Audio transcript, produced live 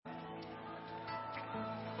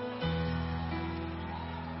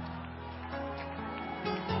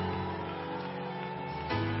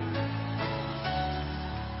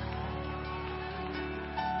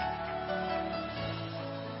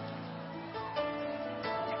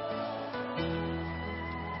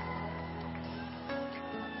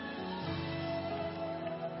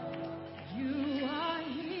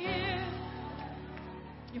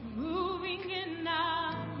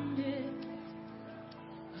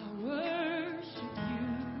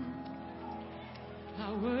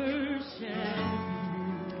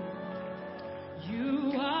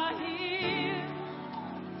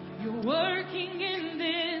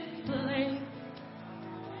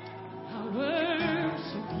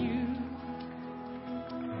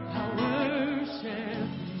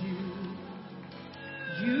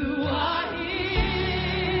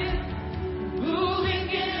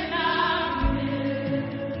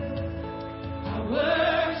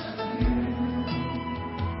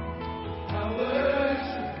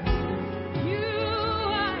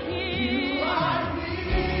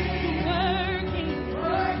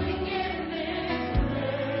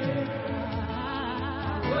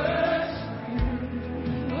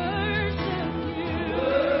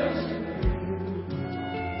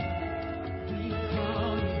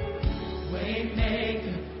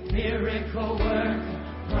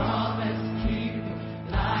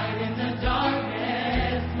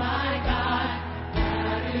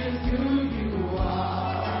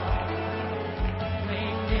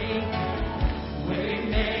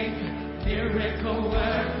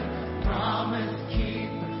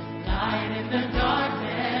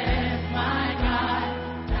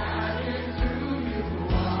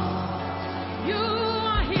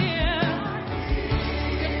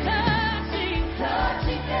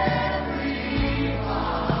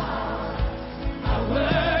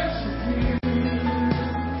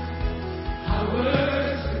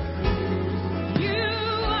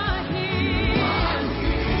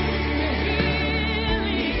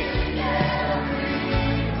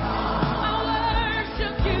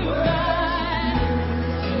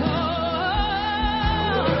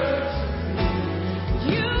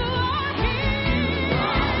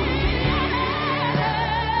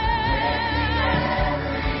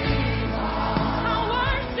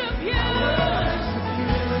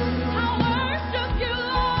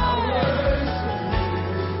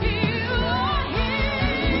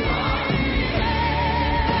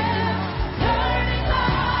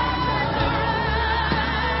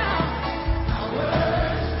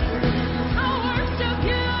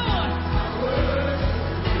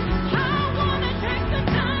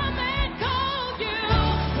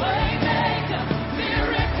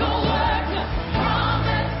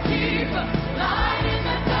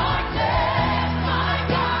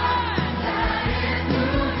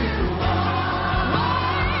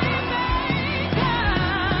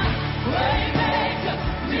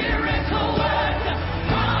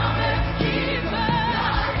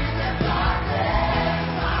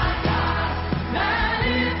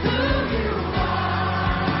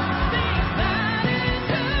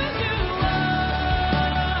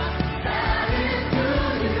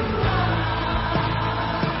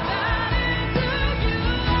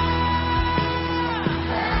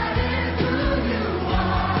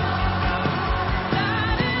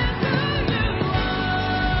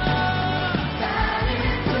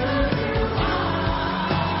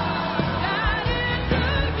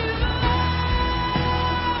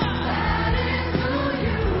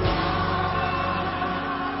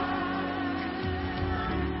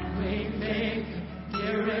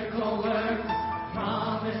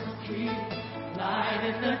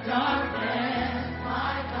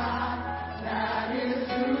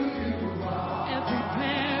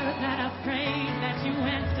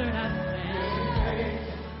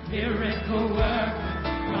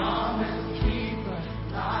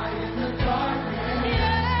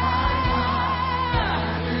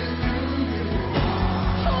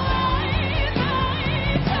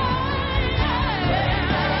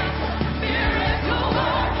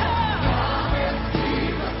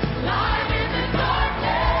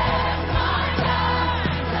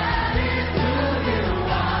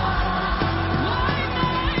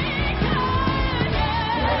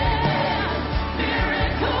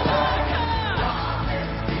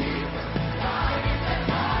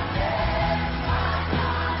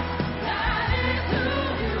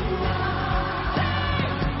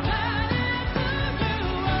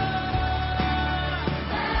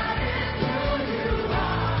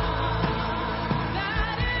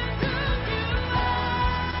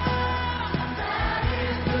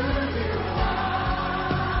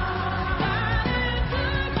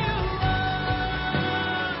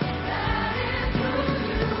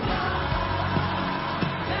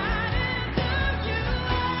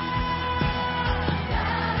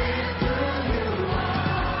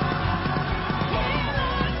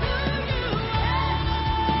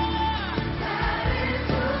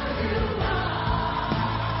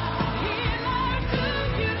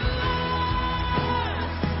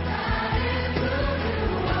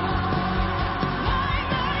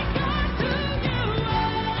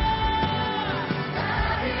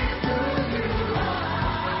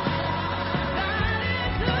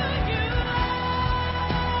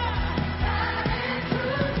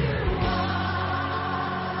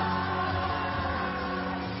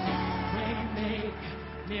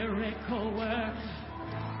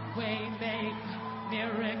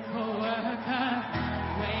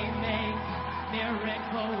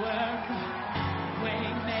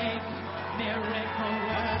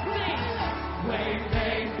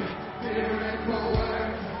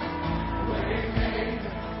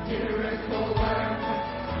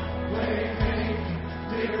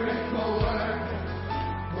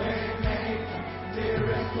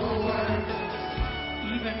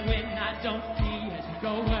when I don't see it,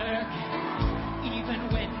 you're working.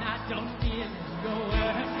 Even when I don't feel it, you're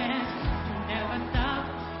working.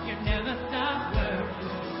 You never stop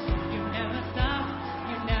working. You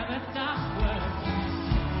never stop working.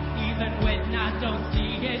 Even when I don't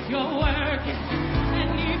see it, you're working.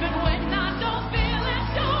 And even when I don't feel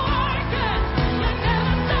it, you're working. You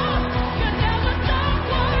never stop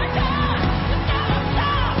working.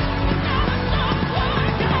 You never stop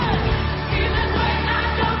working. Even when I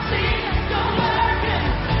don't see it, you're working.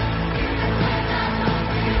 Even when I don't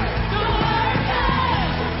see it, you're working.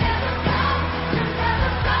 You never stop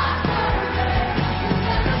working. You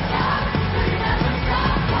never stop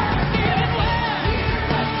working. Even when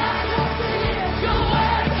I don't see it, you're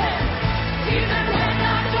working. Even when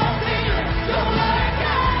I don't feel it, you're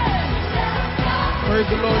working. Praise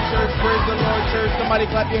the Lord, church. Praise the Lord, church. Somebody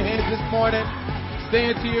clap your hands this morning.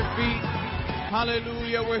 Stand to your feet.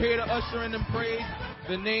 Hallelujah. We're here to usher in and praise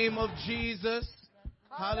the name of Jesus.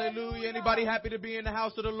 Hallelujah. Anybody happy to be in the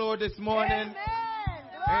house of the Lord this morning?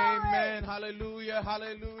 Amen. Hallelujah.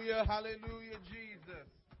 Hallelujah. Hallelujah, Jesus.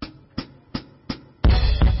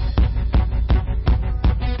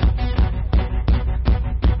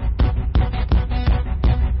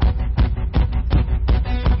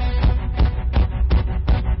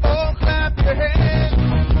 Oh, clap your hands,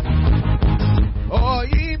 all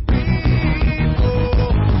ye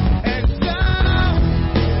people, and shout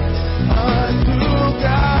unto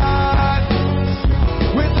God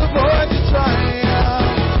with the voice of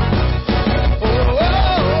triumph. Oh, oh,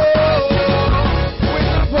 oh, oh.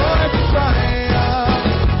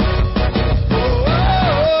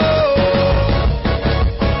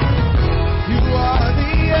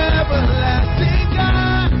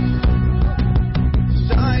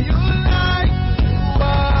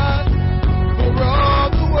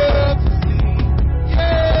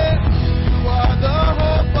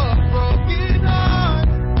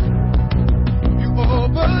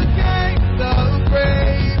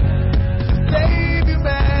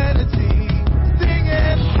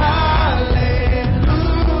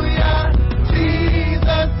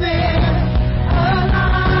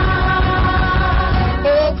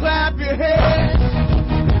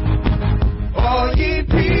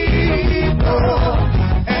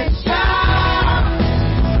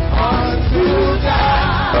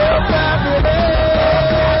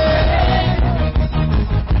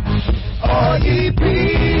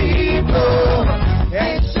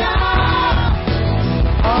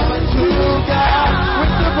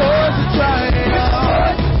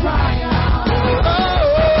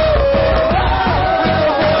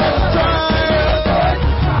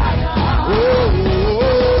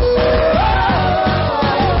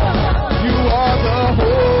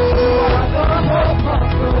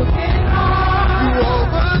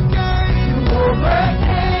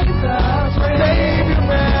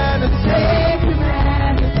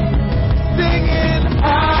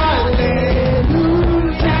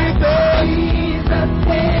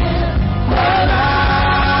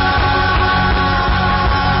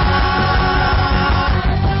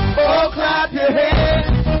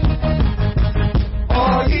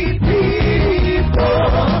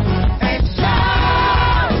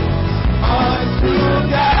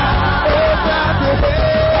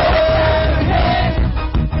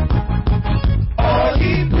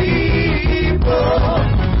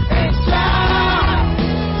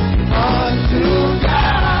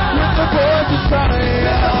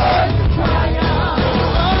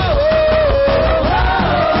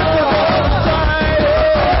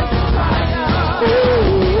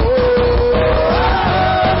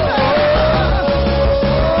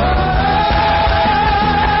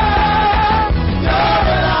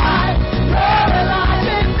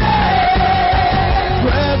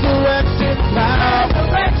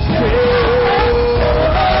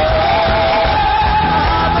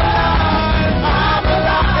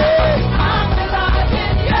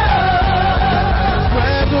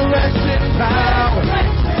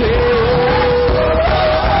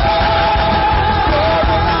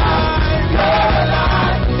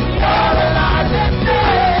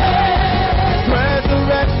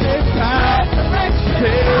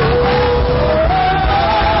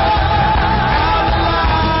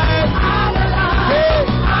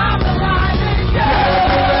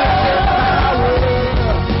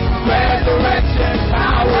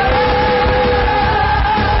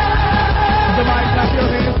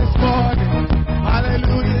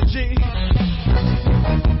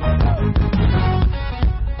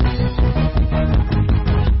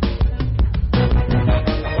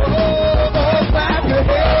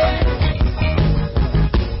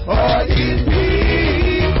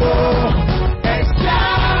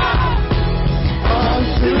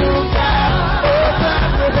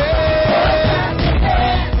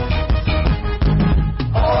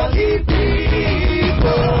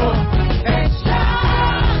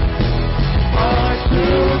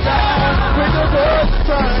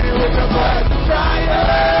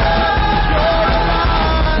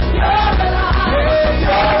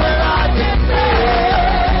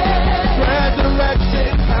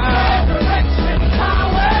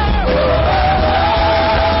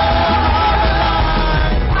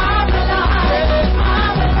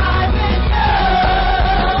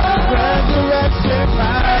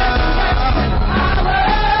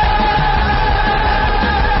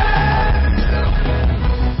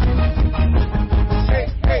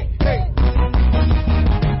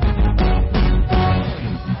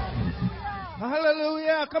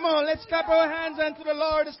 clap our hands unto the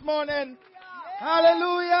Lord this morning.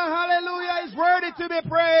 Hallelujah, hallelujah. He's worthy to be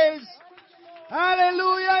praised.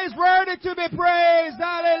 Hallelujah, He's worthy to be praised.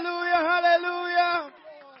 Hallelujah, hallelujah.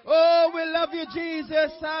 Oh, we love you,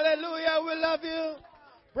 Jesus. Hallelujah, we love you.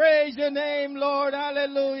 Praise your name, Lord.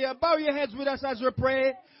 Hallelujah. Bow your heads with us as we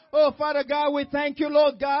pray. Oh, Father God, we thank you,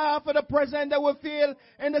 Lord God, for the presence that we feel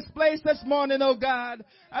in this place this morning, oh God.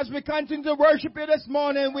 As we continue to worship you this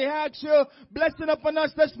morning, we ask you blessing upon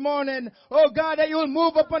us this morning. Oh God, that you will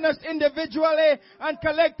move upon us individually and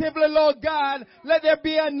collectively, Lord God. Let there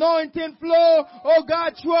be anointing flow, oh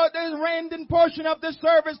God, throughout the remaining portion of the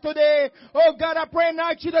service today. Oh God, I pray and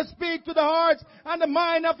ask you to speak to the hearts and the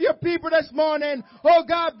mind of your people this morning. Oh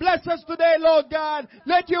God, bless us today, Lord God.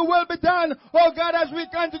 Let your will be done, oh God, as we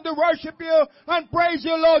continue to worship you and praise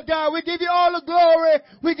you, Lord God. We give you all the glory.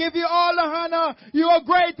 We give you all the honor. You are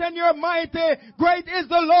great and you're mighty. Great is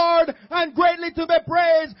the Lord and greatly to be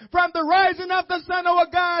praised. From the rising of the sun, our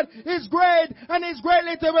God is great and is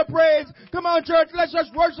greatly to be praised. Come on, church, let's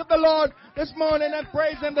just worship the Lord this morning and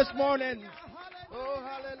praise Him this morning. Oh,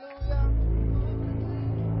 hallelujah.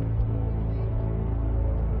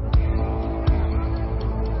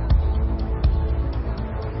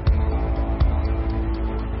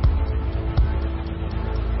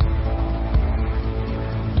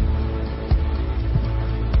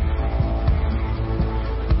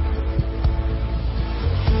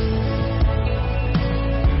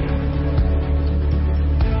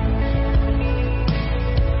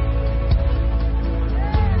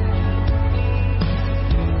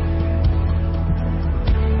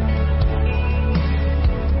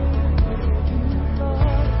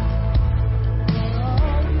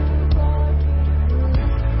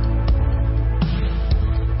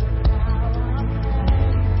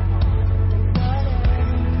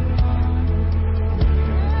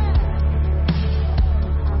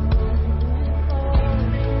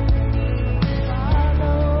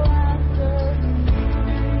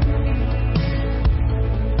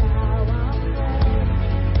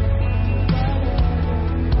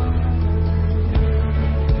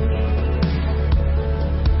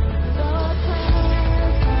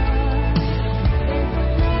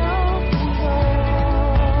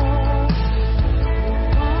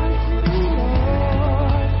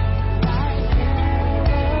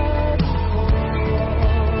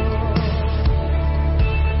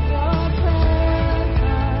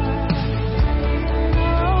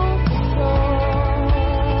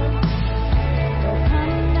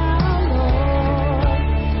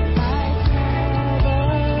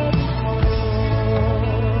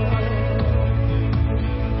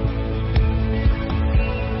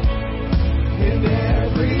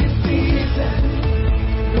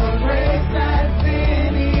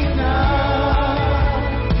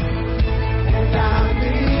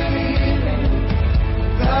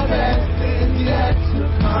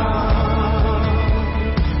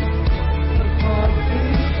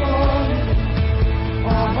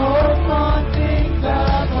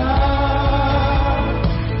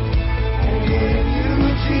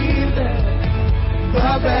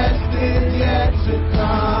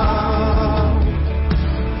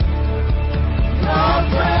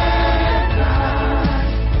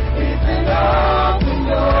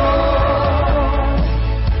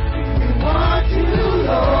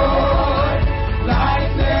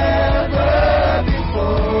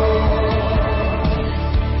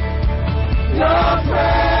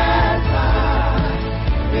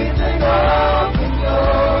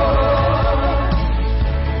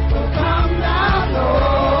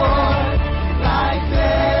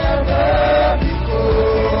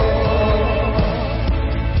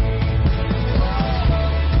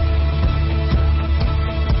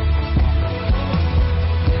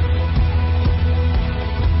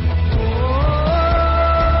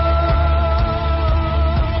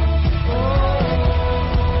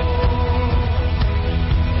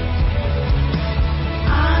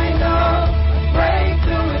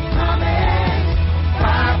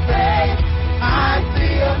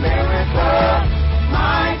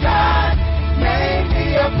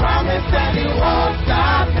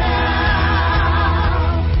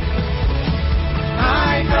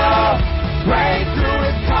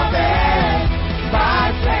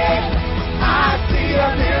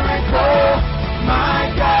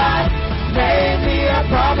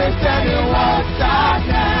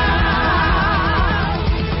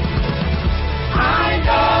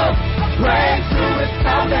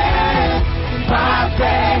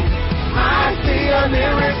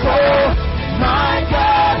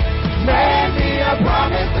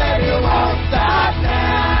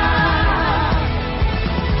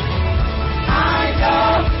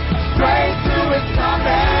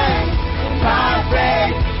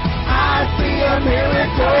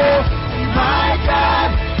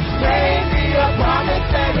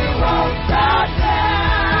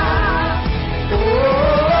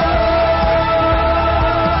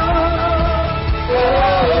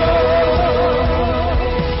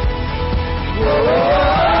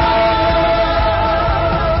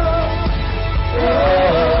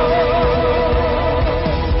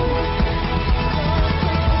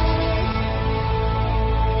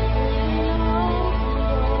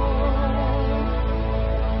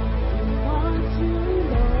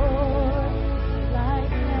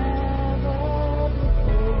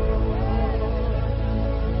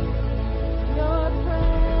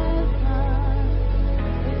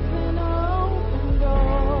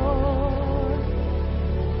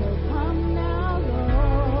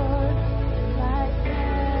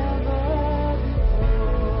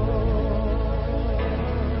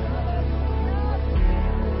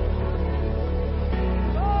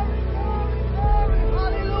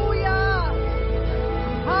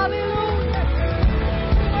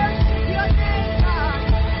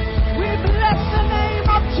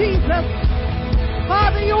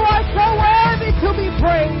 to be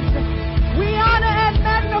praised. We honor and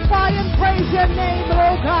magnify and praise your name,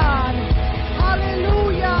 oh God.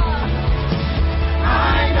 Hallelujah.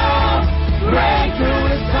 I know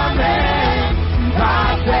breakthrough is coming.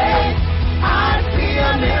 By faith, I see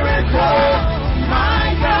a miracle. My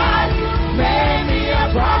God made me a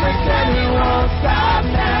promise and He won't stop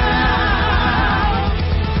now.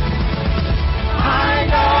 I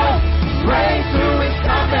know breakthrough is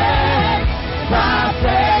coming. By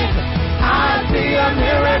faith, I see a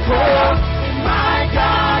miracle. My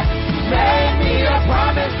God made me a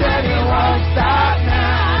promise and He won't stop now.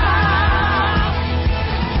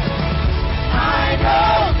 I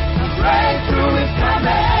know breakthrough is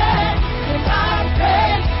coming. By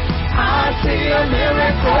faith, I see a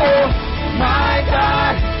miracle. My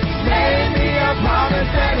God made me a promise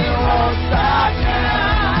and He won't stop now.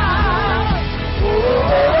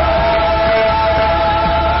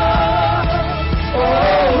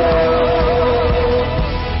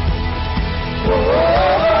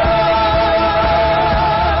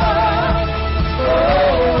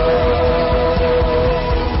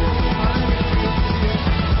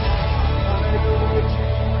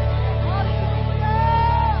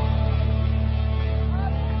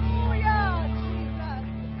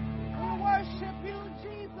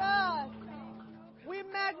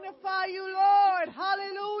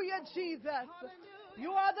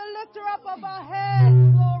 You are the lifter up of our heads.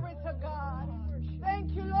 Glory to God.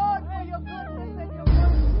 Thank you, Lord, for your goodness and your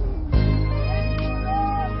mercy. Thank you,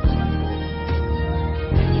 Lord.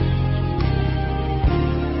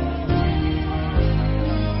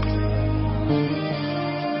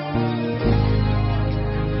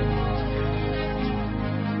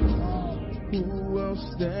 Who will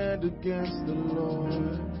stand against the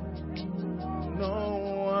Lord? No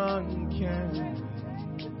one can.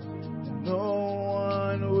 No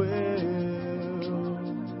one will.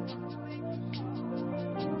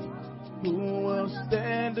 Who will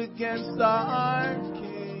stand against our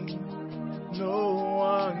King? No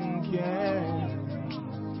one can.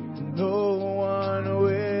 No one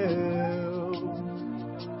will.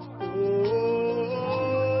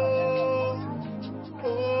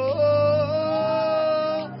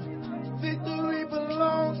 Victory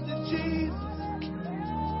belongs to Jesus.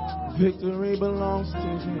 Victory belongs to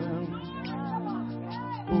Him.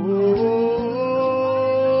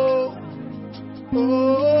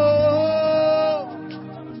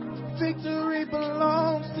 Victory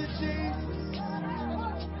belongs to Jesus.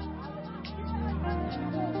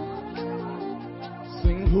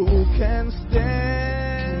 Sing, who can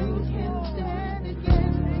stand? Who can stand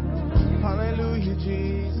against me? Hallelujah,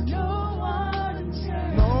 Jesus. No one can.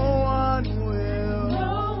 No one will.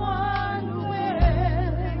 No one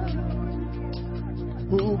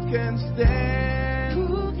will. Who can stand?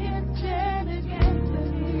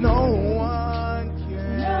 No one can.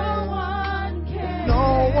 No one can. No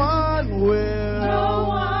one will. No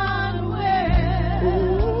one will.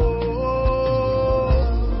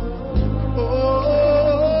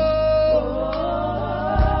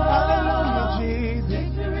 Hallelujah, Jesus.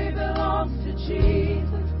 Victory belongs to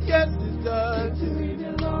Jesus. Yes, it does. Victory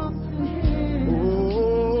belongs to Him.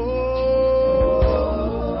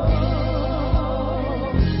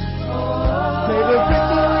 May the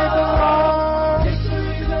victory belong.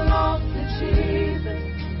 Victory belongs to Jesus.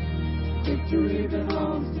 Victory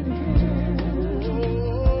belongs to Him.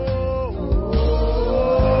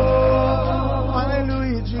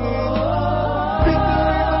 Hallelujah, Jesus.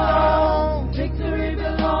 Victory belongs. Victory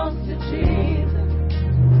belongs to Jesus.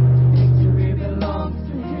 Victory belongs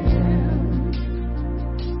to Him.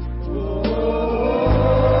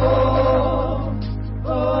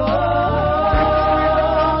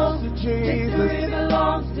 Victory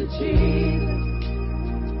belongs to Jesus.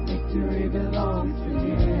 Victory belongs to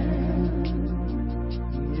Him.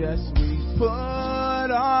 Yes, we put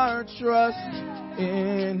our trust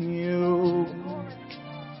in you.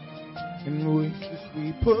 And we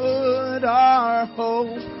put our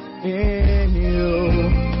hope in you.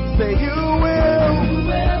 Say you will.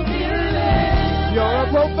 You're a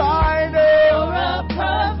provider.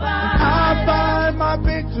 I find my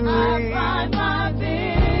victory.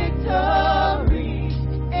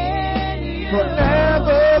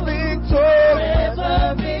 Forever victorious.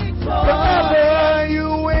 Forever you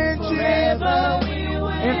win, Jesus.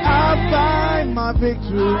 And I find my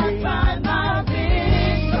victory.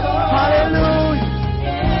 Hallelujah.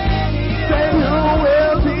 Say you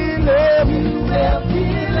will deliver.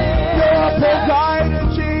 You're a provider,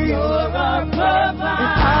 Jesus. And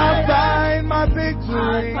I find my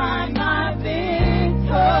victory. I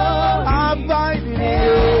find in you.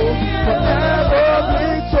 Forever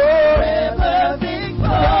victorious.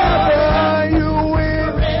 Forever you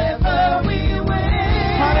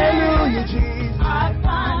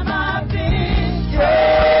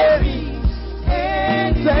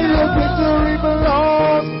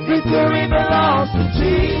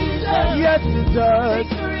Yes, it does.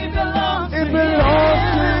 Victory belongs It to belongs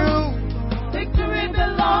to Him. you. Victory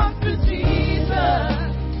belongs to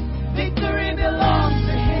Jesus. Victory belongs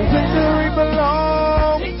to Him. Victory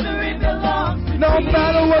belongs. Victory belongs to No Jesus.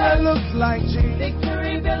 matter what it looks like, Jesus.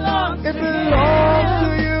 Victory belongs It to belongs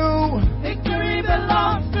to Him. you. Victory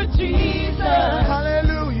belongs to Jesus.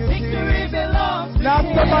 Hallelujah, Victory Jesus. belongs to Now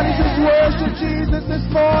Him. somebody just worship Jesus this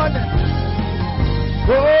morning.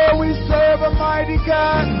 Oh, we serve a mighty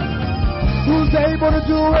God who's able to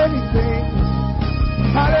do anything.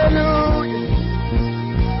 Hallelujah.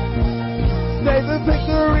 Say the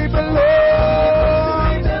victory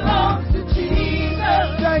belongs. Victory belongs to Jesus.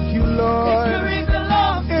 Thank you, Lord. Victory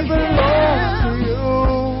belongs to It belongs to Him. you.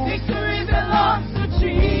 Victory belongs to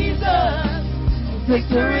Jesus.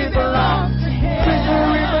 Victory belongs to Him.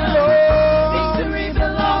 Victory belongs. Victory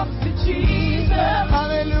belongs to Jesus.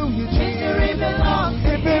 Hallelujah, Victory Jesus. belongs to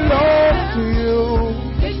It belongs to Him. you.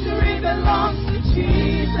 Victory belongs to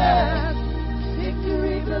Jesus.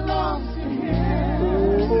 Victory belongs to Him.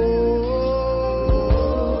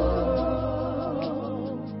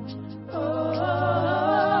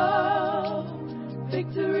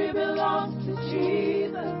 Victory belongs to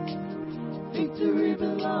Jesus. Victory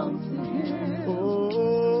belongs to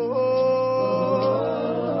Him.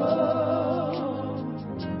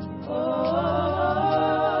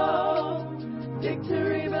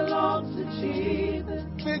 Victory belongs to Jesus.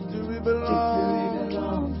 Victory Victory belongs.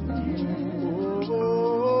 belongs to Him.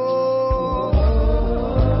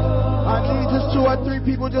 I need just 2 or 3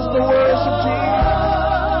 people just to worship Jesus.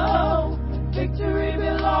 Victory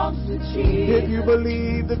belongs to Jesus. If you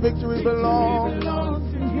believe the victory belongs. Victory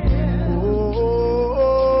belongs to Him.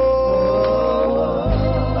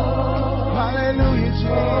 Hallelujah,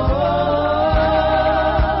 Jesus.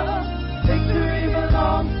 Victory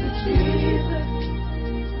belongs to Jesus.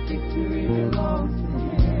 Victory belongs to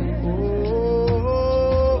Him.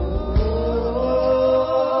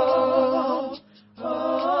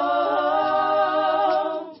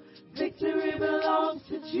 Victory belongs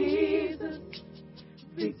to Jesus.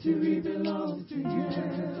 Victory belongs to Him.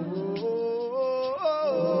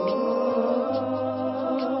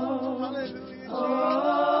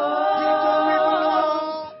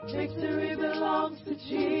 Victory belongs to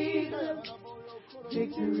Jesus.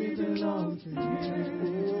 Victory belongs to Him.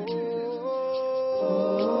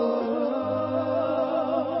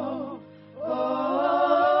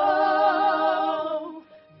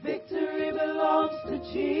 Victory belongs to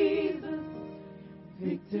Jesus.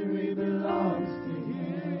 Victory belongs to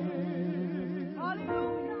Him.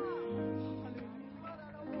 Hallelujah.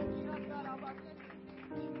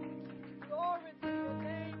 Glory to your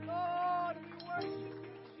name, Lord. We worship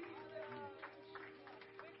you, Jesus.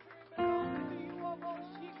 Victory belongs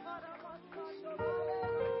to you,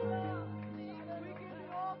 Hallelujah. We give you,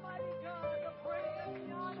 Almighty God, the praise and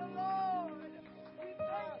the honor, Lord. We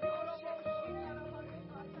thank you,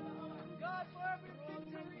 God, for every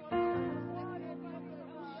victory that you have won, Almighty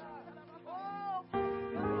God. Oh,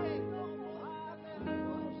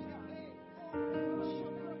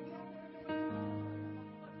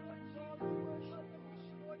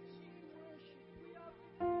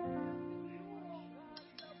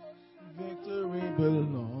 Victory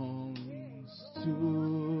belongs to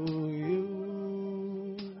you.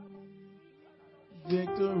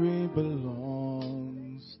 Victory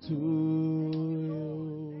belongs to you.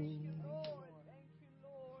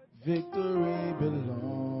 Victory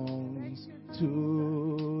belongs to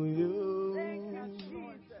you.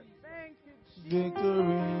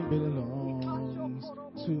 Victory belongs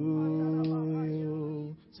to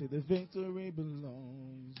you. Say the victory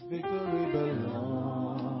belongs. Victory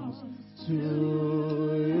belongs to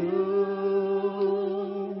you.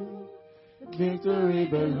 Victory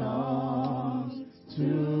belongs to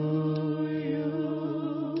you.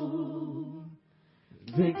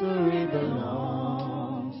 Victory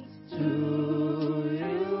belongs to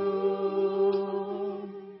you.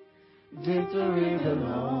 Victory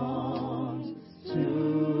belongs to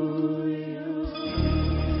you.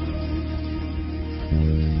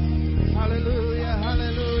 Hallelujah,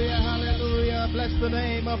 hallelujah, hallelujah. Bless the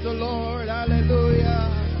name of the Lord. Hallelujah.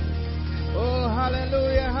 Oh,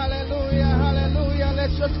 hallelujah, hallelujah, hallelujah.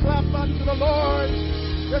 Let's just clap unto the Lord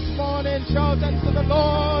this morning. Shout unto the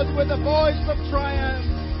Lord with a voice of triumph.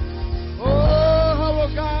 Oh, our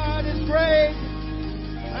God is great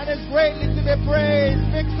and is greatly to be praised.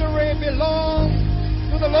 Victory belongs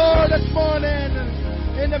to the Lord this morning.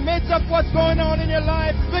 In the midst of what's going on in your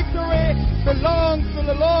life, victory belongs to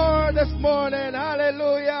the Lord this morning.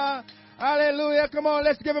 Hallelujah. Hallelujah. Come on,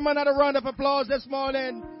 let's give him another round of applause this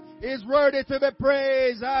morning. He's worthy to be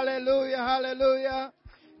praised. Hallelujah. Hallelujah.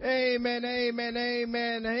 Amen, amen,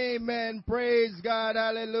 amen, amen. Praise God,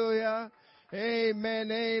 hallelujah. Amen,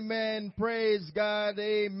 amen. Praise God,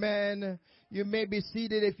 amen. You may be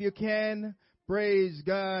seated if you can. Praise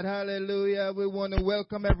God, hallelujah. We want to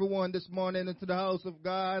welcome everyone this morning into the house of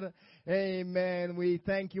God. Amen. We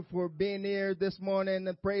thank you for being here this morning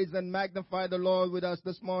and praise and magnify the Lord with us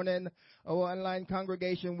this morning. Our online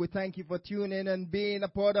congregation, we thank you for tuning in and being a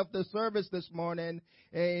part of the service this morning.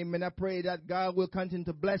 Amen. I pray that God will continue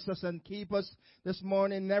to bless us and keep us this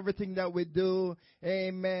morning in everything that we do.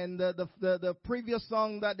 Amen. The previous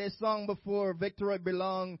song that they sung before, Victory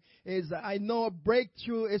Belong, is I know a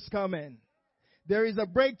breakthrough is coming. There is a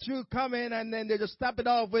breakthrough coming, and then they just stop it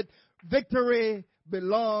off with victory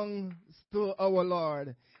belongs to our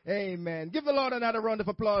Lord. Amen. Give the Lord another round of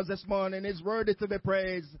applause this morning. He's worthy to be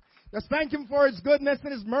praised. Let's thank Him for His goodness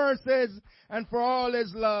and His mercies and for all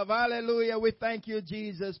His love. Hallelujah. We thank you,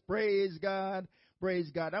 Jesus. Praise God. Praise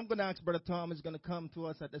God. I'm going to ask Brother Tom is going to come to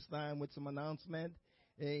us at this time with some announcement.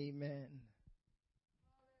 Amen.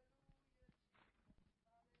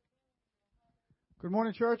 Good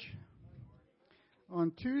morning, church. On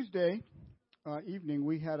Tuesday evening,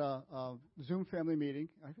 we had a Zoom family meeting.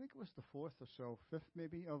 I think it was the fifth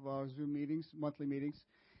maybe, of our Zoom meetings, monthly meetings.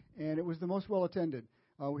 And it was the most well attended.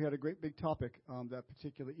 We had a great big topic that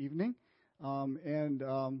particular evening.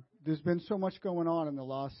 And there's been so much going on in the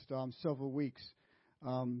last several weeks.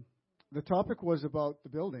 The topic was about the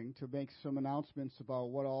building, to make some announcements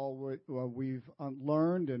about what all we've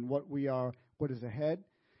learned and what is ahead.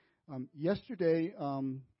 Yesterday,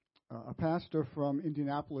 a pastor from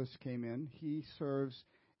Indianapolis came in. He serves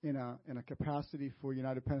in a capacity for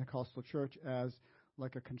United Pentecostal Church as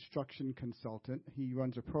like a construction consultant. He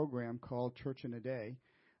runs a program called Church in a Day.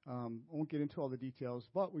 I won't get into all the details,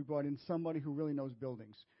 but we brought in somebody who really knows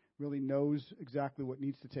buildings, really knows exactly what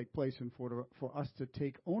needs to take place and for us to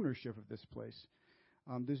take ownership of this place.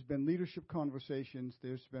 There's been leadership conversations.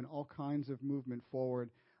 There's been all kinds of movement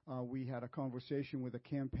forward. We had a conversation with a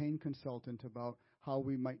campaign consultant about how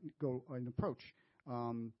we might go and approach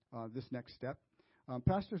this next step.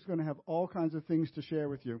 Pastor's going to have all kinds of things to share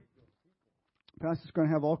with you. Pastor's going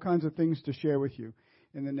to have all kinds of things to share with you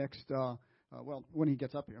in the next, when he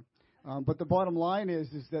gets up here. But the bottom line is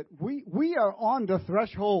that we are on the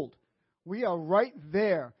threshold. We are right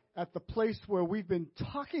there at the place where we've been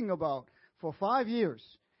talking about for 5 years.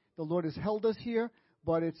 The Lord has held us here,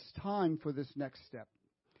 but it's time for this next step.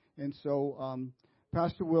 And so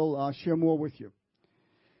Pastor will share more with you.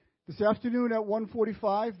 This afternoon at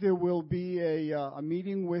 1:45, there will be a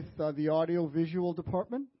meeting with the audio-visual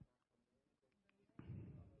department.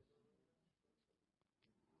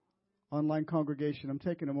 Online congregation, I'm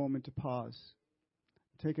taking a moment to pause.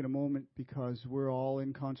 I'm taking a moment because we're all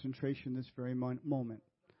in concentration this very moment.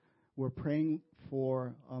 We're praying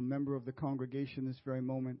for a member of the congregation this very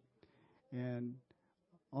moment. And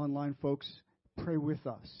online folks, pray with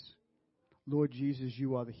us. Lord Jesus,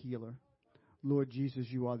 you are the healer. Lord Jesus,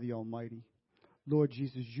 you are the Almighty. Lord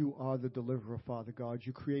Jesus, you are the deliverer, Father God.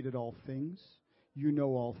 You created all things. You know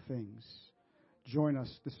all things. Join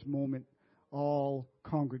us this moment, all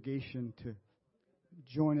congregation, to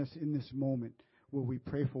join us in this moment where we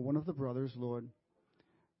pray for one of the brothers, Lord.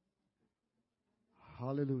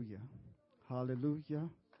 Hallelujah. Hallelujah.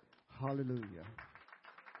 Hallelujah.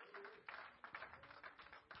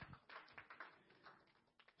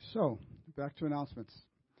 So, back to announcements.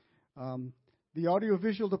 The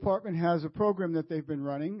audiovisual department has a program that they've been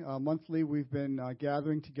running. Monthly, we've been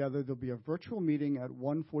gathering together. There'll be a virtual meeting at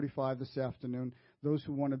 1:45 this afternoon. Those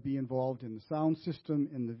who want to be involved in the sound system,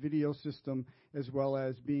 in the video system, as well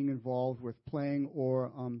as being involved with playing or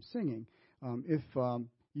singing. If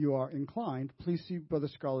you are inclined, please see Brother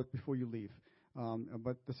Scarlett before you leave.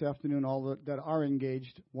 But this afternoon, all that are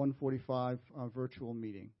engaged, 1:45 virtual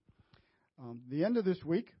meeting. The end of this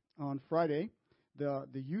week, on Friday,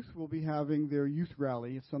 the youth will be having their youth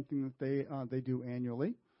rally. It's something that they do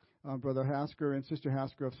annually. Brother Hasker and Sister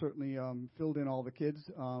Hasker have certainly filled in all the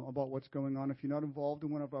kids about what's going on. If you're not involved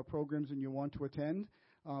in one of our programs and you want to attend,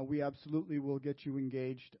 we absolutely will get you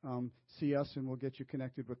engaged. See us and we'll get you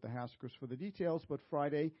connected with the Haskers for the details. But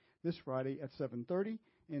this Friday at 7:30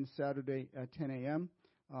 and Saturday at 10 a.m.,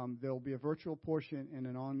 there will be a virtual portion and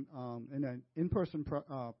an in-person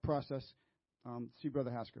process. See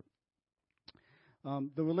Brother Hasker.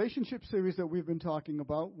 The relationship series that we've been talking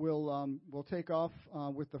about will take off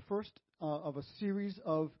with the first of a series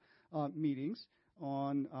of meetings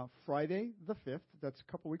on Friday the 5th. That's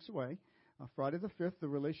a couple weeks away. Friday the 5th, the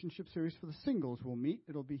relationship series for the singles will meet.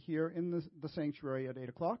 It'll be here in the sanctuary at 8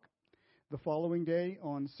 o'clock. The following day,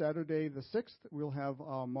 on Saturday the 6th, we'll have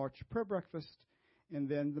our March prayer breakfast. And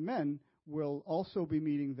then the men will also be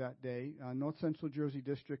meeting that day. North Central Jersey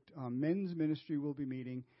District Men's Ministry will be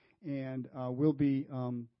meeting, and we'll be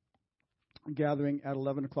gathering at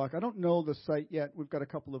 11 o'clock. I don't know the site yet. We've got a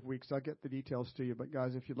couple of weeks. I'll get the details to you. But,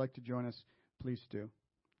 guys, if you'd like to join us, please do.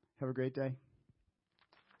 Have a great day.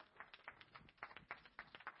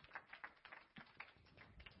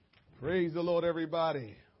 Praise the Lord,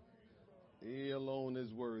 everybody. He alone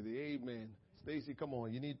is worthy. Amen. Stacy, come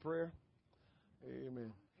on. You need prayer?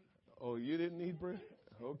 Amen. Oh, you didn't need prayer?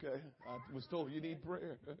 Okay. I was told you need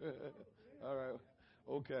prayer. All right.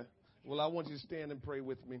 Okay. Well, I want you to stand and pray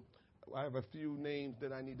with me. I have a few names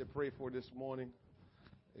that I need to pray for this morning.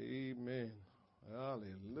 Amen.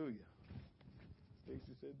 Hallelujah.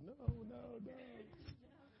 Stacy said, no.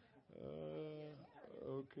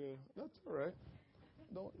 Okay. That's all right.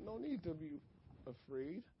 No need to be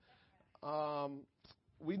afraid.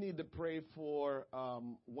 We need to pray for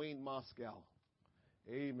Wayne Moscow.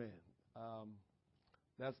 Amen.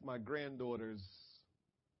 That's my granddaughter's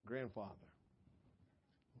grandfather.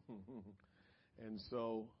 And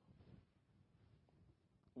so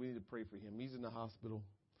we need to pray for him. He's in the hospital.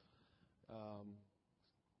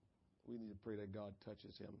 We need to pray that God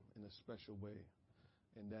touches him in a special way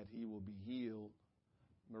and that he will be healed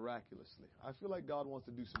miraculously. I feel like God wants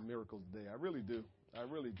to do some miracles today. I really do. I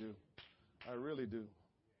really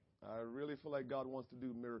feel like God wants to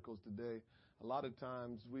do miracles today. A lot of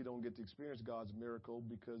times we don't get to experience God's miracle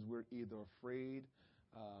because we're either afraid,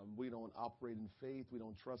 we don't operate in faith, we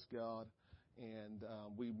don't trust God, and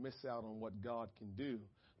we miss out on what God can do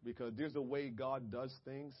because there's a way God does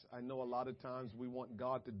things. I know a lot of times we want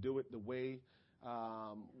God to do it the way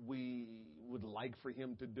we would like for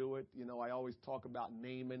him to do it. You know, I always talk about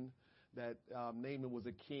Naaman, that Naaman was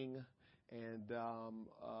a king, and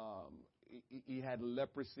he had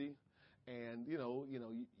leprosy. And, you know,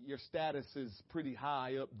 your status is pretty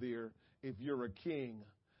high up there if you're a king.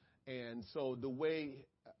 And so the way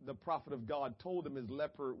the prophet of God told him his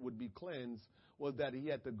leper would be cleansed was that he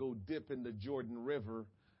had to go dip in the Jordan River,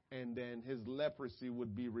 and then his leprosy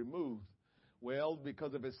would be removed. Well,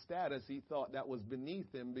 because of his status, he thought that was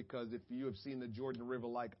beneath him, because if you have seen the Jordan River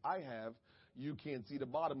like I have, you can't see the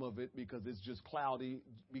bottom of it because it's just cloudy,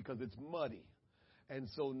 because it's muddy. And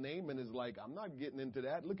so Naaman is like, I'm not getting into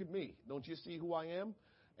that. Look at me. Don't you see who I am?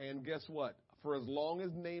 And guess what? For as long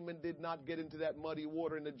as Naaman did not get into that muddy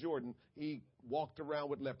water in the Jordan, he walked around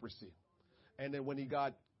with leprosy. And then when he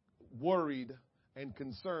got worried and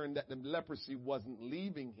concerned that the leprosy wasn't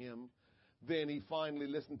leaving him, then he finally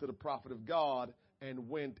listened to the prophet of God and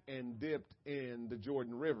went and dipped in the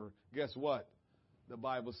Jordan River. Guess what? The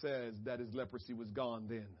Bible says that his leprosy was gone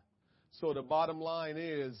then. So the bottom line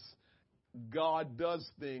is, God does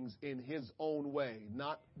things in his own way,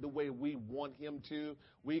 not the way we want him to.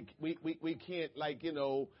 We can't,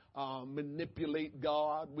 manipulate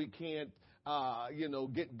God. We can't,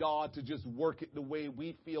 get God to just work it the way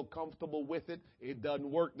we feel comfortable with it. It doesn't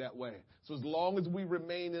work that way. So as long as we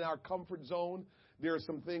remain in our comfort zone, there are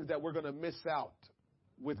some things that we're going to miss out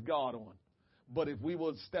with God on. But if we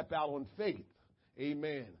will step out on faith,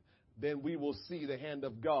 amen, then we will see the hand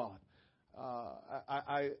of God.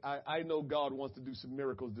 I know God wants to do some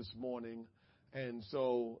miracles this morning, and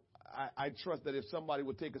so I trust that if somebody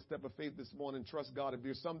would take a step of faith this morning, trust God. If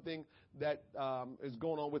there's something that is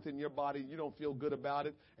going on within your body, you don't feel good about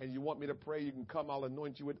it, and you want me to pray, you can come. I'll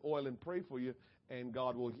anoint you with oil and pray for you, and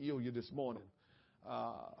God will heal you this morning.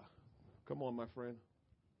 Come on, my friend.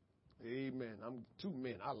 Amen. I'm two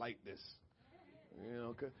men. I like this.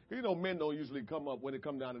 Men don't usually come up when it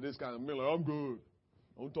comes down to this kind of Miller. I'm good.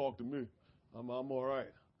 Don't talk to me. I'm all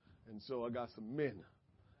right. And so I got some men.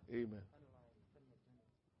 Amen.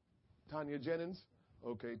 Tanya Jennings?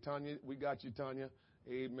 Okay, Tanya, we got you, Tanya.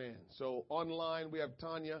 Amen. So online we have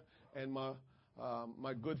Tanya and my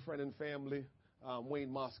good friend and family,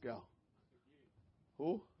 Wayne Moscow.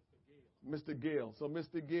 Who? Mr. Gale. So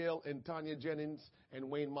Mr. Gale and Tanya Jennings and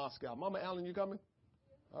Wayne Moscow. Mama Allen, you coming?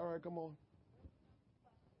 All right, come on.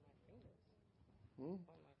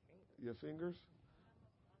 Your fingers?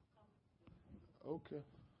 Okay.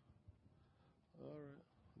 All right.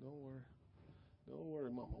 Don't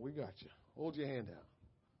worry, Mama. We got you. Hold your hand out.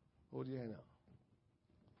 Hold your hand out.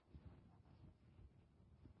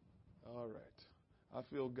 All right. I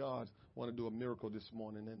feel God want to do a miracle this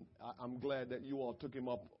morning, and I'm glad that you all took him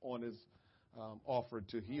up on his offer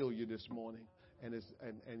to heal you this morning,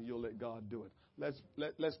 and you'll let God do it.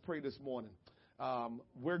 Let's pray this morning.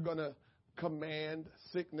 We're gonna command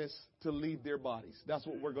sickness to leave their bodies. That's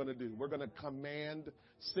what we're going to do. We're going to command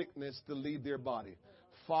sickness to leave their body.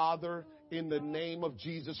 Father, in the name of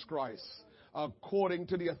Jesus Christ, according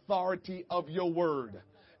to the authority of your word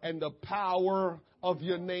and the power of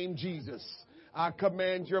your name, Jesus. I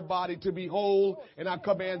command your body to be whole, and I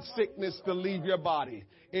command sickness to leave your body.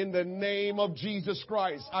 In the name of Jesus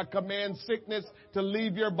Christ, I command sickness to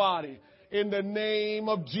leave your body. In the name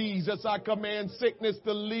of Jesus, I command sickness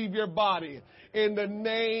to leave your body. In the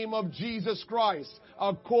name of Jesus Christ,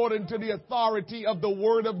 according to the authority of the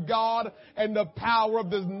Word of God and the power of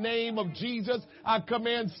the name of Jesus, I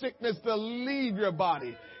command sickness to leave your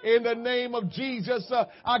body. In the name of Jesus,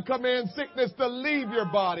 I command sickness to leave your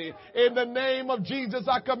body. In the name of Jesus,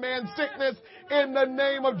 I command sickness in the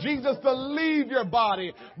name of Jesus to leave your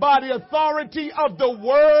body by the authority of the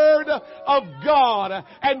Word of God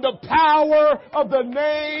and the power of the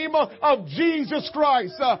name of Jesus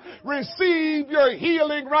Christ. Receive your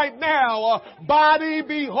healing right now. Body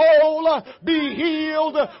be whole, be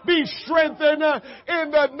healed, be strengthened in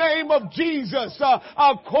the name of Jesus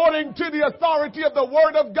according to the authority of the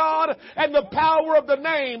Word of God and the power of the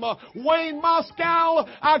name. Wayne Moscow,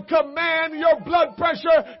 I command your blood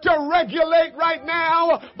pressure to regulate right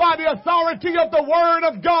now by the authority of the Word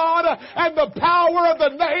of God and the power of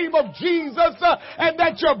the name of Jesus, and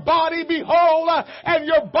that your body be whole, and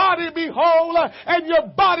your body be whole, and your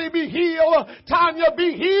body be healed. Tanya,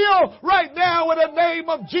 be healed right now in the name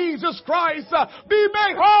of Jesus Christ. Be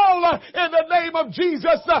made whole in the name of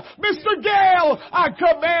Jesus. Mr. Gale, I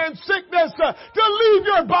command sickness to leave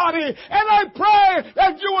your body, and I pray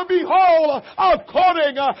that you will be whole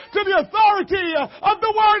according to the authority of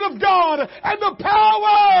the Word of God and the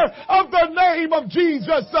power of the name of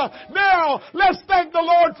Jesus. Now, let's thank the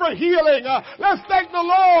Lord for healing. Let's thank the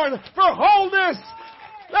Lord for wholeness.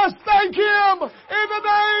 Let's thank Him in the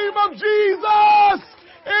name of Jesus.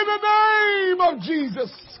 In the name of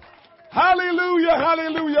Jesus. Hallelujah,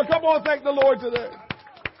 hallelujah. Come on, thank the Lord today.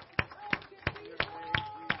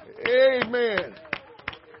 Amen.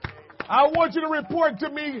 I want you to report to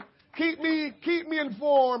me. Keep me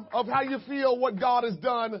informed of how you feel, what God has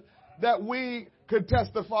done, that we could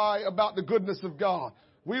testify about the goodness of God.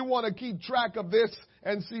 We want to keep track of this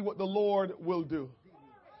and see what the Lord will do.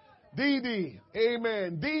 Dee Dee,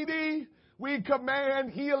 amen. Dee Dee, we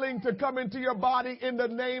command healing to come into your body in the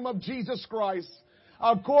name of Jesus Christ,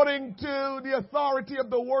 according to the authority of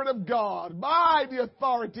the Word of God, by the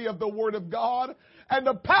authority of the Word of God and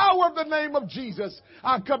the power of the name of Jesus.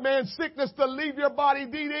 I command sickness to leave your body,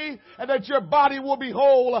 Dee Dee, and that your body will be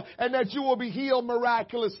whole and that you will be healed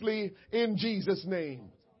miraculously in Jesus' name.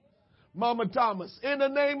 Mama Thomas, in the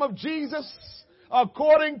name of Jesus,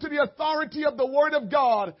 according to the authority of the Word of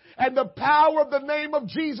God and the power of the name of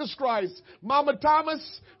Jesus Christ. Mama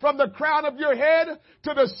Thomas, from the crown of your head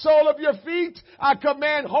to the sole of your feet, I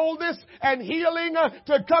command wholeness and healing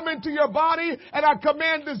to come into your body, and I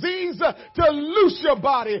command disease to loose your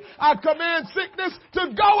body. I command sickness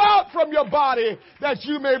to go out from your body, that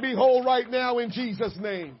you may be whole right now in Jesus'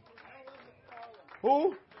 name.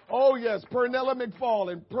 Who? Oh yes, Pernella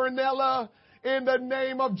McFarland. Pernella, in the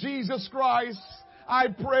name of Jesus Christ, I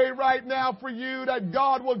pray right now for you that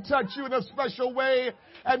God will touch you in a special way,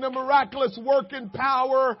 and the miraculous working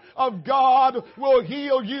power of God will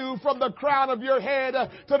heal you from the crown of your head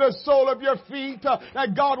to the sole of your feet,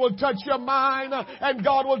 that God will touch your mind and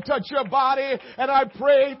God will touch your body. And I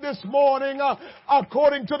pray this morning,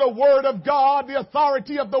 according to the Word of God, the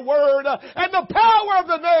authority of the Word and the power of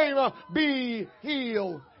the name, be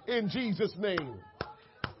healed in Jesus' name.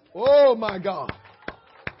 Oh my God.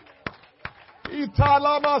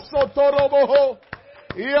 Italama sotoroboho.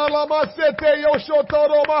 Ialama sete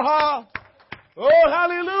yoshotorobaha. Oh,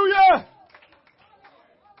 hallelujah.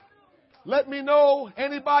 Let me know,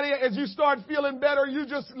 anybody, as you start feeling better, you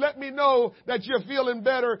just let me know that you're feeling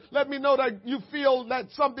better. Let me know that you feel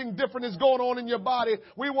that something different is going on in your body.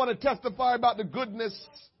 We want to testify about the goodness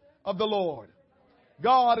of the Lord.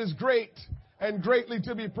 God is great and greatly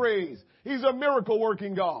to be praised. He's a miracle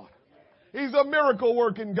working God. He's a miracle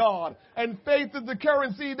working God. And faith is the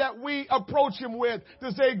currency that we approach Him with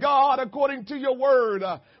to say, God, according to your word,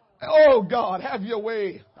 oh God, have your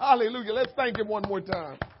way. Hallelujah. Let's thank Him one more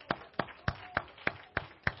time.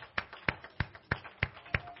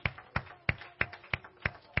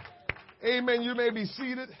 Amen. You may be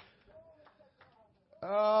seated.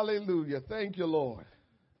 Hallelujah. Thank you, Lord.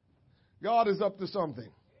 God is up to something.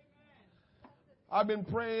 I've been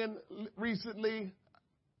praying recently.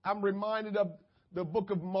 I'm reminded of the book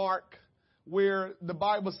of Mark, where the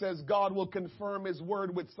Bible says God will confirm His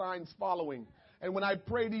word with signs following. And when I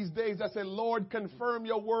pray these days, I say, Lord, confirm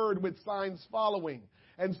your word with signs following.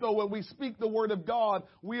 And so when we speak the word of God,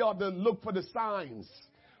 we ought to look for the signs.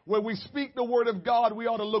 When we speak the word of God, we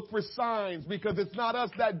ought to look for signs, because it's not us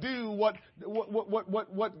that do what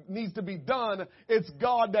needs to be done. It's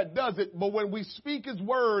God that does it. But when we speak his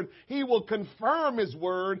word, he will confirm his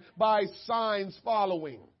word by signs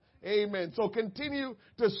following. Amen. So continue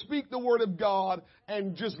to speak the word of God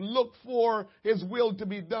and just look for his will to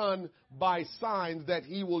be done by signs that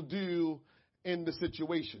he will do in the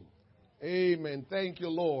situation. Amen. Thank you,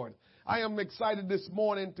 Lord. I am excited this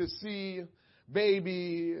morning to see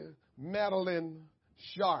baby Madeline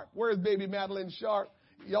Sharp. Where's baby Madeline Sharp?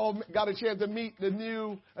 Y'all got a chance to meet the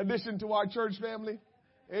new addition to our church family?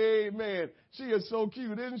 Amen. She is so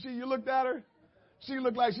cute, isn't she? You looked at her? She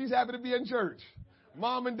looked like she's happy to be in church.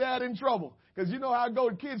 Mom and dad in trouble. Because you know how it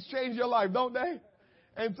goes. Kids change your life, don't they?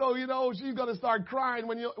 And so, you know, she's going to start crying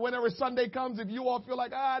whenever Sunday comes. If you all feel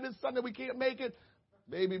like, this Sunday we can't make it,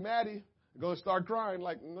 baby Maddie going to start crying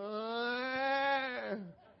like, nah.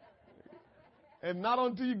 And not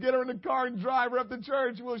until you get her in the car and drive her up to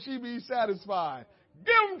church will she be satisfied.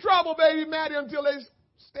 Give them trouble, baby Maddie, until they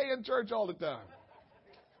stay in church all the time.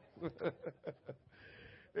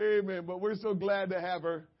 Amen. But we're so glad to have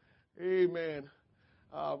her. Amen.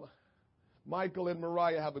 Michael and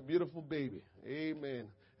Mariah have a beautiful baby. Amen.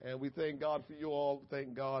 And we thank God for you all.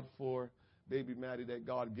 Thank God for baby Maddie that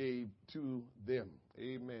God gave to them.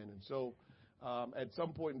 Amen. And so at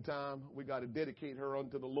some point in time, we got to dedicate her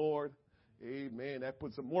unto the Lord. Amen. That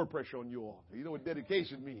puts some more pressure on you all. You know what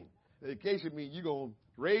dedication means? Dedication means you're going to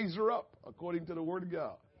raise her up according to the word of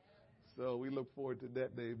God. So we look forward to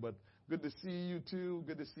that day. But good to see you too.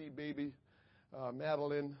 Good to see baby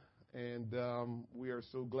Madeline. And we are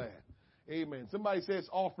so glad. Amen. Somebody says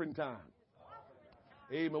offering time.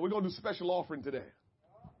 Amen. We're going to do special offering today.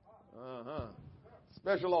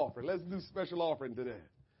 Special offering. Let's do special offering today.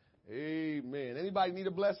 Amen. Anybody need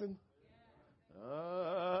a blessing?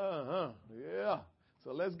 Yeah.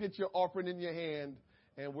 So let's get your offering in your hand,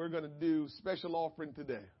 and we're going to do special offering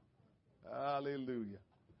today. Hallelujah.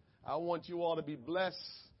 I want you all to be blessed.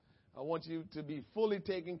 I want you to be fully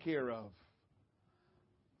taken care of.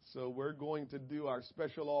 So we're going to do our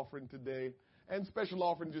special offering today. And special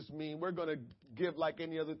offering just means we're going to give like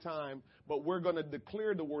any other time, but we're going to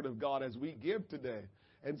declare the word of God as we give today.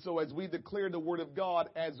 And so as we declare the word of God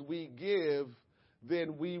as we give,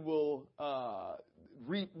 then we will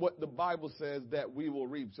reap what the Bible says that we will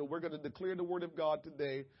reap. So we're going to declare the word of God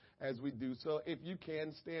today as we do. So if you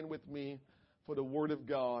can, stand with me for the word of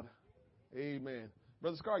God. Amen.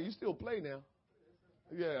 Brother Scar, you still play now.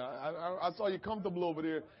 Yeah, I saw you comfortable over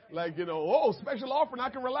there. Like, special offering, I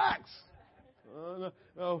can relax.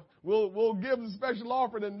 No, we'll give the special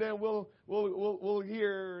offering, and then we'll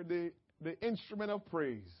hear the instrument of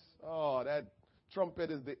praise. Oh, that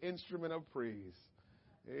trumpet is the instrument of praise.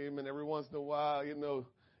 Amen. Every once in a while,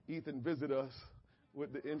 Ethan visit us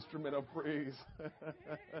with the instrument of praise.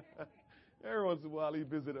 Every once in a while he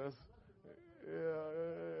visit us.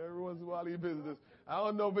 Yeah, every once in a while he visits us. I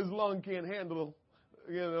don't know if his lung can't handle,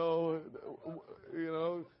 his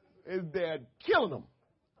dad killing him.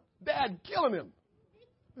 Dad killing him.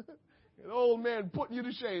 An old man putting you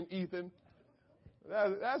to shame, Ethan.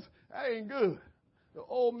 That ain't good. The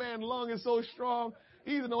old man lung is so strong.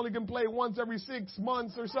 Ethan only can play once every 6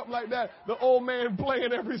 months or something like that. The old man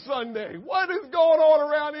playing every Sunday. What is going on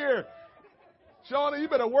around here? Shauna, you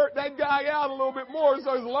better work that guy out a little bit more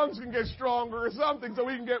so his lungs can get stronger or something so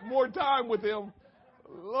we can get more time with him.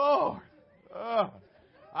 Lord.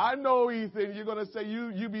 I know, Ethan, you're going to say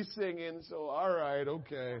you be singing. So, all right,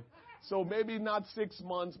 okay. So maybe not 6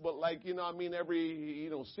 months, but every,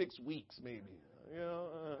 6 weeks maybe.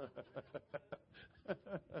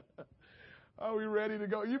 Are we ready to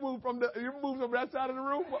go? You moved from that side of the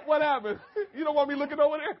room? What happened? You don't want me looking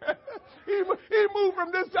over there? He moved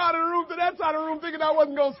from this side of the room to that side of the room thinking I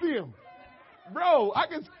wasn't going to see him. Bro,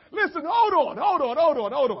 listen, hold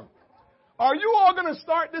on. Are you all going to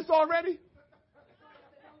start this already?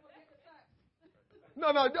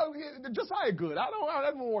 No, Josiah good. I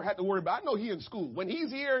don't have to worry about it. I know he in school. When he's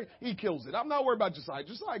here, he kills it. I'm not worried about Josiah.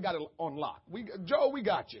 Josiah got it on lock. Joe, we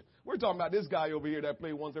got you. We're talking about this guy over here that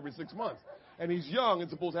played once every 6 months. And he's young and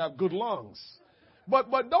supposed to have good lungs. But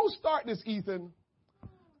don't start this, Ethan.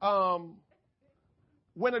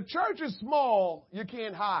 When a church is small, you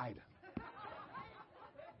can't hide.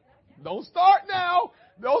 Don't start now.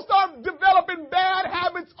 Don't start developing bad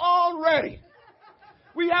habits already.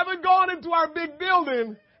 We haven't gone into our big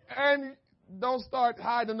building, and don't start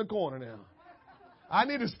hiding in the corner now. I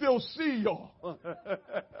need to still see y'all.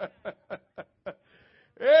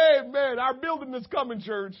 Amen. Our building is coming,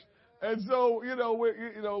 church. And so,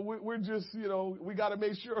 we're just, we got to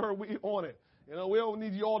make sure we on it. We don't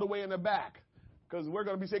need you all the way in the back. because we're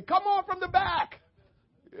going to be saying, come on from the back.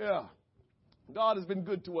 Yeah. God has been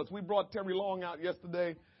good to us. We brought Terry Long out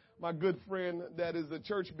yesterday, my good friend that is a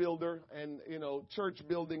church builder, and, you know, church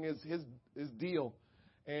building is his deal.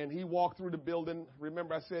 And he walked through the building.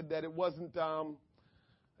 Remember, I said that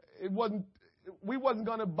we wasn't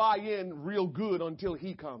going to buy in real good until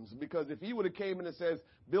he comes. Because if he would have came in and says,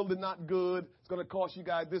 building not good, it's going to cost you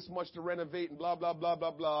guys this much to renovate and blah, blah, blah,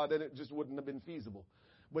 blah, blah, then it just wouldn't have been feasible.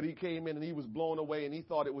 But he came in and he was blown away and he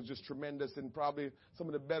thought it was just tremendous and probably some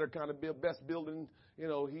of the better kind of best building, you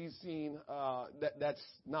know, he's seen that's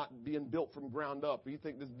not being built from ground up. He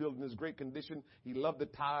thinks this building is great condition. He loved the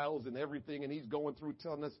tiles and everything, and he's going through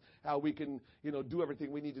telling us how we can, you know, do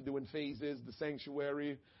everything we need to do in phases, the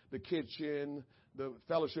sanctuary, the kitchen, the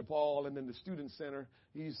fellowship hall, and then the student center.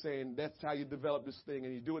 He's saying that's how you develop this thing,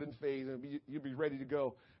 and you do it in phase, and you'll be ready to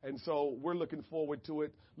go. And so we're looking forward to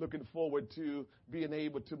it, looking forward to being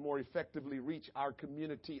able to more effectively reach our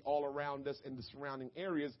community all around us in the surrounding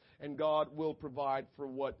areas, and God will provide for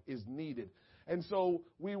what is needed. And so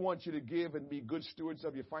we want you to give and be good stewards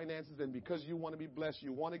of your finances. And because you want to be blessed,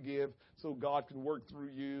 you want to give so God can work through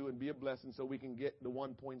you and be a blessing so we can get the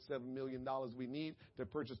 $1.7 million we need to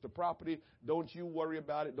purchase the property. Don't you worry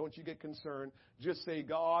about it. Don't you get concerned. Just say,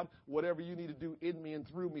 God, whatever you need to do in me and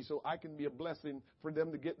through me so I can be a blessing for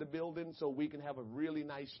them to get the building so we can have a really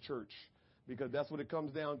nice church, because that's what it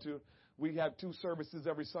comes down to. We have 2 services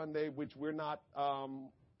every Sunday, which we're not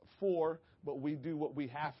for, but we do what we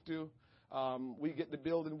have to. We get the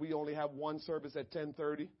building. We only have 1 service at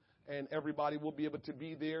 10:30, and everybody will be able to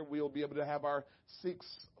be there. We'll be able to have our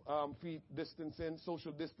 6 feet distancing,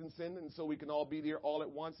 social distancing, and so we can all be there all at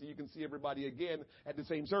once, and you can see everybody again at the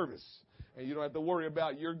same service. And you don't have to worry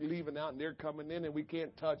about you're leaving out and they're coming in and we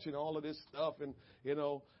can't touch and all of this stuff, and you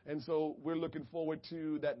know. And so we're looking forward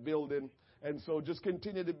to that building. And so just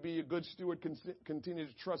continue to be a good steward, continue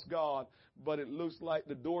to trust God. But it looks like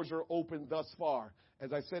the doors are open thus far.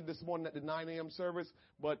 As I said this morning at the 9 a.m. service,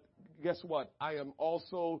 but guess what? I am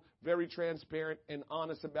also very transparent and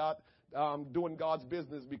honest about doing God's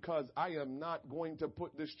business, because I am not going to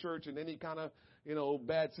put this church in any kind of, you know,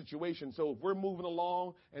 bad situation. So if we're moving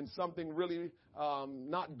along and something really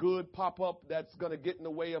not good pop up that's going to get in the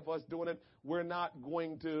way of us doing it, we're not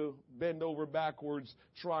going to bend over backwards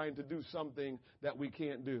trying to do something that we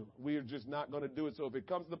can't do. We're just not going to do it. So if it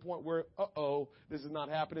comes to the point where, this is not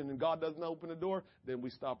happening and God doesn't open the door, then we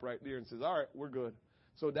stop right there and says, all right, we're good.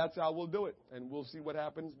 So that's how we'll do it, and we'll see what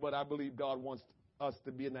happens. But I believe God wants us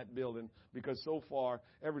to be in that building, because so far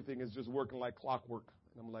everything is just working like clockwork.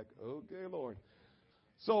 And I'm like, okay, Lord.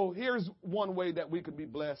 So here's one way that we could be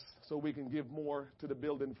blessed, so we can give more to the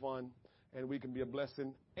building fund, and we can be a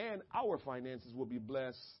blessing, and our finances will be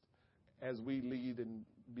blessed as we lead and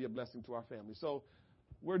be a blessing to our family. So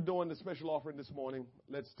we're doing the special offering this morning.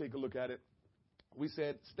 Let's take a look at it. We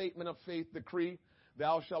said, statement of faith decree,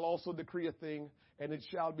 thou shalt also decree a thing, and it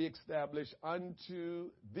shall be established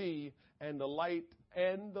unto thee, and the light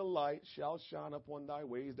shall shine upon thy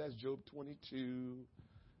ways. That's Job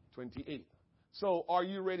 22:28. So are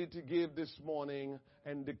you ready to give this morning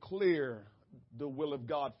and declare the will of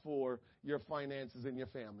God for your finances and your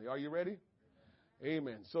family? Are you ready?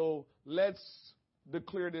 Amen. So let's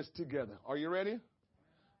declare this together. Are you ready?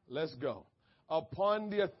 Let's go.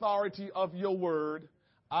 Upon the authority of your word,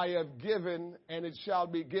 I have given, and it shall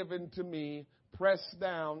be given to me, pressed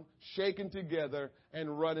down, shaken together,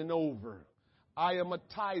 and running over. I am a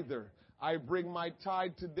tither. I bring my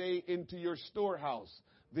tithe today into your storehouse.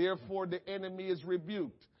 Therefore the enemy is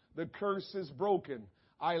rebuked. The curse is broken.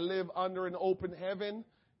 I live under an open heaven.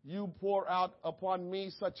 You pour out upon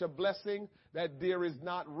me such a blessing that there is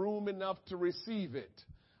not room enough to receive it.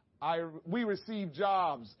 We receive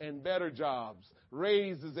jobs and better jobs,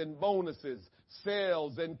 raises and bonuses,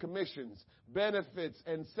 sales and commissions, benefits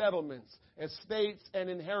and settlements, estates and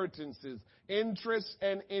inheritances, interest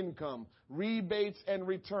and income, rebates and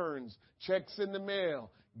returns, checks in the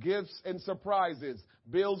mail, gifts and surprises,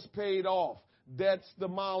 bills paid off, debts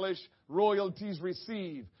demolished, royalties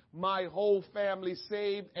received, my whole family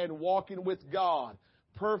saved and walking with God,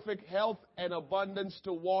 perfect health and abundance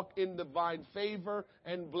to walk in divine favor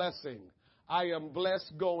and blessing. I am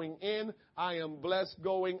blessed going in. I am blessed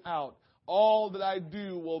going out. All that I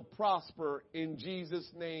do will prosper in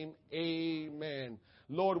Jesus' name. Amen.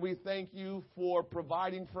 Lord, we thank you for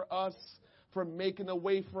providing for us, for making a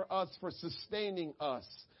way for us, for sustaining us.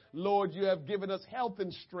 Lord, you have given us health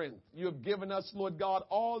and strength. You have given us, Lord God,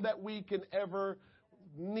 all that we can ever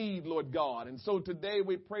need, Lord God. And so today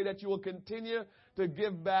we pray that you will continue to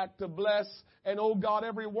give back, to bless. And, oh God,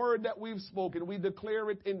 every word that we've spoken, we declare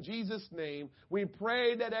it in Jesus' name. We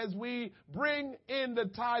pray that as we bring in the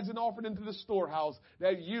tithes and offering into the storehouse,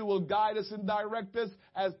 that you will guide us and direct us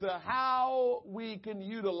as to how we can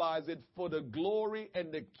utilize it for the glory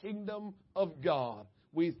and the kingdom of God.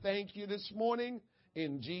 We thank you this morning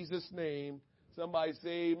in Jesus' name. Somebody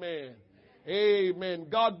say amen. Amen.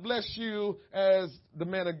 God bless you as the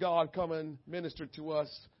man of God come and minister to us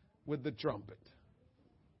with the trumpet.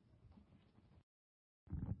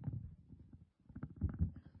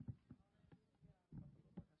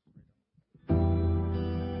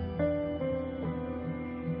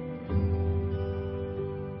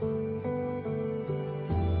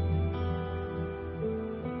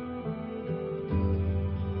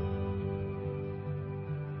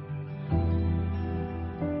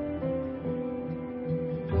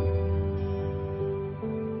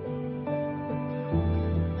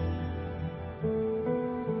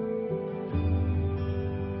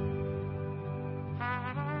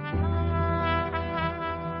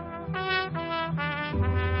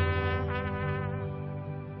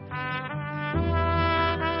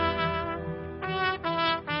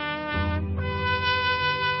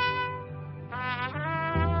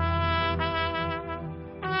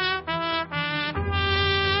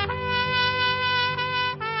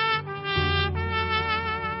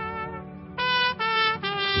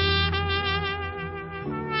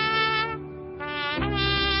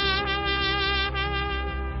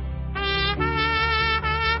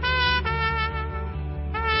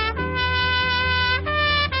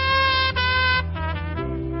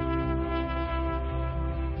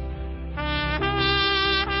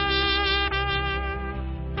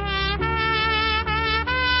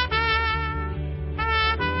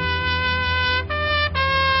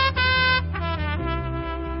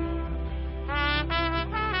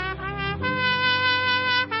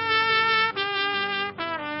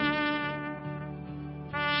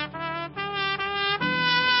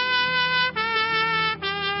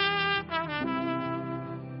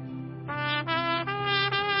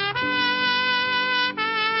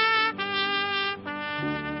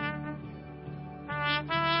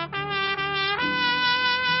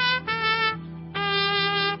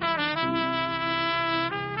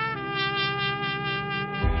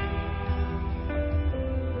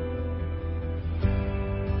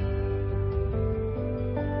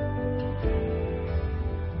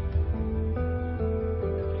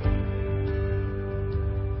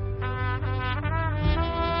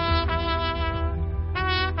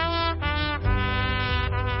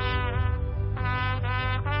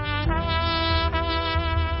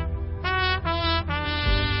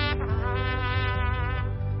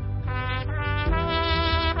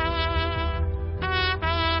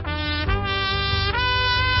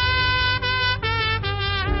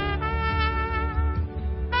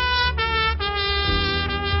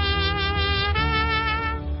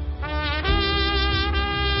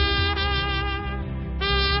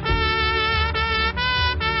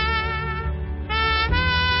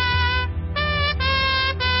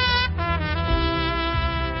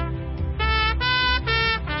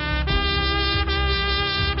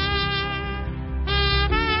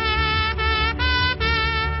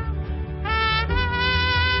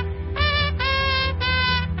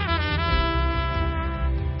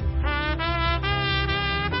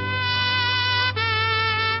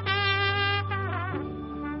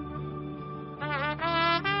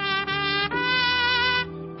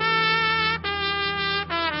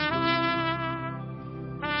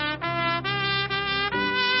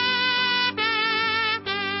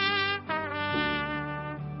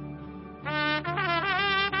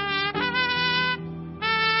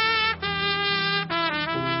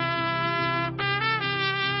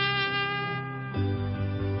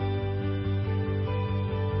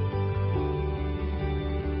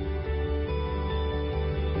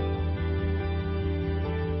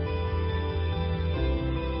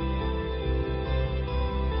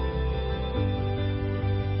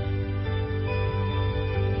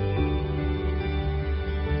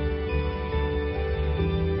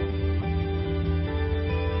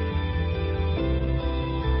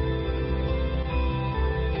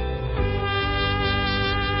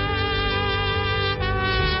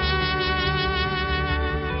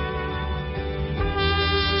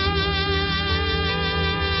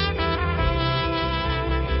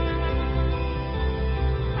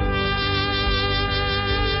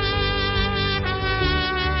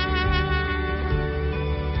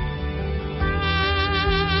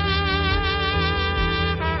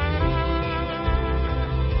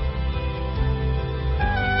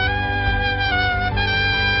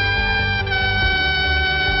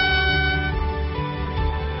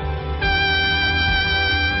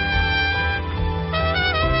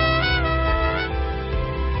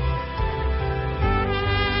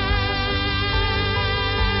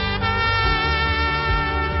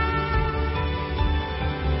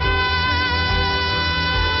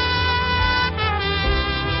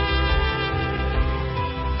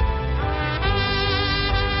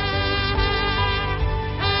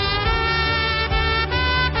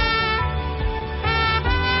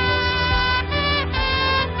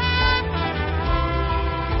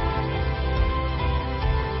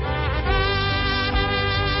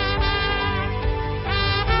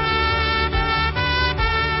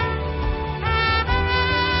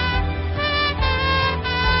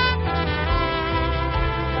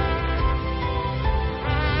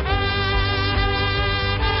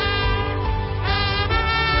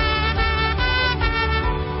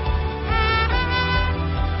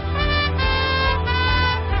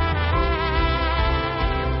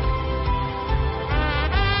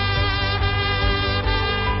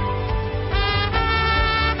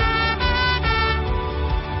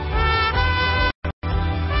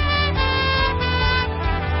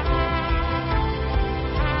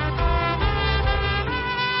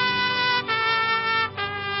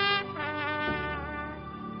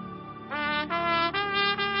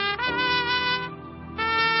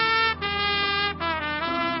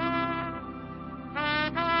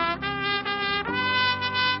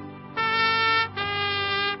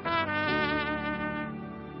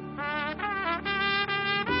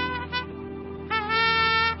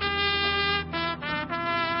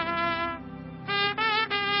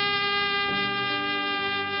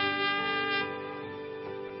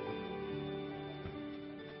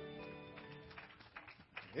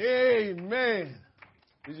 Amen.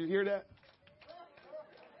 Did you hear that?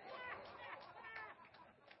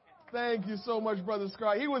 Thank you so much, Brother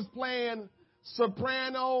Scott. He was playing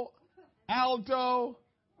soprano, alto,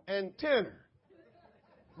 and tenor.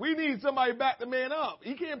 We need somebody to back the man up.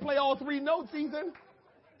 He can't play all three notes, Ethan.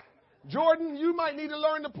 Jordan, you might need to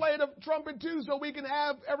learn to play the trumpet too so we can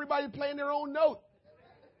have everybody playing their own note.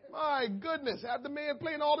 My goodness, have the man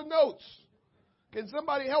playing all the notes. Can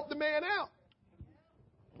somebody help the man out?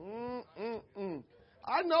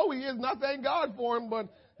 I know he is, and I thank God for him, but,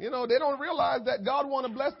 they don't realize that God wants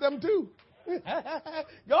to bless them too.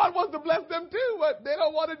 God wants to bless them too, but they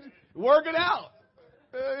don't want to work it out.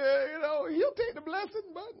 He'll take the blessing,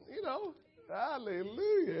 but,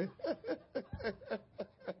 hallelujah.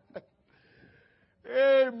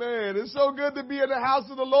 Amen. It's so good to be in the house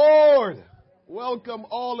of the Lord. Welcome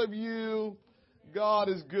all of you. God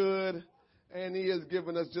is good, and he has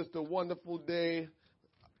given us just a wonderful day.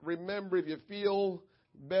 Remember, if you feel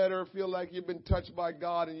better, feel like you've been touched by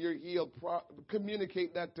God and you're healed,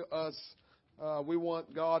 communicate that to us. We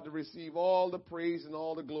want God to receive all the praise and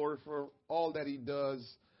all the glory for all that he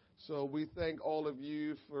does. So we thank all of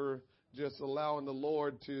you for just allowing the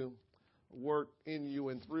Lord to work in you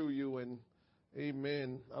and through you. And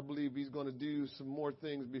amen. I believe he's going to do some more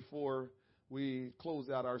things before we close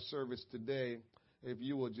out our service today. If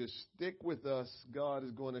you will just stick with us, God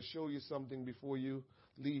is going to show you something before you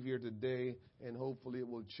leave here today, and hopefully it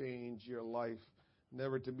will change your life,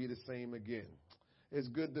 never to be the same again. It's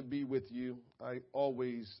good to be with you. I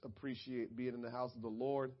always appreciate being in the house of the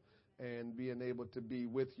Lord and being able to be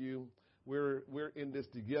with you. We're in this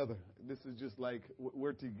together. This is just like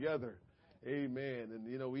we're together. Amen. And,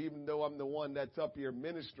 even though I'm the one that's up here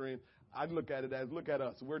ministering, I look at it as, look at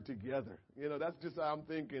us. We're together. That's just how I'm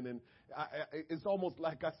thinking. And it's almost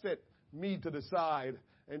like I set me to the side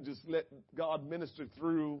and just let God minister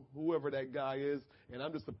through whoever that guy is. And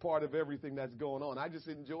I'm just a part of everything that's going on. I just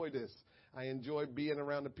enjoy this. I enjoy being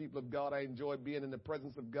around the people of God. I enjoy being in the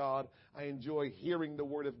presence of God. I enjoy hearing the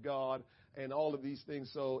word of God and all of these things.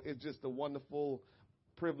 So it's just a wonderful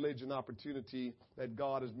privilege and opportunity that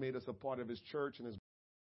God has made us a part of his church. And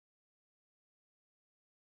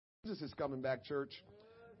Jesus is coming back, church.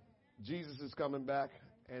 Jesus is coming back.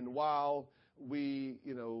 And while we,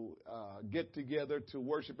 get together to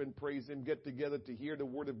worship and praise him, get together to hear the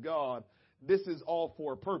word of God, this is all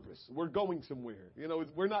for a purpose. We're going somewhere.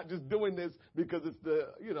 We're not just doing this because it's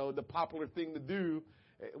the popular thing to do.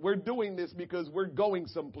 We're doing this because we're going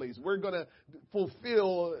someplace. We're going to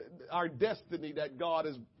fulfill our destiny that God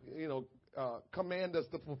has, command us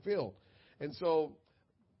to fulfill. And so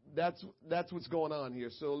that's what's going on here.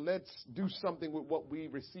 So let's do something with what we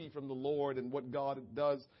receive from the Lord and what God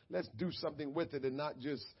does. Let's do something with it and not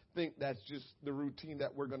just think that's just the routine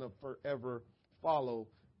that we're going to forever follow.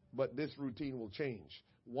 But this routine will change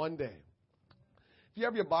one day. If you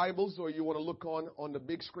have your Bibles or you want to look on the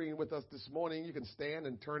big screen with us this morning, you can stand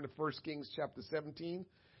and turn to 1 Kings chapter 17.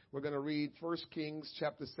 We're going to read 1 Kings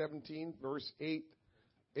chapter 17, verse 8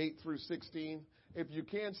 through 16. If you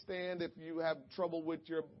can't stand, if you have trouble with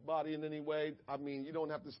your body in any way, you don't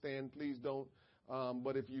have to stand. Please don't.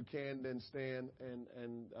 But if you can, then stand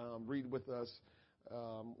and read with us.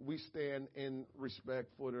 We stand in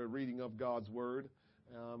respect for the reading of God's word.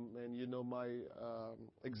 And my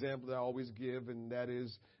example that I always give, and that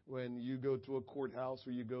is when you go to a courthouse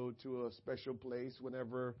or you go to a special place,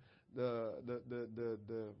 whenever the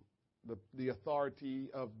authority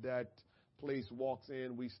of that place walks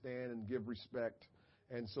in, we stand and give respect.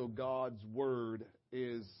 And so God's word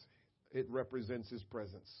it represents his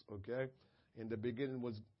presence, okay? In the beginning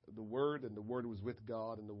was the word, and the word was with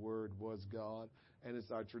God, and the word was God. And it's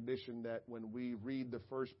our tradition that when we read the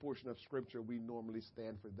first portion of Scripture, we normally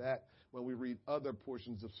stand for that. When we read other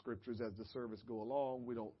portions of Scriptures as the service go along,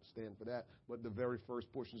 we don't stand for that. But the very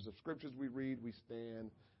first portions of Scriptures we read, we stand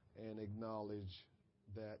and acknowledge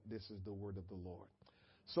that this is the word of the Lord.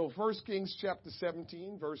 So 1 Kings chapter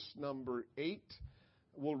 17, verse number 8.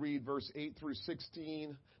 We'll read verse 8 through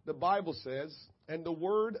 16. The Bible says, "And the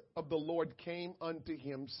word of the Lord came unto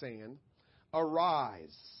him, saying,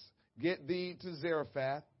 Arise, get thee to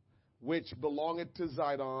Zarephath, which belongeth to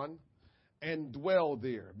Zidon, and dwell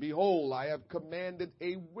there. Behold, I have commanded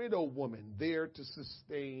a widow woman there to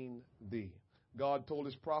sustain thee." God told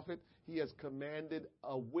his prophet he has commanded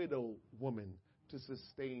a widow woman to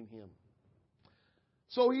sustain him.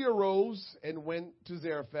 So he arose and went to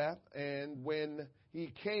Zarephath, and when he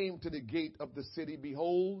came to the gate of the city,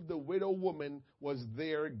 behold, the widow woman was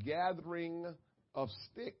there gathering of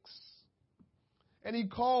sticks. And he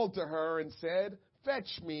called to her and said,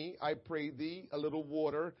 "Fetch me, I pray thee, a little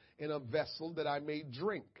water in a vessel that I may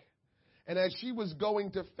drink." And as she was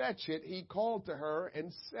going to fetch it, he called to her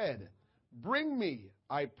and said, Bring me,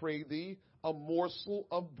 I pray thee, a morsel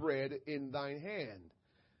of bread in thine hand.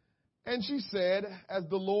 And she said, As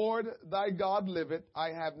the Lord thy God liveth, I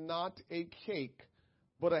have not a cake,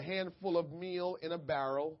 but a handful of meal in a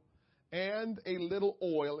barrel, and a little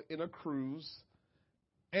oil in a cruse.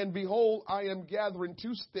 And behold, I am gathering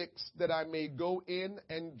 2 sticks, that I may go in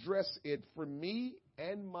and dress it for me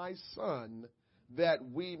and my son, that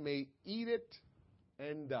we may eat it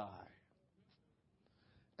and die.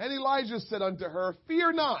 And Elijah said unto her,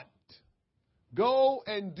 Fear not, go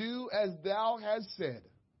and do as thou hast said.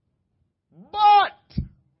 But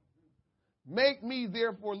make me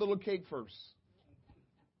therefore a little cake first.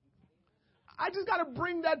 I just got to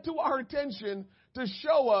bring that to our attention to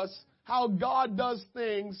show us how God does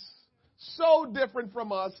things so different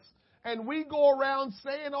from us. And we go around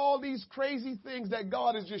saying all these crazy things that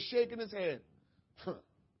God is just shaking his head.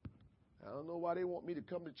 I don't know why they want me to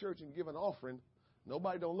come to church and give an offering.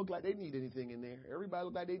 Nobody don't look like they need anything in there. Everybody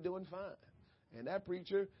look like they doing fine. And that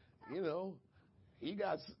preacher, he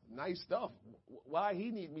got nice stuff. Why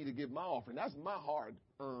he need me to give my offering? That's my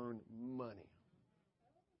hard-earned money.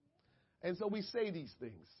 And so we say these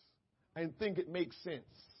things and think it makes sense.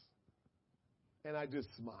 And I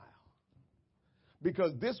just smile.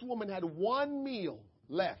 Because this woman had 1 meal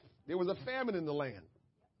left. There was a famine in the land.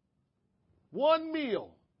 1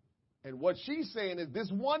 meal. And what she's saying is,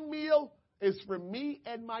 this 1 meal is for me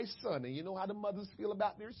and my son. And you know how the mothers feel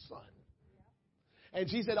about their son. And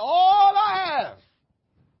she said, all I have,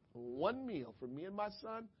 1 meal for me and my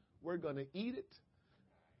son. We're going to eat it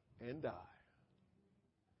and die.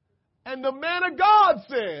 And the man of God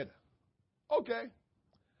said, okay,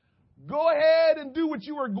 go ahead and do what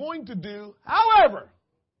you are going to do. However,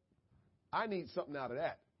 I need something out of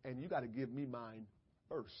that. And you got to give me mine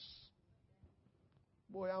first.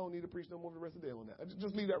 Boy, I don't need to preach no more for the rest of the day on that.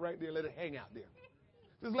 Just leave that right there. Let it hang out there.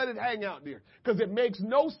 Just let it hang out there. Because it makes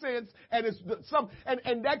no sense. And it's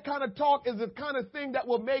and that kind of talk is the kind of thing that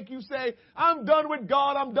will make you say, I'm done with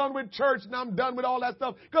God, I'm done with church, and I'm done with all that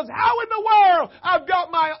stuff. Because how in the world I've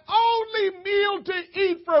got my only meal to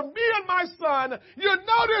eat for me and my son. You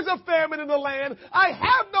know there's a famine in the land. I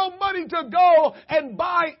have no money to go and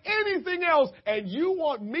buy anything else. And you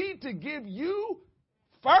want me to give you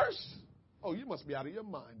first? Oh, you must be out of your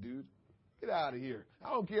mind, dude. Get out of here. I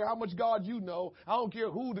don't care how much God you know. I don't care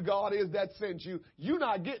who the God is that sent you. You're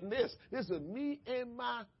not getting this. This is me and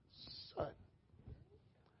my son.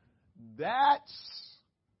 That's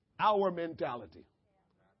our mentality.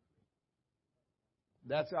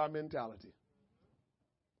 That's our mentality.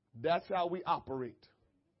 That's how we operate.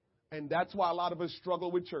 And that's why a lot of us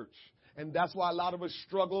struggle with church. And that's why a lot of us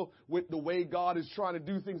struggle with the way God is trying to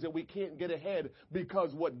do things that we can't get ahead.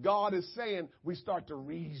 Because what God is saying, we start to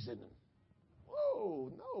reason.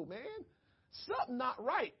 Whoa, no, man. Something not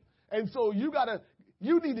right. And so you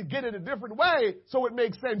need to get it a different way so it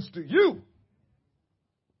makes sense to you.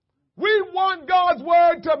 We want God's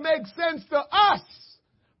word to make sense to us.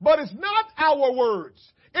 But it's not our words.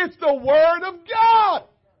 It's the word of God.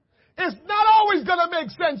 It's not always going to make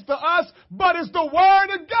sense to us, but it's the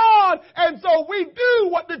word of God. And so we do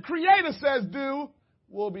what the Creator says do,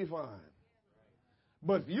 we'll be fine.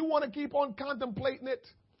 But if you want to keep on contemplating it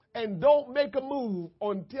and don't make a move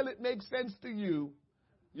until it makes sense to you,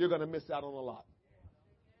 you're going to miss out on a lot.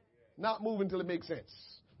 Not moving until it makes sense.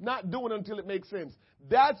 Not doing it until it makes sense.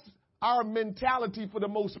 That's our mentality for the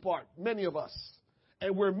most part, many of us.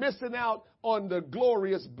 And we're missing out on the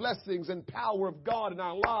glorious blessings and power of God in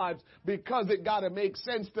our lives because it got to make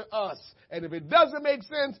sense to us. And if it doesn't make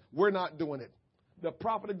sense, we're not doing it. The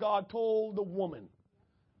prophet of God told the woman,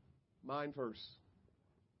 mine first.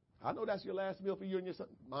 I know that's your last meal for you and your son.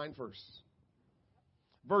 Mine first.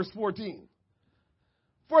 Verse 14.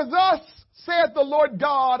 For thus saith the Lord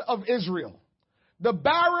God of Israel, the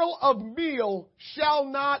barrel of meal shall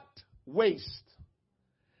not waste.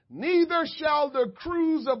 Neither shall the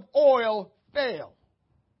cruse of oil fail,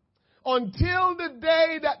 until the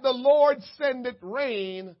day that the Lord sendeth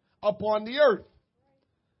rain upon the earth.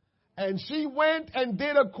 And she went and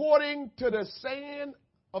did according to the saying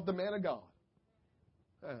of the man of God.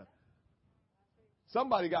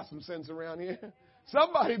 Somebody got some sense around here.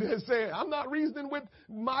 Somebody is saying, I'm not reasoning with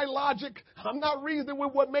my logic. I'm not reasoning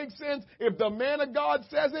with what makes sense. If the man of God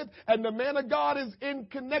says it and the man of God is in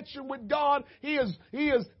connection with God, he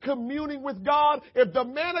is communing with God. If the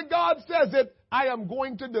man of God says it, I am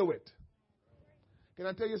going to do it. Can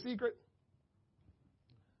I tell you a secret?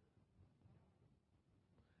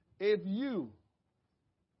 If you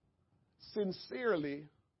sincerely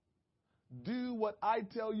do what I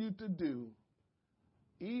tell you to do,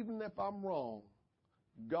 even if I'm wrong,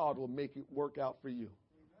 God will make it work out for you.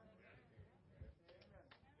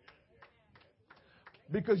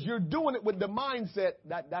 Because you're doing it with the mindset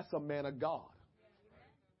that that's a man of God.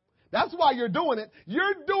 That's why you're doing it.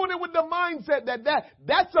 You're doing it with the mindset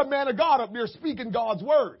that's a man of God up there speaking God's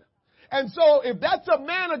word. And so if that's a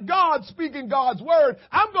man of God speaking God's word,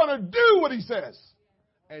 I'm going to do what he says.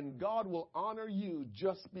 And God will honor you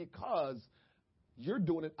just because you're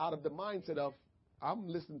doing it out of the mindset of, I'm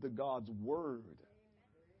listening to God's word.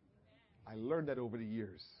 I learned that over the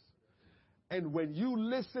years. And when you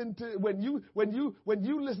listen to when you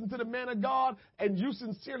listen to the man of God and you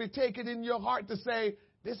sincerely take it in your heart to say,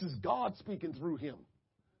 this is God speaking through him,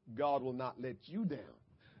 God will not let you down.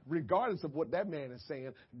 Regardless of what that man is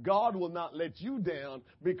saying, God will not let you down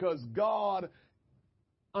because God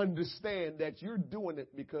understands that you're doing it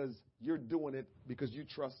because you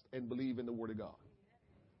trust and believe in the word of God.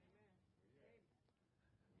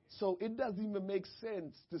 So it doesn't even make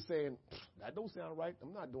sense to saying, that don't sound right.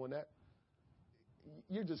 I'm not doing that.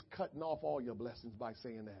 You're just cutting off all your blessings by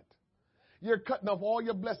saying that. You're cutting off all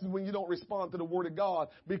your blessings when you don't respond to the word of God.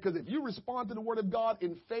 Because if you respond to the word of God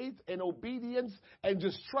in faith and obedience and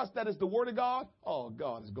just trust that it's the word of God, oh,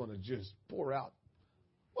 God is going to just pour out.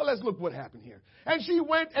 Well, let's look what happened here. And she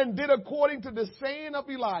went and did according to the saying of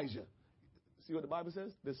Elijah. See what the Bible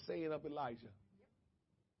says? The saying of Elijah.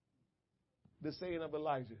 The saying of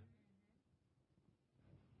Elijah.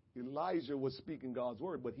 Elijah was speaking God's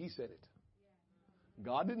word, but he said it.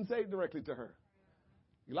 God didn't say it directly to her.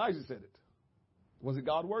 Elijah said it. Was it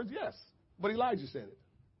God's words? Yes. But Elijah said it.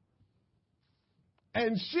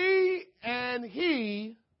 And she and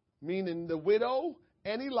he, meaning the widow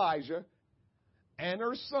and Elijah and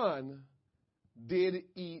her son, did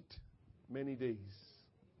eat many days.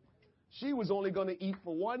 She was only going to eat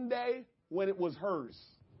for one day when it was hers.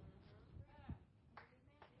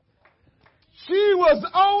 She was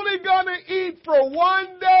only going to eat for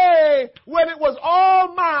one day when it was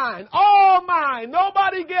all mine. All mine.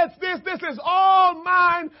 Nobody gets this. This is all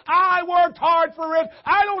mine. I worked hard for it.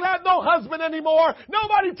 I don't have no husband anymore.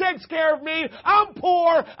 Nobody takes care of me. I'm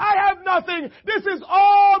poor. I have nothing. This is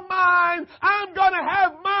all mine. I'm going to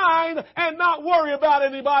have mine and not worry about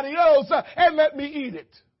anybody else and let me eat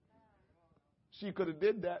it. She could have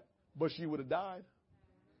did that, but she would have died.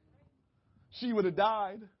 She would have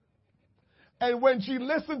died. And when she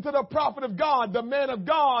listened to the prophet of God, the man of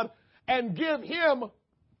God, and give him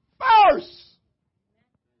first,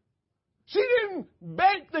 she didn't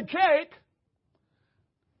bake the cake,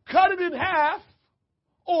 cut it in half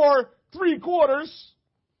or 3/4,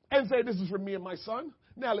 and say, this is for me and my son.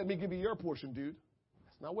 Now let me give you your portion, dude.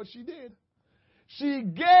 That's not what she did. She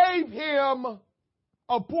gave him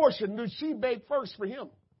a portion that she baked first for him.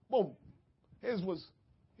 Boom. Here's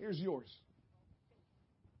yours.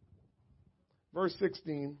 Verse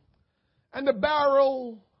 16, and the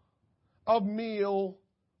barrel of meal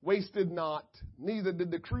wasted not, neither did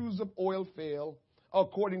the cruse of oil fail,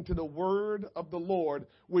 according to the word of the Lord,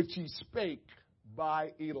 which he spake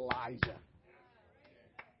by Elijah.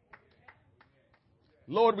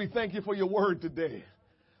 Lord, we thank you for your word today.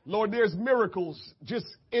 Lord, there's miracles just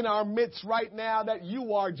in our midst right now that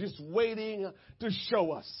you are just waiting to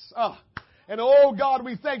show us. And oh God,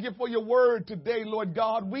 we thank you for your word today, Lord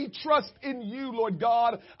God. We trust in you, Lord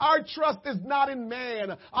God. Our trust is not in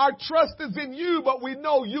man. Our trust is in you, but we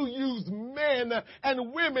know you use men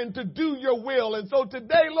and women to do your will. And so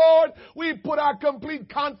today, Lord, we put our complete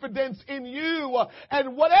confidence in you.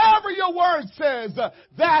 And whatever your word says,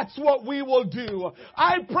 that's what we will do.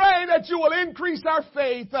 I pray that you will increase our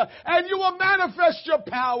faith and you will manifest your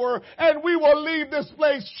power and we will leave this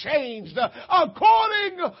place changed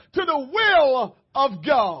according to the will of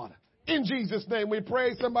God. In Jesus' name we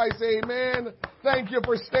pray. Somebody say amen. Thank you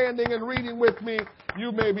for standing and reading with me.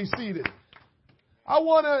 You may be seated. I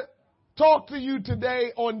want to talk to you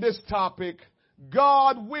today on this topic.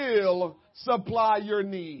 God will supply your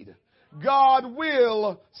need. God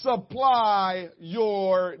will supply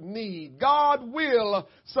your need. God will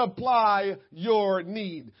supply your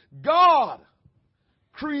need. God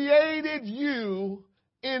created you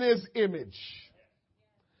in his image.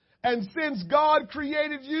 And since God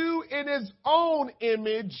created you in his own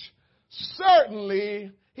image,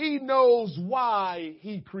 certainly he knows why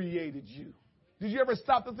he created you. Did you ever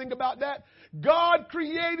stop to think about that? God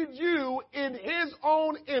created you in his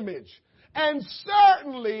own image. And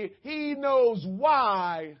certainly he knows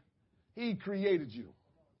why he created you.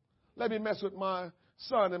 Let me mess with my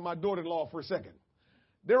son and my daughter-in-law for a second.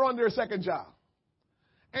 They're on their second child.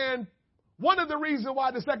 And one of the reasons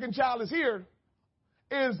why the second child is here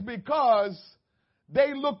is because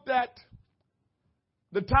they looked at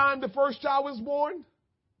the time the first child was born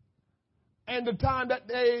and the time that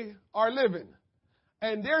they are living.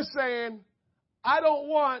 And they're saying, I don't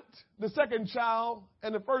want the second child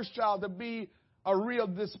and the first child to be a real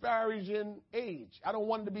disparaging age. I don't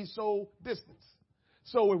want it to be so distant.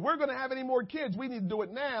 So if we're going to have any more kids, we need to do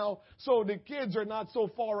it now so the kids are not so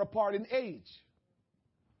far apart in age.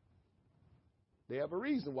 They have a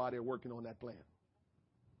reason why they're working on that plan.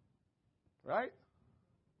 Right?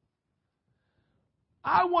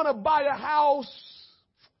 I want to buy a house.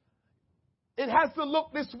 It has to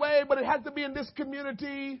look this way, but it has to be in this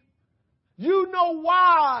community. You know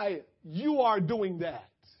why you are doing that.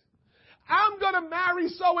 I'm going to marry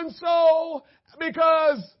so-and-so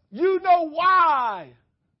because you know why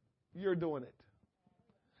you're doing it.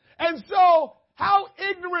 And so how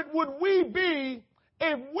ignorant would we be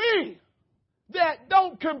if we that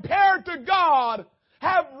don't compare to God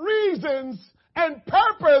have reasons and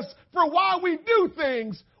purpose for why we do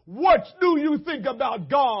things? What do you think about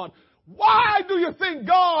God? Why do you think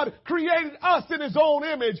God created us in His own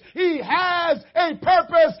image? He has a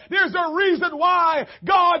purpose. There's a reason why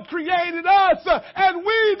God created us, and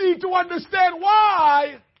we need to understand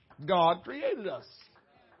why God created us.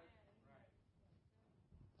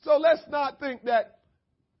 So let's not think that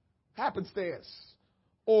happenstance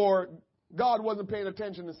or God wasn't paying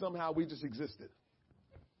attention and somehow we just existed.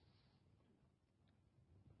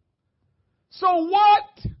 So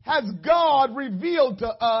what has God revealed to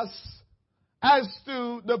us as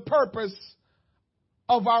to the purpose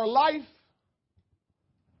of our life,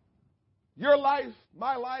 your life,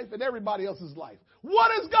 my life, and everybody else's life?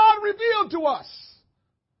 What has God revealed to us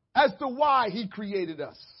as to why He created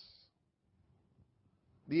us?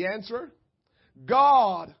 The answer,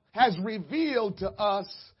 God has revealed to us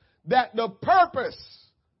that the purpose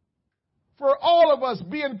for all of us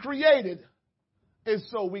being created is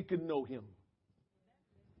so we can know Him.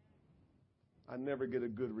 I never get a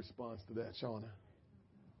good response to that, Shauna.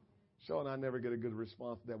 Shauna, I never get a good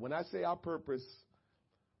response to that. When I say our purpose,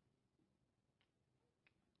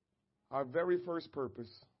 our very first purpose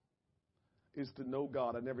is to know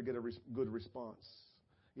God. I never get a good response.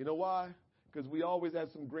 You know why? Because we always have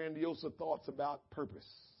some grandiose thoughts about purpose.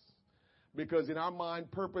 Because in our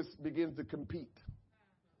mind, purpose begins to compete.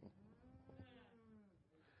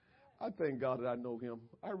 I thank God that I know Him.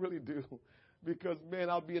 I really do. Because, man,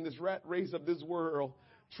 I'll be in this rat race of this world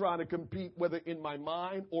trying to compete, whether in my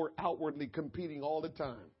mind or outwardly competing all the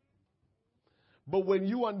time. But when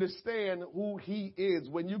you understand who He is,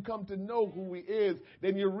 when you come to know who He is,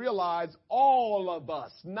 then you realize all of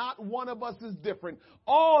us, not one of us is different,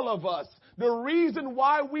 all of us, the reason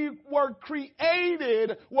why we were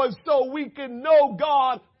created was so we can know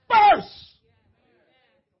God first.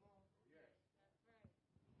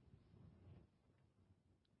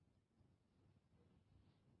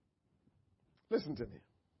 Listen to me.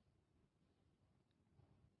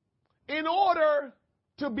 In order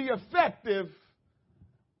to be effective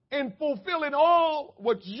in fulfilling all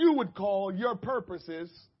what you would call your purposes,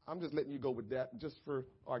 I'm just letting you go with that just for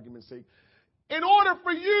argument's sake. In order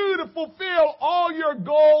for you to fulfill all your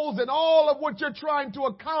goals and all of what you're trying to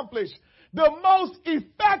accomplish, the most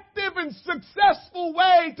effective and successful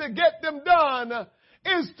way to get them done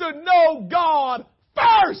is to know God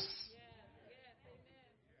first.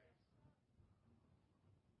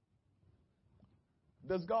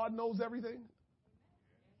 Does God knows everything?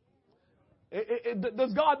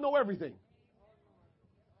 Does God know everything?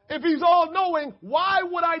 If He's all-knowing, why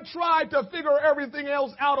would I try to figure everything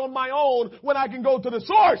else out on my own when I can go to the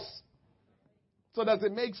source? So does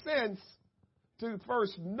it make sense to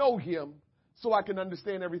first know Him so I can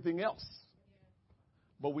understand everything else?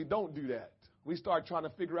 But we don't do that. We start trying to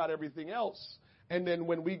figure out everything else. And then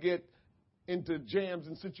when we get into jams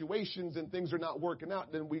and situations and things are not working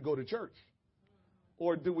out, then we go to church.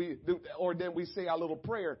 Or then we say our little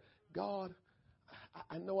prayer, God,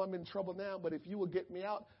 I know I'm in trouble now, but if you will get me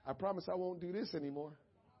out, I promise I won't do this anymore.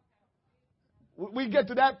 We get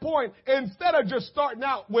to that point instead of just starting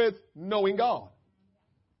out with knowing God.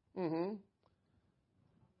 And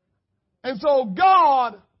so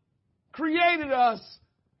God created us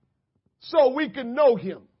so we can know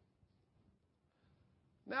Him.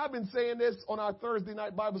 Now, I've been saying this on our Thursday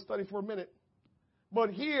night Bible study for a minute, but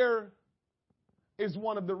here is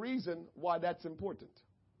one of the reasons why that's important.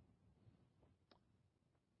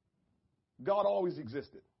 God always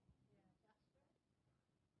existed.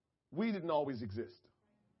 We didn't always exist.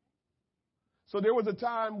 So there was a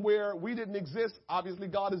time where we didn't exist. Obviously,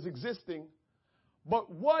 God is existing.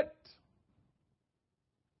 But what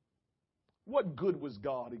good was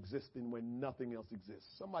God existing when nothing else exists?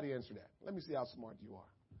 Somebody answer that. Let me see how smart you are.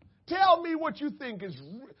 Tell me what you think is,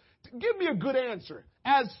 give me a good answer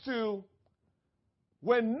as to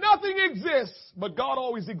when nothing exists, but God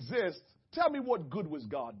always exists. Tell me what good was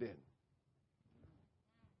God then?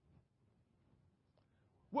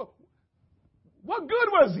 What good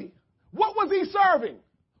was he? What was he serving?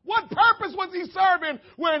 What purpose was he serving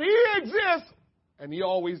when he exists, and he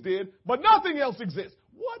always did, but nothing else exists?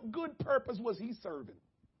 What good purpose was he serving?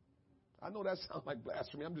 I know that sounds like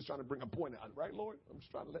blasphemy. I'm just trying to bring a point out, right, Lord? I'm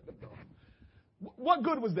just trying to let them know. What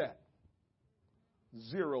good was that?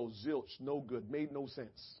 Zero, zilch, no good, made no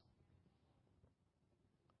sense.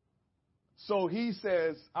 So he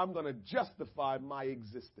says, I'm going to justify my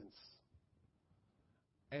existence.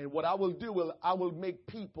 And what I will do is I will make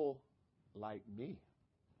people like me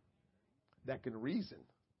that can reason,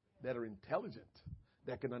 that are intelligent,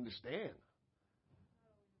 that can understand.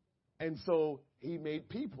 And so he made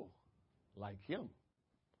people like him.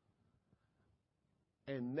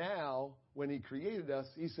 And now, when he created us,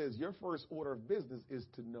 he says, your first order of business is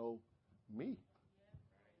to know me.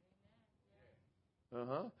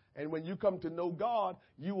 And when you come to know God,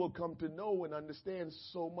 you will come to know and understand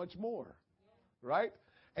so much more. Right?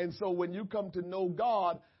 And so when you come to know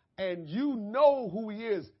God and you know who he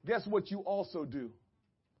is, guess what you also do?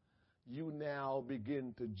 You now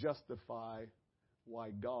begin to justify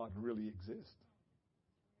why God really exists.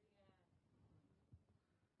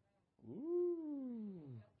 Ooh,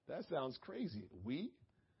 that sounds crazy. We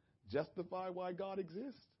justify why God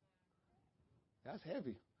exists? That's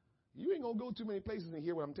heavy. You ain't going to go too many places and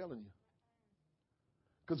hear what I'm telling you.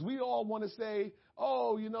 Because we all want to say,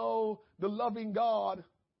 oh, you know, the loving God.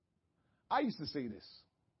 I used to say this,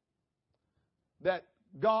 that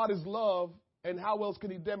God is love, and how else can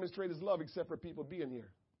he demonstrate his love except for people being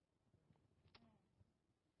here?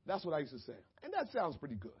 That's what I used to say. And that sounds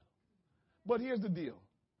pretty good. But here's the deal.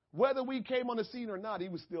 Whether we came on the scene or not, he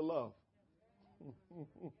was still love.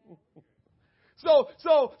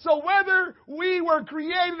 So whether we were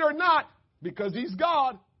created or not, because he's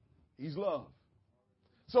God, he's love.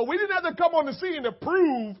 So we didn't have to come on the scene to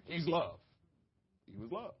prove he's love. He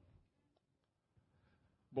was love.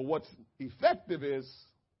 But what's effective is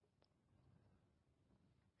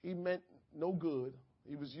he meant no good.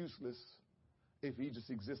 He was useless if he just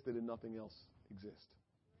existed and nothing else exists.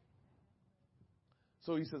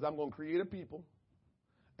 So he says, I'm going to create a people,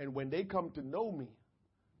 and when they come to know me,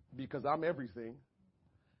 because I'm everything,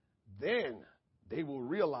 then they will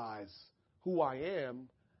realize who I am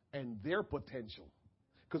and their potential.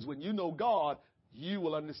 Because when you know God, you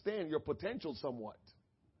will understand your potential somewhat.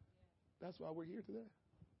 That's why we're here today.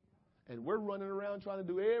 And we're running around trying to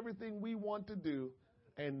do everything we want to do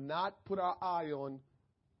and not put our eye on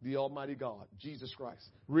the Almighty God, Jesus Christ,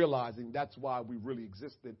 realizing that's why we really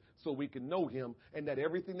existed, so we can know him, and that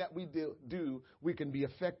everything that we do, we can be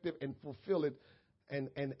effective and fulfill it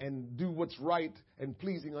and do what's right and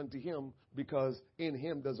pleasing unto him, because in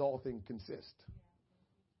him does all things consist.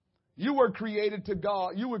 You were created to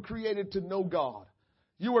God. You were created to know God.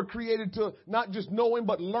 You were created to not just know him,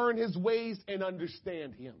 but learn his ways and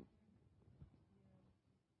understand him.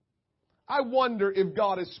 I wonder if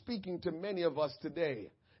God is speaking to many of us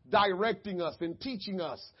today, directing us and teaching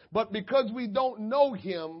us. But because we don't know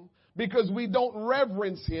him, because we don't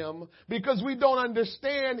reverence him, because we don't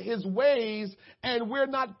understand his ways, and we're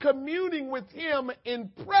not communing with him in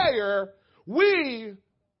prayer, we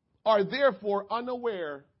are therefore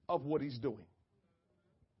unaware of what he's doing.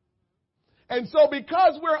 And so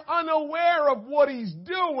because we're unaware of what he's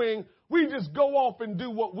doing, we just go off and do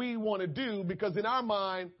what we want to do, because in our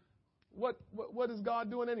mind, what is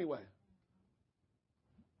God doing anyway?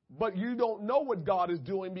 But you don't know what God is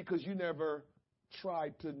doing because you never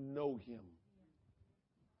tried to know him.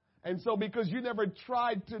 And so because you never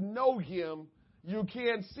tried to know him, you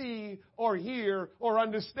can't see or hear or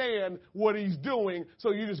understand what he's doing.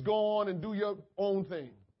 So you just go on and do your own thing.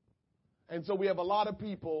 And so we have a lot of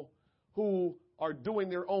people who are doing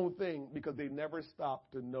their own thing because they never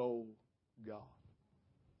stopped to know God.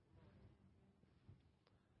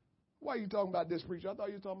 Why are you talking about this, preacher? I thought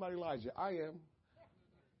you were talking about Elijah. I am.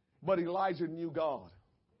 But Elijah knew God.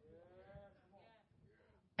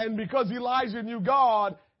 And because Elijah knew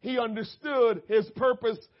God, he understood his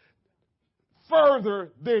purpose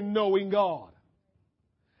further than knowing God.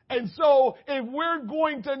 And so if we're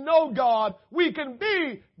going to know God, we can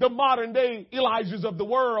be the modern day Elijahs of the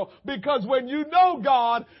world, because when you know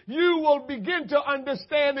God, you will begin to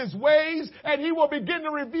understand his ways, and he will begin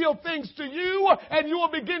to reveal things to you, and you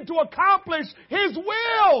will begin to accomplish his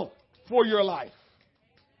will for your life.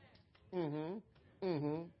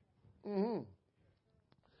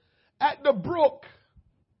 At the brook,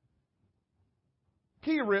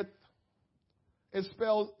 Cherith is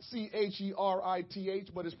spelled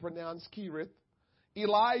Cherith, but it's pronounced Cherith.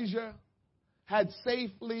 Elijah had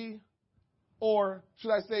safely, or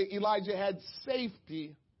should I say Elijah had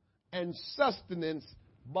safety and sustenance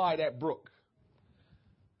by that brook.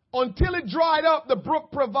 Until it dried up, the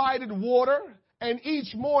brook provided water, and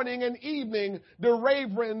each morning and evening the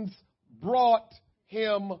ravens brought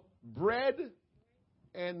him bread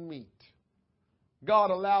and meat.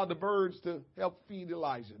 God allowed the birds to help feed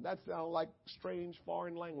Elijah. That sounds like strange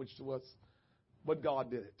foreign language to us, but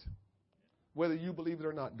God did it. Whether you believe it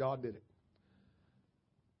or not, God did it.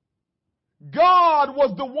 God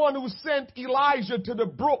was the one who sent Elijah to the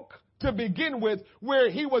brook to begin with, where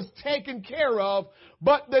he was taken care of.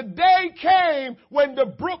 But the day came when the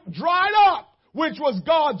brook dried up, which was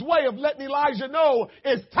God's way of letting Elijah know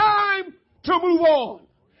it's time to move on.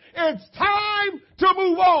 It's time to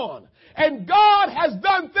move on. And God has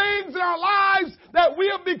done things in our lives that we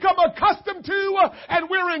have become accustomed to and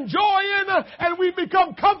we're enjoying and we've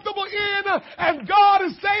become comfortable in. And God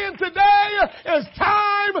is saying today, it's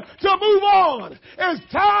time to move on.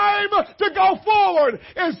 It's time to go forward.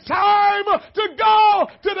 It's time to go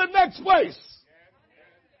to the next place.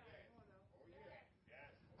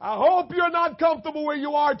 I hope you're not comfortable where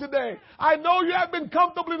you are today. I know you have been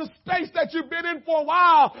comfortable in the space that you've been in for a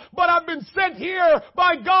while, but I've been sent here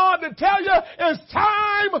by God to tell you it's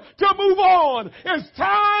time to move on. It's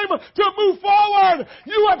time to move forward.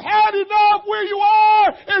 You have had enough where you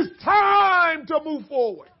are. It's time to move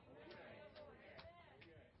forward.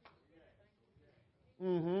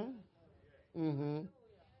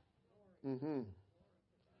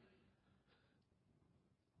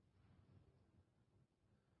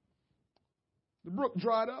 The brook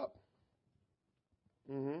dried up.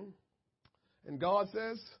 And God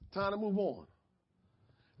says, time to move on.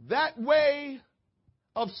 That way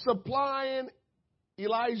of supplying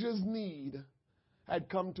Elijah's need had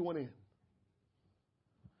come to an end.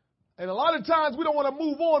 And a lot of times we don't want to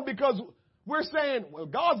move on because we're saying, well,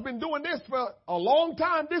 God's been doing this for a long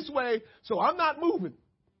time this way, so I'm not moving.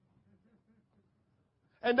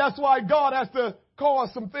 And that's why God has to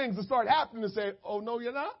cause some things to start happening to say, oh, no,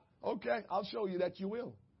 you're not? Okay, I'll show you that you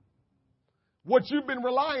will. What you've been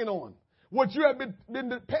relying on, what you have been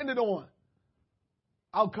dependent on,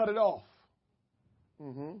 I'll cut it off.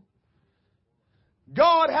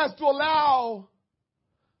 God has to allow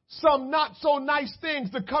some not so nice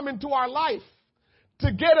things to come into our life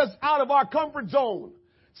to get us out of our comfort zone.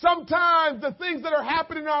 Sometimes the things that are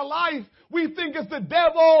happening in our life, we think it's the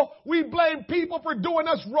devil. We blame people for doing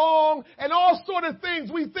us wrong and all sort of things.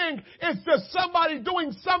 We think it's just somebody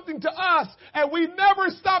doing something to us, and we never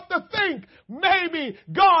stop to think maybe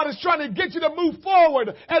God is trying to get you to move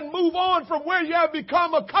forward and move on from where you have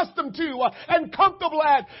become accustomed to and comfortable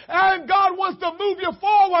at. And God wants to move you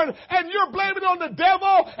forward, and you're blaming on the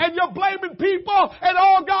devil and you're blaming people, and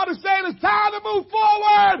all God is saying is time to move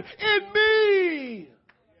forward in me.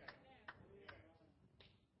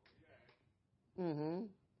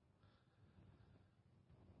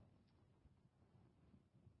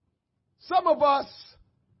 Some of us,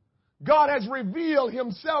 God has revealed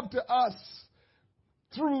himself to us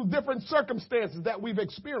through different circumstances that we've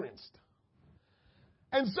experienced.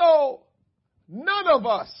 And so none of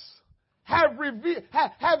us have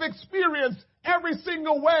experienced every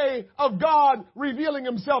single way of God revealing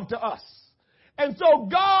himself to us. And so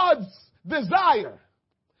God's desire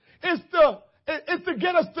is to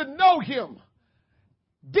get us to know him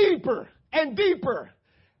deeper and deeper.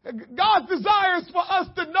 God's desire is for us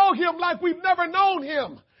to know him like we've never known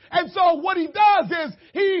him. And so what he does is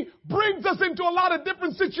he brings us into a lot of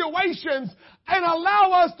different situations and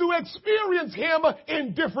allow us to experience him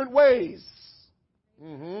in different ways.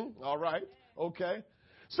 All right. Okay.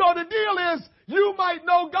 So the deal is you might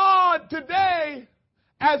know God today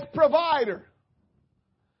as provider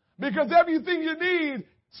because everything you need,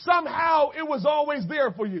 somehow it was always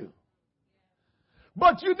there for you.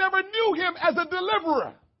 But you never knew him as a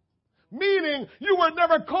deliverer, meaning you were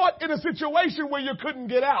never caught in a situation where you couldn't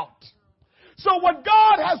get out. So what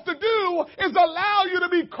God has to do is allow you to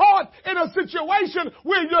be caught in a situation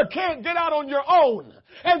where you can't get out on your own.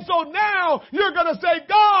 And so now you're going to say,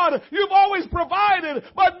 God, you've always provided,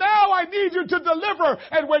 but now I need you to deliver.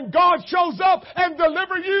 And when God shows up and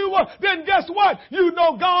deliver you, then guess what? You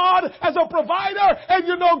know God as a provider and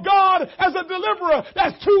you know God as a deliverer.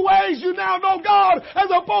 That's two ways you now know God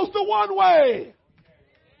as opposed to one way.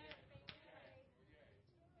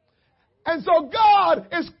 And so God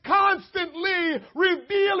is constantly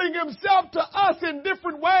revealing himself to us in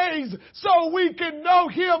different ways so we can know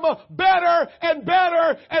him better and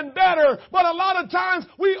better and better. But a lot of times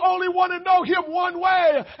we only want to know him one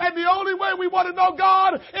way. And the only way we want to know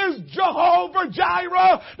God is Jehovah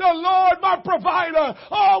Jireh, the Lord my provider.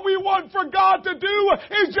 All we want for God to do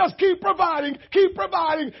is just keep providing, keep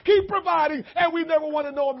providing, keep providing. And we never want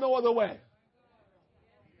to know him no other way.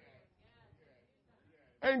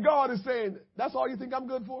 And God is saying, that's all you think I'm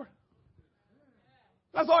good for?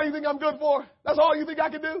 That's all you think I'm good for? That's all you think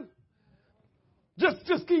I can do?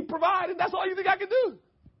 Just keep providing. That's all you think I can do?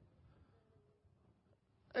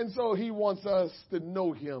 And so he wants us to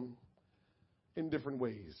know him in different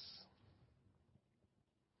ways.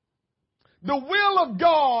 The will of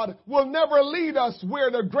God will never lead us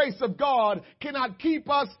where the grace of God cannot keep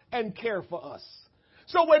us and care for us.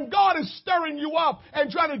 So when God is stirring you up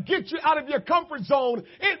and trying to get you out of your comfort zone,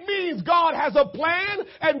 it means God has a plan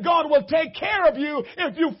and God will take care of you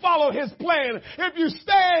if you follow his plan. If you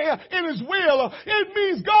stay in his will, it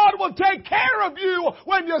means God will take care of you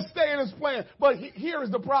when you stay in his plan. But here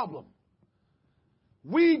is the problem.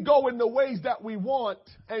 We go in the ways that we want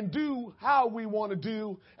and do how we want to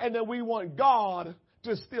do, and then we want God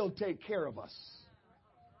to still take care of us.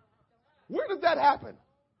 Where does that happen?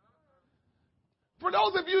 For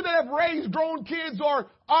those of you that have raised grown kids or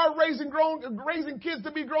are raising kids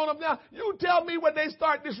to be grown up now, you tell me when they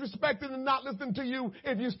start disrespecting and not listening to you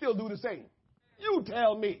if you still do the same. You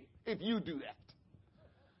tell me if you do that.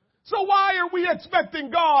 So why are we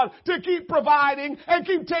expecting God to keep providing and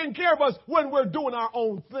keep taking care of us when we're doing our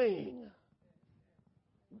own thing?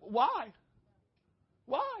 Why?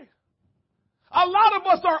 Why? A lot of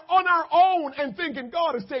us are on our own and thinking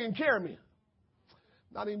God is taking care of me.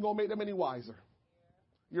 Not even going to make them any wiser.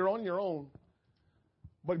 You're on your own.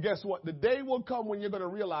 But guess what? The day will come when you're going to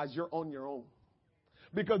realize you're on your own.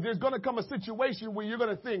 Because there's going to come a situation where you're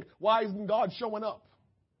going to think, why isn't God showing up?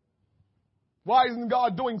 Why isn't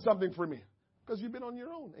God doing something for me? Because you've been on your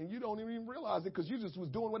own and you don't even realize it because you just was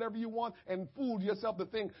doing whatever you want and fooled yourself to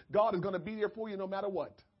think God is going to be there for you no matter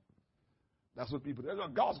what. That's what people do.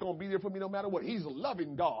 God's going to be there for me no matter what. He's a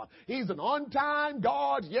loving God. He's an on-time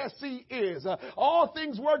God. Yes, he is. All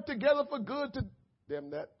things work together for good to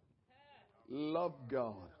them that love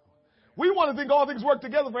God. We want to think all things work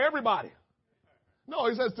together for everybody. No,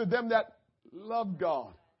 he says to them that love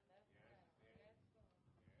God.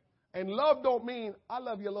 And love don't mean, I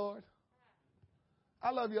love you, Lord.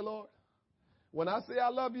 I love you, Lord. When I say I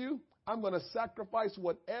love you, I'm going to sacrifice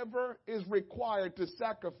whatever is required to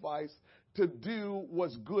sacrifice to do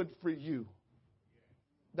what's good for you.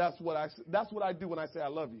 That's what I do when I say I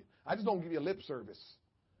love you. I just don't give you lip service.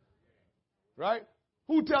 Right?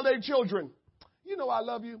 Who tell their children, you know I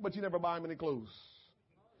love you, but you never buy them any clothes?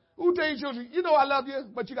 Who tell your children, you know I love you,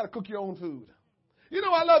 but you got to cook your own food? You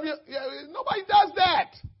know I love you. Yeah, nobody does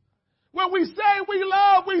that. When we say we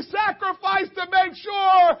love, we sacrifice to make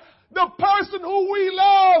sure the person who we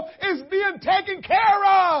love is being taken care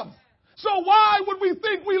of. So why would we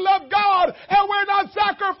think we love God and we're not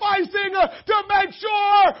sacrificing to make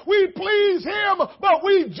sure we please him, but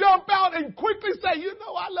we jump out and quickly say, you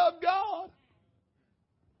know I love God.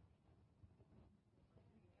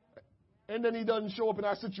 And then he doesn't show up in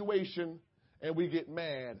our situation and we get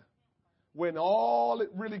mad. When all it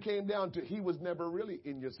really came down to, he was never really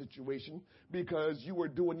in your situation because you were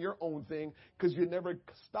doing your own thing because you never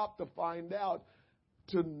stopped to find out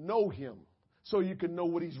to know him so you can know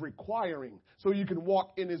what he's requiring, so you can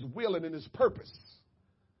walk in his will and in his purpose.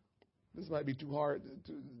 This might be too hard.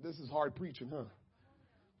 This is hard preaching, huh?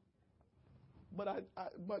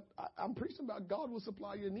 But I'm preaching about God will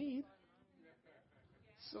supply your need.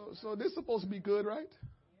 So this is supposed to be good, right?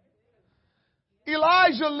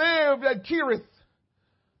 Elijah lived at Kerith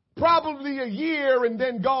probably a year, and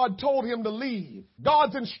then God told him to leave.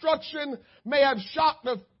 God's instruction may have shocked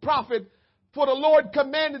the prophet, for the Lord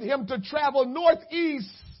commanded him to travel northeast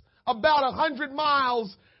about 100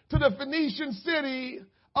 miles to the Phoenician city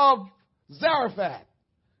of Zarephath.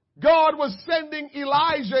 God was sending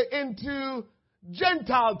Elijah into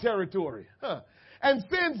Gentile territory. And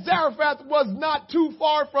since Zarephath was not too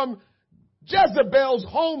far from Jezebel's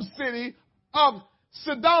home city of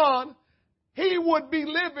Sidon, he would be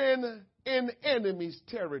living in enemy's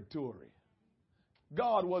territory.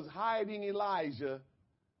 God was hiding Elijah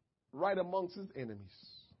right amongst his enemies.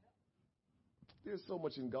 There's so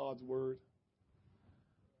much in God's word.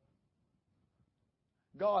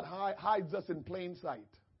 God hides us in plain sight.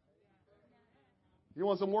 You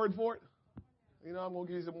want some word for it? You know, I'm going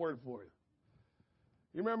to give you some word for it.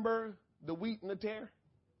 You remember the wheat and the tare?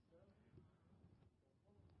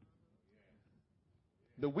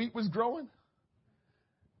 the wheat was growing,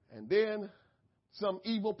 and then some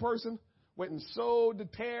evil person went and sowed the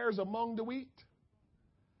tares among the wheat.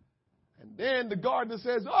 And then the gardener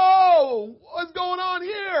says, oh, what's going on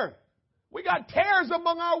here? We got tares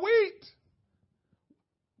among our wheat.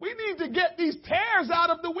 We need to get these tares out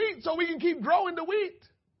of the wheat so we can keep growing the wheat.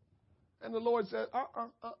 And the Lord said,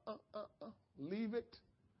 leave it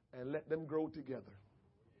and let them grow together.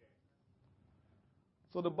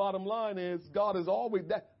 So the bottom line is, God is always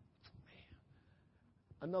that.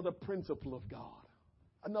 Man, another principle of God.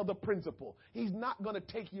 Another principle. He's not going to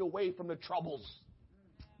take you away from the troubles.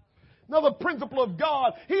 Another principle of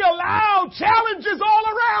God. He allowed challenges all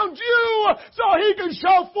around you so He can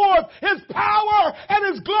show forth His power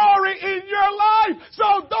and His glory in your life.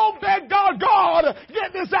 So don't beg God, God,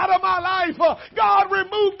 get this out of my life. God,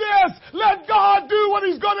 remove this. Let God do what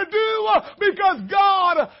He's going to do, because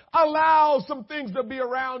God allows some things to be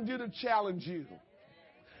around you to challenge you,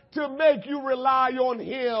 to make you rely on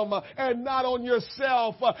Him and not on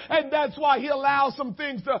yourself. And that's why He allows some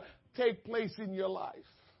things to take place in your life.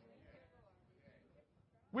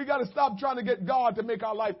 We got to stop trying to get God to make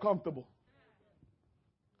our life comfortable.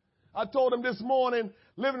 I told him this morning,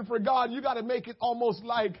 living for God, you got to make it almost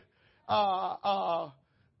like,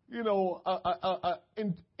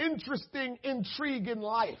 interesting, intriguing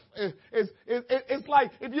life. It's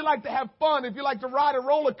like if you like to have fun, if you like to ride a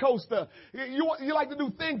roller coaster, you like to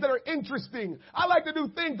do things that are interesting. I like to do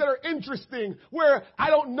things that are interesting where I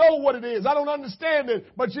don't know what it is. I don't understand it.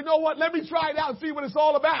 But you know what? Let me try it out and see what it's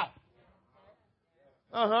all about.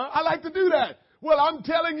 I like to do that. Well, I'm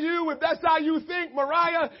telling you, if that's how you think,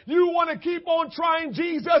 Mariah, you want to keep on trying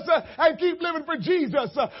Jesus and keep living for Jesus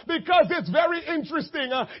because it's very interesting.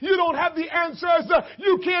 You don't have the answers.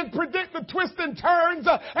 You can't predict the twists and turns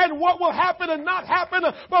and what will happen and not happen.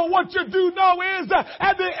 But what you do know is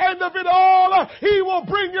at the end of it all, He will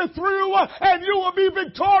bring you through and you will be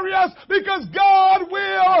victorious because God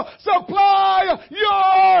will supply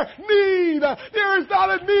your need. There is not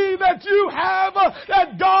a need that you have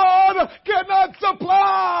that God cannot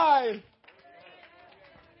supply.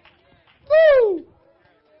 Woo!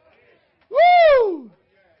 Woo!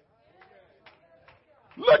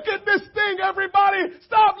 Look at this thing, everybody.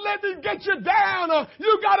 Stop letting it get you down.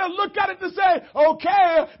 You got to look at it to say,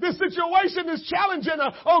 okay, this situation is challenging.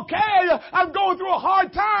 Okay, I'm going through a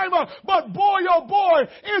hard time. But boy, oh boy,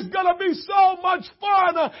 it's going to be so much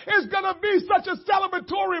fun. It's going to be such a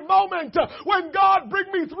celebratory moment when God brings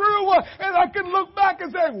me through and I can look back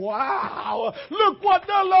and say, wow, look what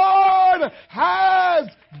the Lord has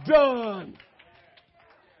done.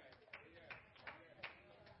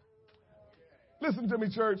 Listen to me,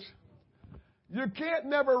 church. You can't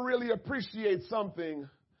never really appreciate something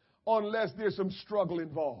unless there's some struggle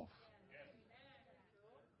involved.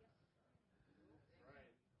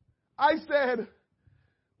 I said,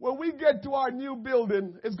 when we get to our new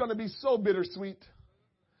building, it's going to be so bittersweet.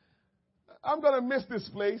 I'm going to miss this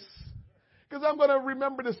place because I'm going to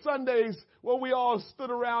remember the Sundays when we all stood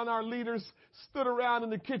around, our leaders stood around in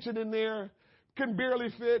the kitchen in there, can barely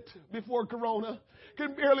fit before Corona.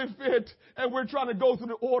 Can barely fit, and we're trying to go through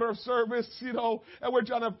the order of service, and we're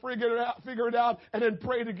trying to figure it out, and then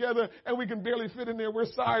pray together, and we can barely fit in there. We're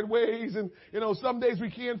sideways, and, some days we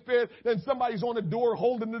can't fit. Then somebody's on the door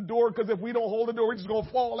holding the door, because if we don't hold the door, we're just going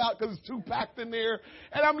to fall out because it's too packed in there.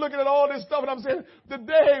 And I'm looking at all this stuff, and I'm saying,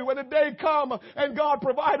 when the day come, and God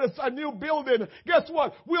provide us a new building, guess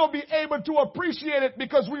what? We'll be able to appreciate it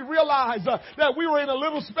because we realize that we were in a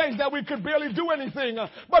little space that we could barely do anything.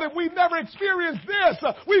 But if we never experienced this,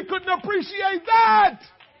 we couldn't appreciate that.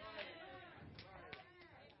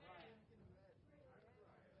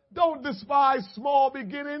 Don't despise small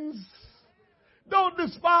beginnings. Don't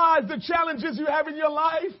despise the challenges you have in your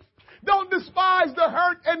life. Don't despise the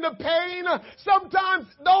hurt and the pain. Sometimes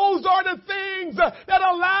those are the things that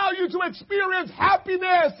allow you to experience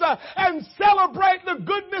happiness and celebrate the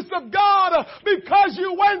goodness of God because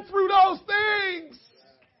you went through those things.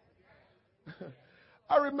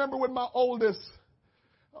 I remember when my oldest,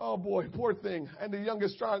 oh boy, poor thing, and the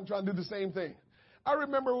youngest trying to do the same thing. I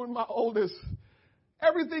remember when my oldest,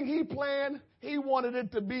 everything he planned, he wanted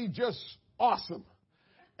it to be just awesome.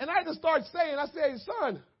 And I had to start saying, I said,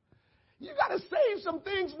 son, you got to save some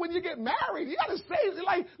things when you get married. You got to save it.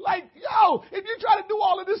 Like, if you try to do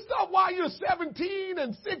all of this stuff while you're 17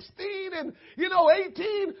 and 16 and,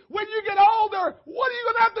 18, when you get older, what are you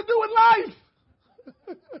going to have to do in life?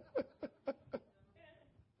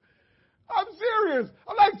 I'm serious.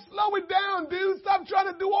 I'm like, slow it down, dude. Stop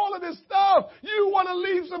trying to do all of this stuff. You want to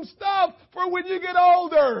leave some stuff for when you get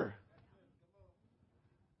older.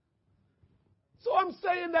 So I'm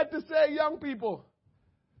saying that to say, young people,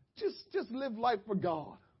 just live life for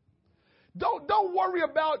God. Don't worry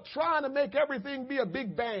about trying to make everything be a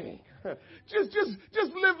big bang.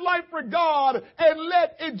 Just live life for God and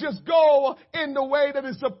let it just go in the way that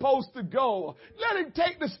it's supposed to go. Let it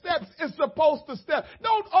take the steps it's supposed to step.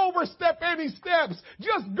 Don't overstep any steps.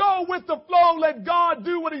 Just go with the flow. Let God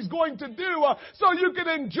do what He's going to do so you can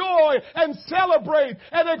enjoy and celebrate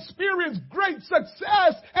and experience great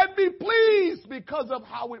success and be pleased because of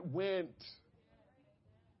how it went.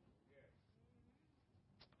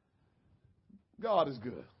 God is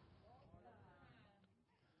good.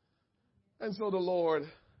 And so the Lord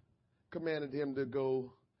commanded him to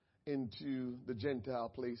go into the Gentile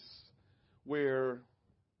place where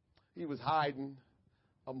he was hiding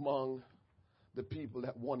among the people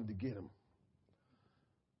that wanted to get him.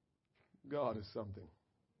 God is something.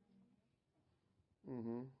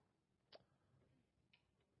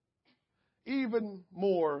 Even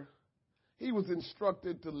more, he was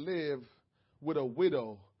instructed to live with a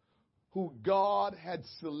widow who God had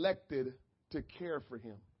selected to care for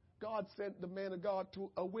him. God sent the man of God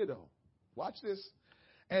to a widow. Watch this.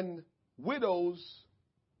 And widows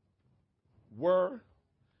were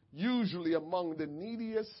usually among the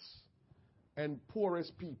neediest and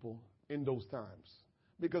poorest people in those times.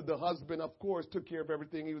 Because the husband, of course, took care of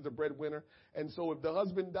everything. He was a breadwinner. And so if the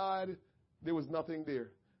husband died, there was nothing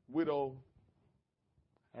there. Widow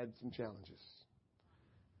had some challenges.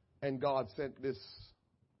 And God sent this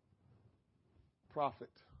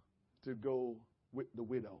prophet to go with the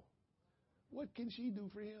widow. What can she do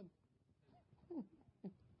for him?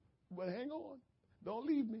 But hang on. Don't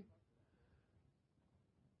leave me.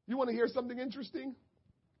 You want to hear something interesting?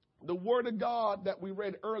 The word of God that we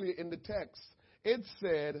read earlier in the text, it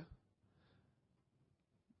said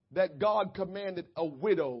that God commanded a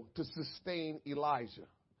widow to sustain Elijah.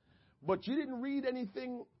 But you didn't read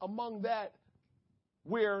anything among that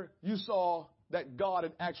where you saw that God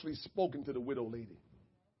had actually spoken to the widow lady.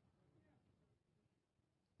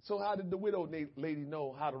 So how did the widow lady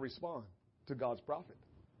know how to respond to God's prophet?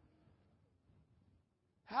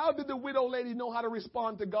 How did the widow lady know how to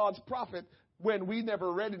respond to God's prophet when we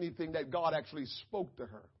never read anything that God actually spoke to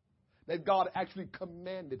her, that God actually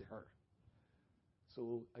commanded her?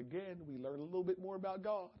 So again, we learn a little bit more about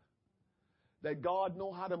God, that God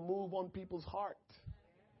knows how to move on people's heart,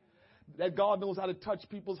 that God knows how to touch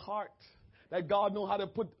people's heart, that God knows how to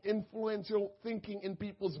put influential thinking in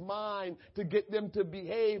people's mind to get them to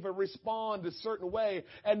behave or respond a certain way.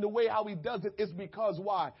 And the way how He does it is because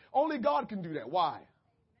why? Only God can do that. Why?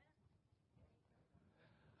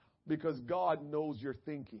 Because God knows your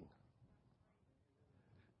thinking.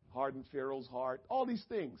 Harden Pharaoh's heart, all these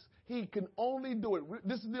things. He can only do it.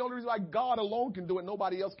 This is the only reason why God alone can do it.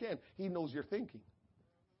 Nobody else can. He knows your thinking.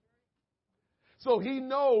 So He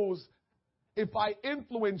knows if I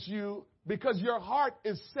influence you because your heart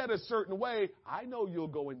is set a certain way, I know you'll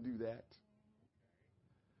go and do that.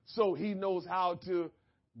 So He knows how to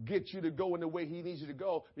get you to go in the way He needs you to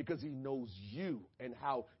go because He knows you and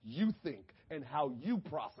how you think and how you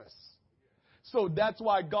process. So that's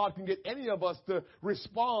why God can get any of us to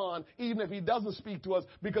respond even if He doesn't speak to us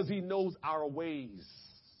because He knows our ways.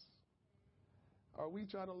 Are we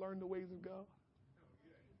trying to learn the ways of God?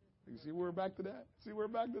 You see, we're back to that.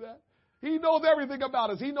 He knows everything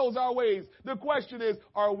about us. He knows our ways. The question is,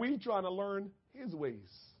 are we trying to learn His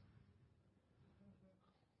ways?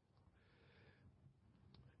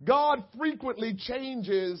 God frequently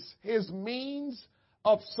changes His means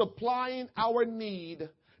of supplying our need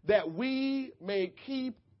that we may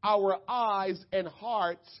keep our eyes and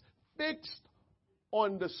hearts fixed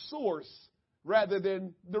on the source rather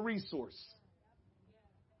than the resource.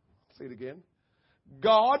 Say it again.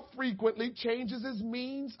 God frequently changes His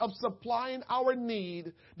means of supplying our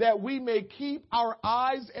need that we may keep our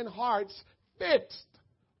eyes and hearts fixed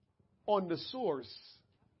on the source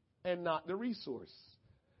and not the resource.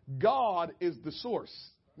 God is the source,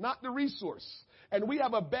 not the resource. And we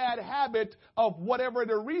have a bad habit of whatever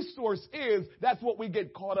the resource is, that's what we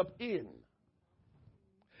get caught up in.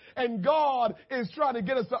 And God is trying to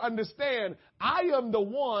get us to understand, I am the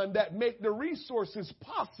one that make the resources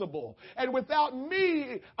possible. And without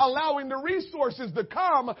me allowing the resources to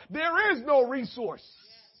come, there is no resource.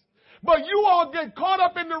 But you all get caught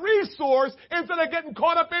up in the resource instead of getting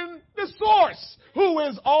caught up in the source, who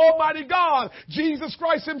is Almighty God, Jesus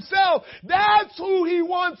Christ Himself. That's who He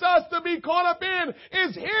wants us to be caught up in,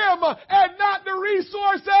 is Him and not the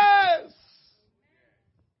resources.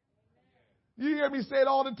 You hear me say it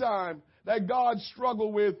all the time, that God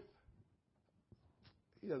struggled with,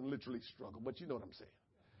 He doesn't literally struggle, but you know what I'm saying.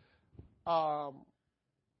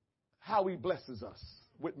 How He blesses us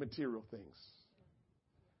with material things.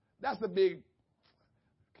 That's the big,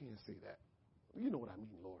 I can't say that. You know what I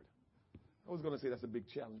mean, Lord. I was going to say that's a big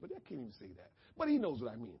challenge, but I can't even say that. But he knows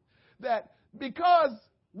what I mean. That because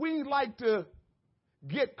we like to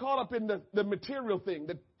get caught up in the material thing,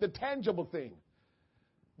 the tangible thing,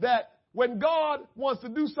 that when God wants to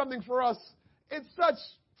do something for us, it's such,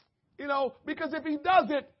 because if he does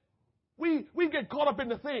it, we get caught up in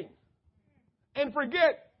the thing and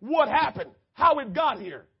forget what happened, how it got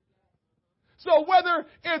here. So whether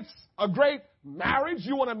it's a great marriage,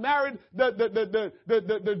 you want to marry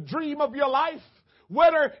the dream of your life,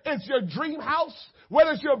 whether it's your dream house,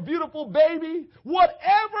 whether it's your beautiful baby,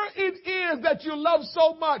 whatever it is that you love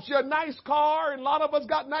so much, your nice car, and a lot of us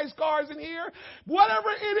got nice cars in here, whatever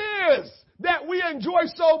it is that we enjoy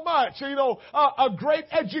so much, a great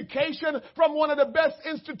education from one of the best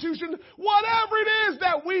institutions, whatever it is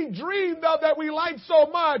that we dreamed of that we like so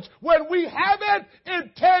much, when we have it,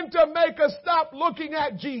 it tends to make us stop looking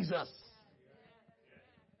at Jesus.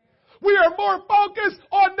 We are more focused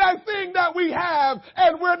on that thing that we have,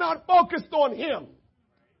 and we're not focused on him.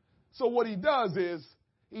 So what he does is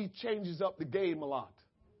he changes up the game a lot.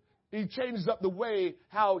 He changes up the way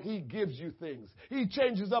how he gives you things. He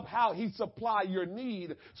changes up how he supply your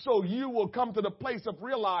need, so you will come to the place of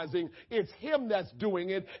realizing it's him that's doing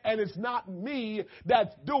it, and it's not me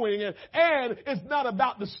that's doing it, and it's not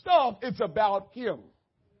about the stuff, it's about him.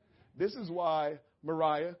 This is why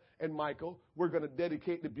Mariah and Michael, we're going to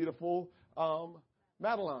dedicate the beautiful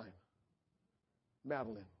Madeline.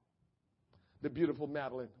 The beautiful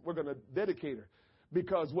Madeline. We're going to dedicate her.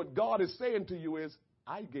 Because what God is saying to you is,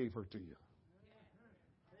 I gave her to you.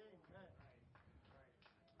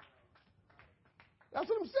 That's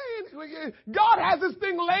what I'm saying. God has this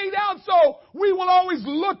thing laid out, so we will always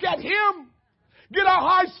look at him, get our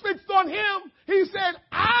hearts fixed on him. He said,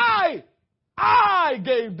 I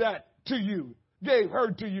gave that to you. Gave her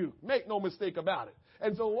to you. Make no mistake about it.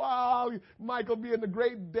 And so while Michael being the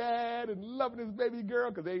great dad and loving his baby girl,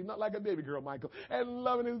 because they ain't not like a baby girl, Michael, and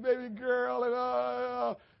loving his baby girl,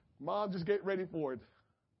 and Mom, just get ready for it.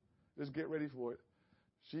 Just get ready for it.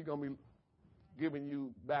 She's going to be giving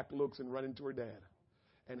you back looks and running to her dad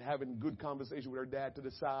and having good conversation with her dad to the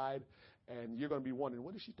side, and you're going to be wondering,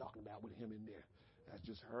 what is she talking about with him in there? That's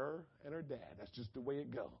just her and her dad. That's just the way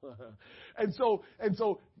it goes. And so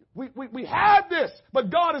we have this, but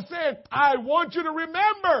God is saying, I want you to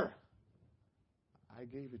remember, I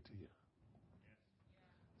gave it to you.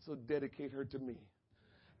 So dedicate her to me,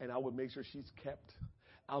 and I will make sure she's kept.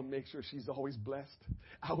 I'll make sure she's always blessed.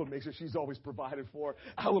 I will make sure she's always provided for.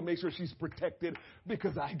 I will make sure she's protected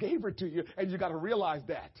because I gave her to you, and you got to realize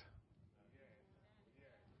that.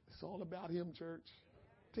 It's all about him, church.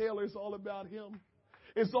 Taylor, it's all about him.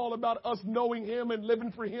 It's all about us knowing him and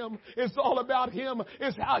living for him. It's all about him.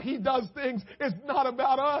 It's how he does things. It's not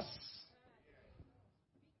about us.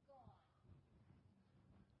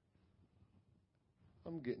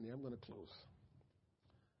 I'm getting there. I'm going to close.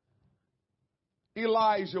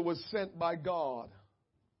 Elijah was sent by God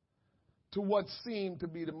to what seemed to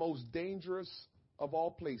be the most dangerous of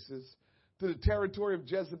all places, to the territory of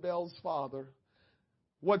Jezebel's father,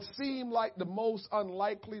 what seemed like the most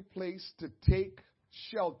unlikely place to take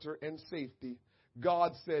shelter and safety.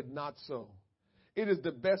 God said, not so. It is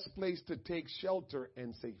the best place to take shelter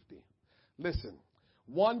and safety. Listen,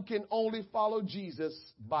 one can only follow Jesus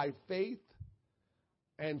by faith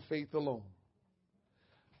and faith alone.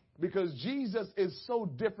 Because Jesus is so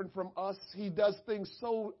different from us. He does things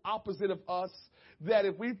so opposite of us that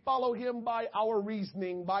if we follow him by our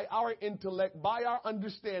reasoning, by our intellect, by our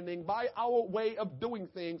understanding, by our way of doing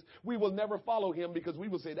things, we will never follow him because we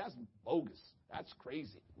will say, that's bogus. That's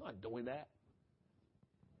crazy. I'm not doing that.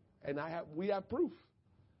 And we have proof.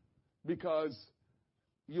 Because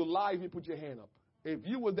you lie if you put your hand up. If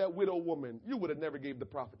you were that widow woman, you would have never gave the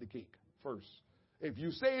prophet the cake first. If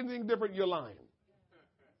you say anything different, you're lying.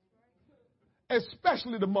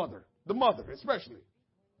 Especially the mother. The mother, especially.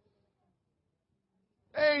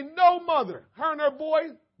 Ain't no mother. Her and her boy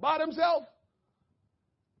by themselves.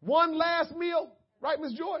 One last meal. Right,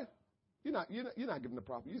 Miss Joy? You're not giving the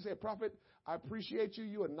prophet. You say, prophet, I appreciate you.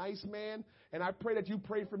 You're a nice man. And I pray that you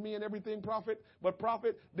pray for me and everything, prophet. But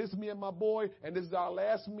prophet, this is me and my boy. And this is our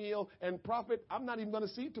last meal. And prophet, I'm not even going to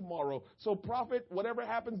see tomorrow. So prophet, whatever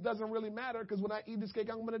happens doesn't really matter. Because when I eat this cake,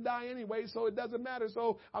 I'm going to die anyway. So it doesn't matter.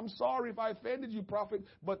 So I'm sorry if I offended you, prophet.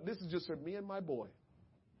 But this is just for me and my boy.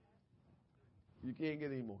 You can't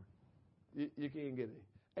get any more. You can't get any.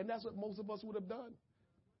 And that's what most of us would have done.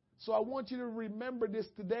 So I want you to remember this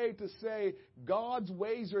today to say God's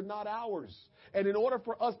ways are not ours. And in order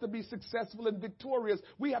for us to be successful and victorious,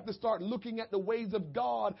 we have to start looking at the ways of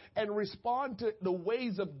God and respond to the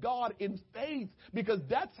ways of God in faith, because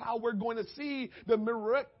that's how we're going to see the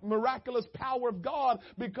miraculous power of God,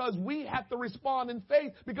 because we have to respond in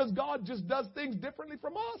faith, because God just does things differently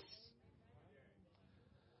from us.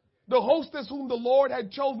 The hostess whom the Lord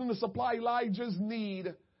had chosen to supply Elijah's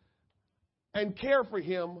need and care for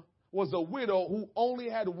him was a widow who only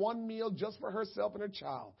had one meal just for herself and her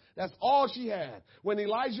child. That's all she had. When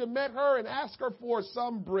Elijah met her and asked her for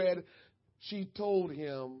some bread, she told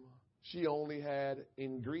him she only had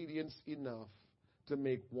ingredients enough to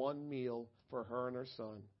make one meal for her and her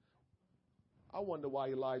son. I wonder why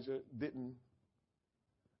Elijah didn't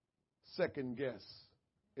second guess,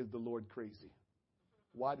 is the Lord crazy?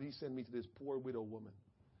 Why did he send me to this poor widow woman?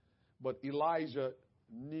 But Elijah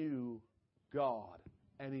knew God.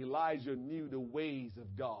 And Elijah knew the ways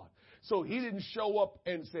of God. So he didn't show up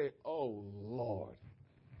and say, oh, Lord,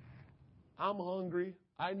 I'm hungry.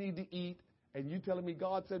 I need to eat. And you telling me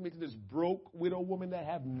God sent me to this broke widow woman that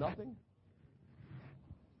have nothing?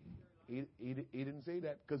 He didn't say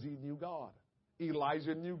that because he knew God.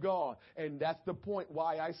 Elijah knew God. And that's the point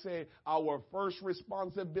why I say our first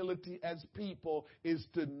responsibility as people is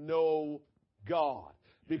to know God.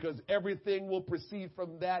 Because everything will proceed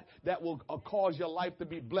from that will cause your life to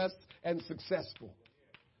be blessed and successful.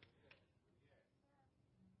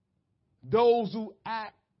 Those who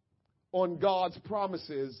act on God's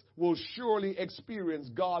promises will surely experience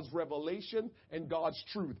God's revelation and God's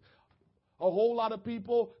truth. A whole lot of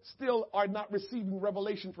people still are not receiving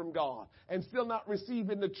revelation from God and still not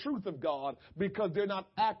receiving the truth of God because they're not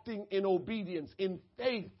acting in obedience, in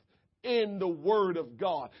faith, in the Word of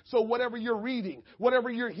God. So whatever you're reading, whatever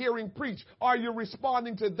you're hearing preached, are you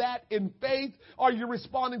responding to that in faith? Are you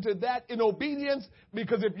responding to that in obedience?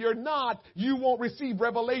 Because if you're not, you won't receive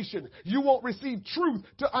revelation. You won't receive truth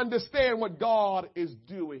to understand what God is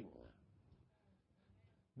doing.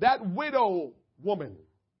 That widow woman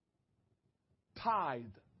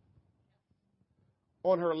tithed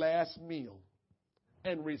on her last meal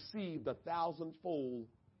and received 1,000-fold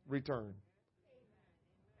return.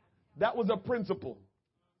 That was a principle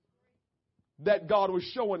that God was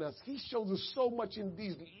showing us. He shows us so much in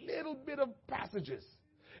these little bit of passages.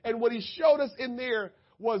 And what he showed us in there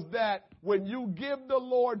was that when you give the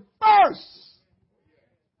Lord first,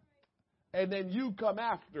 and then you come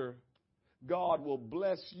after, God will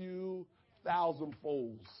bless you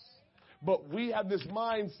 1,000-folds. But we have this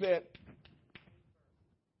mindset.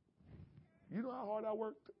 You know how hard I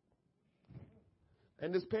worked?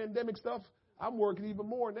 And this pandemic stuff, I'm working even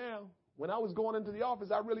more now. When I was going into the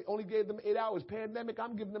office, I really only gave them 8 hours. Pandemic,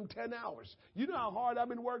 I'm giving them 10 hours. You know how hard I've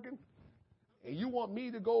been working? And you want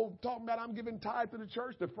me to go talking about I'm giving tithe to the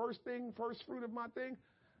church, the first fruit of my thing?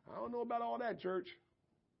 I don't know about all that, church.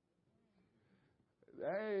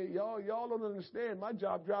 Hey, y'all don't understand. My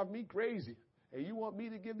job drives me crazy. And you want me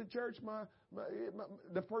to give the church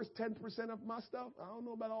the first 10% of my stuff? I don't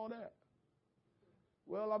know about all that.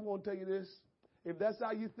 Well, I'm going to tell you this. If that's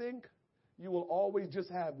how you think, you will always just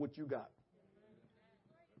have what you got.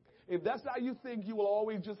 If that's how you think, you will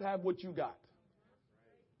always just have what you got.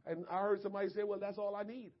 And I heard somebody say, well, that's all I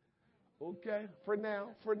need. Okay, for now.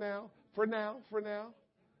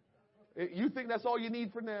 You think that's all you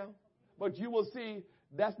need for now. But you will see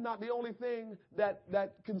that's not the only thing that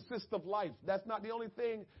consists of life. That's not the only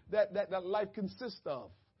thing that life consists of.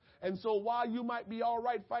 And so while you might be all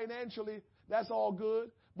right financially, that's all good.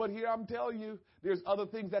 But here I'm telling you, there's other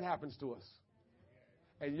things that happens to us.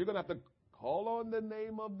 And you're going to have to call on the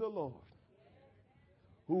name of the Lord,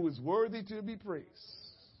 who is worthy to be praised.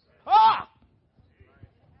 Ah!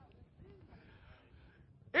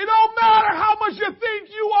 It don't matter how much you think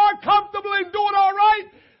you are comfortable in doing all right.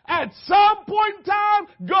 At some point in time,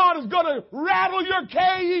 God is going to rattle your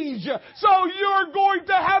cage. So you're going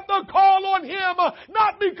to have to call on Him,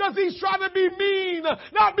 not because He's trying to be mean,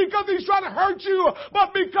 not because He's trying to hurt you,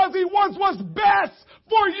 but because He wants what's best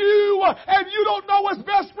for you. And you don't know what's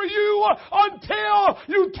best for you until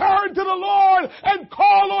you turn to the Lord and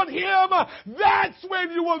call on Him. That's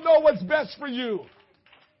when you will know what's best for you.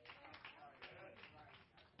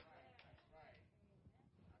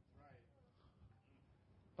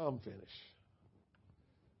 I'm finished.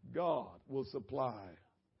 God will supply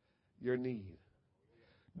your need.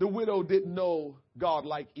 The widow didn't know God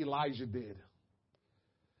like Elijah did.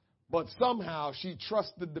 But somehow she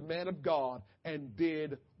trusted the man of God and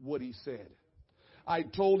did what he said. I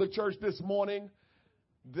told the church this morning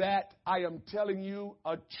that I am telling you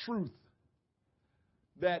a truth.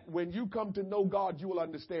 that when you come to know God, you will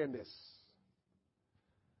understand this.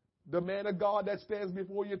 The man of God that stands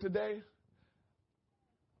before you today,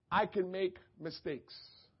 I can make mistakes.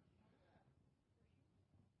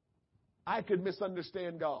 I could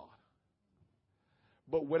misunderstand God.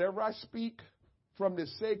 But whatever I speak from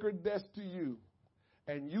this sacred desk to you,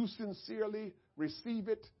 and you sincerely receive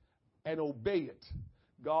it and obey it,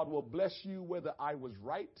 God will bless you whether I was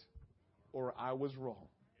right or I was wrong.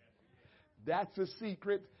 That's a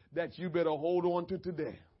secret that you better hold on to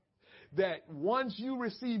today. That once you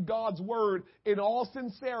receive God's word in all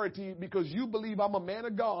sincerity, because you believe I'm a man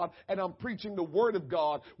of God and I'm preaching the word of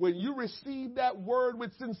God, when you receive that word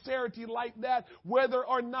with sincerity like that, whether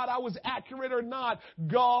or not I was accurate or not,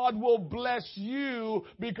 God will bless you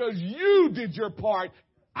because you did your part.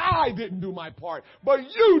 I didn't do my part, but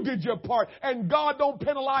you did your part. And God don't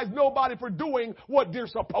penalize nobody for doing what they're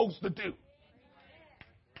supposed to do.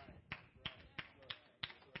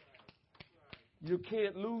 You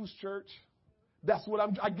can't lose, church. That's what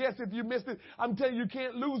I guess if you missed it, I'm telling you, you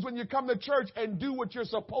can't lose when you come to church and do what you're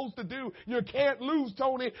supposed to do. You can't lose,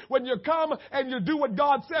 Tony, when you come and you do what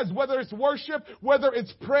God says, whether it's worship, whether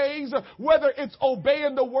it's praise, whether it's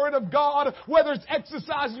obeying the word of God, whether it's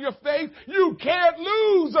exercising your faith. You can't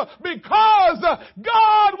lose because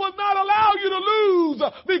God will not allow you to lose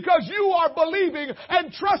because you are believing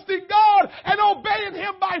and trusting God and obeying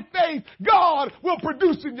Him by faith. God will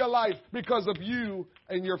produce in your life because of you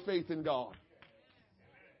and your faith in God.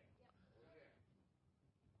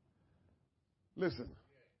 Listen,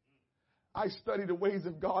 I study the ways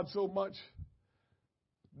of God so much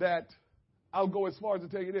that I'll go as far as to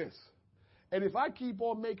tell you this. And if I keep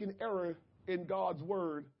on making error in God's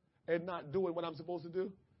word and not doing what I'm supposed to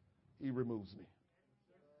do, He removes me.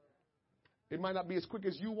 It might not be as quick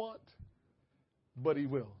as you want, but He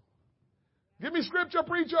will. Give me scripture,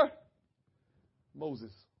 preacher.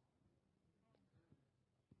 Moses.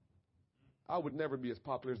 I would never be as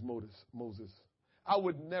popular as Moses. I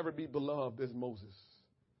would never be beloved as Moses.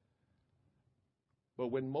 But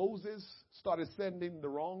when Moses started sending the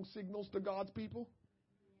wrong signals to God's people,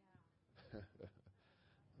 the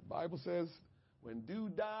Bible says when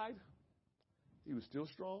dude died, he was still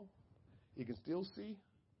strong. He can still see.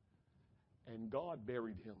 And God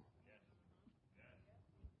buried him.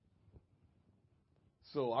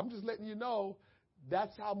 So I'm just letting you know,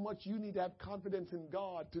 that's how much you need to have confidence in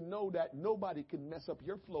God to know that nobody can mess up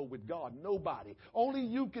your flow with God. Nobody. Only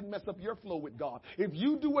you can mess up your flow with God. If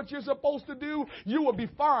you do what you're supposed to do, you will be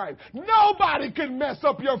fine. Nobody can mess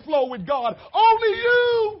up your flow with God. Only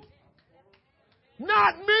you.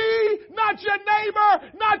 Not me, not your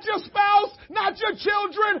neighbor, not your spouse, not your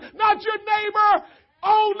children, not your neighbor.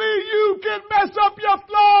 Only you can mess up your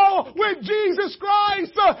flow with Jesus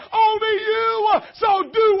Christ. Only you. So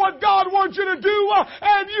do what God wants you to do,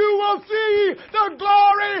 and you will see the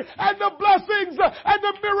glory and the blessings and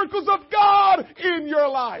the miracles of God in your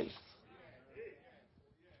life.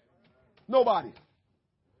 Nobody.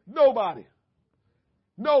 Nobody.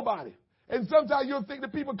 Nobody. And sometimes you'll think the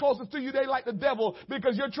people closest to you, they like the devil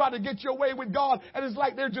because you're trying to get your way with God, and it's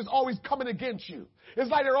like they're just always coming against you. It's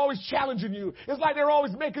like they're always challenging you. It's like they're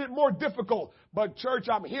always making it more difficult. But church,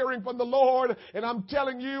 I'm hearing from the Lord, and I'm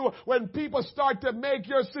telling you, when people start to make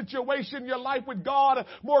your situation, your life with God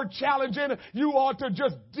more challenging, you ought to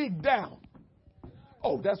just dig down.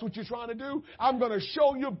 Oh, that's what you're trying to do? I'm going to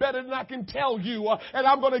show you better than I can tell you. And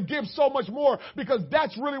I'm going to give so much more because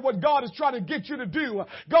that's really what God is trying to get you to do.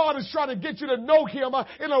 God is trying to get you to know Him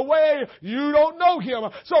in a way you don't know Him.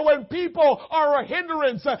 So when people are a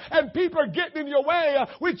hindrance and people are getting in your way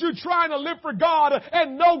with you trying to live for God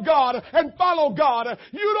and know God and follow God,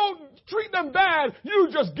 you don't treat them bad. You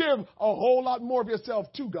just give a whole lot more of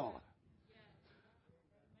yourself to God.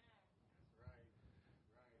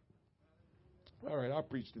 All right, I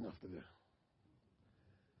preached enough today.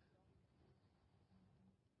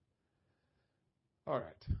 All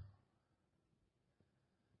right.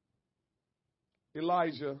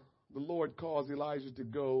 Elijah, the Lord caused Elijah to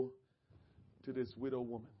go to this widow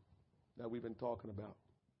woman that we've been talking about.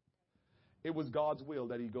 It was God's will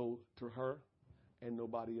that he go to her and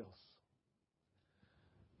nobody else.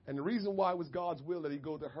 And the reason why it was God's will that he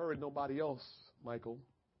go to her and nobody else, Michael,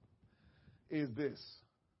 is this.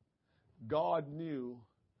 God knew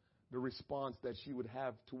the response that she would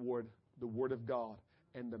have toward the Word of God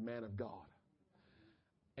and the man of God.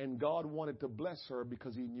 And God wanted to bless her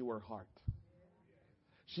because He knew her heart.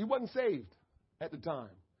 She wasn't saved at the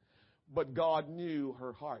time, but God knew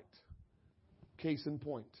her heart. Case in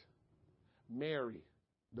point, Mary,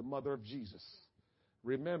 the mother of Jesus.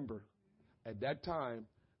 Remember, at that time,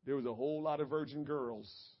 there was a whole lot of virgin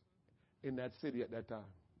girls in that city at that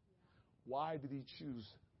time. Why did he choose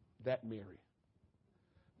that Mary?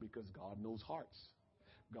 Because God knows hearts.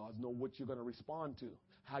 God knows what you're going to respond to,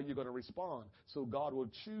 how you're going to respond. So God will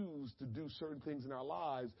choose to do certain things in our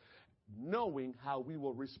lives knowing how we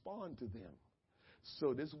will respond to them.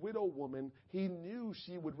 So this widow woman, he knew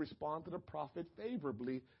she would respond to the prophet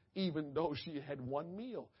favorably, even though she had one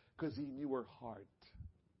meal, because he knew her heart.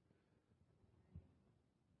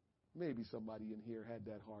 Maybe somebody in here had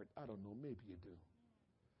that heart. I don't know. Maybe you do.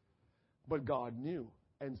 But God knew.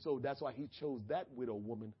 And so that's why he chose that widow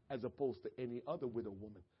woman as opposed to any other widow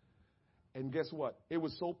woman. And guess what? It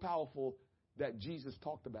was so powerful that Jesus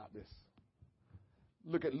talked about this.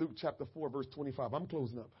 Look at Luke chapter 4, verse 25. I'm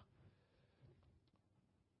closing up.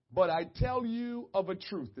 But I tell you of a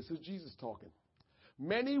truth. This is Jesus talking.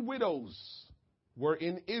 Many widows were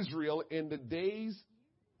in Israel in the days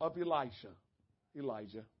of Elijah.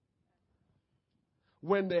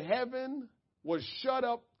 When the heaven was shut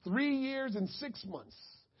up 3 years and 6 months,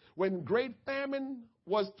 when great famine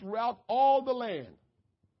was throughout all the land.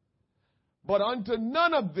 But unto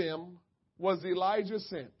none of them was Elijah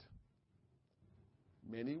sent.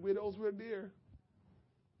 Many widows were there,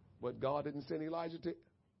 but God didn't send Elijah to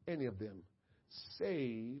any of them,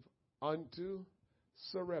 save unto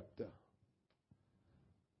Sarepta,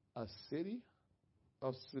 a city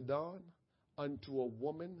of Sidon, unto a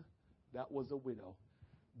woman that was a widow.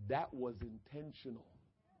 That was intentional.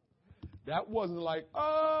 That wasn't like,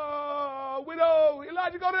 oh, widow,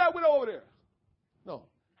 Elijah, go to that widow over there. No.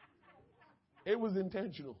 It was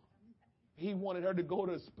intentional. He wanted her to go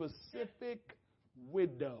to a specific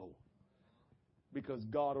widow because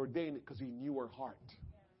God ordained it, because he knew her heart.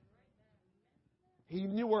 He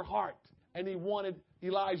knew her heart, and he wanted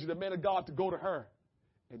Elijah, the man of God, to go to her.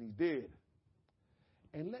 And he did.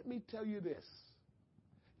 And let me tell you this.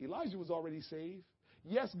 Elijah was already saved.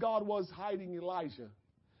 Yes, God was hiding Elijah.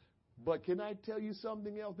 But can I tell you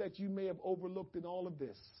something else that you may have overlooked in all of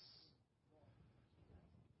this?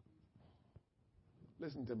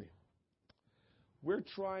 Listen to me. We're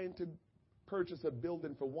trying to purchase a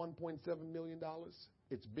building for $1.7 million.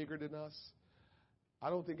 It's bigger than us. I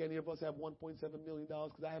don't think any of us have $1.7 million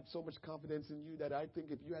because I have so much confidence in you that I think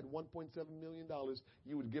if you had $1.7 million,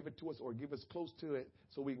 you would give it to us or give us close to it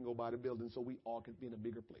so we can go buy the building so we all can be in a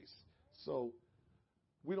bigger place. So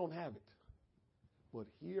we don't have it. But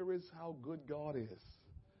here is how good God is.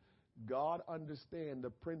 God understands the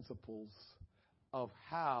principles of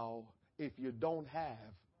how, if you don't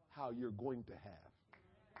have, how you're going to have.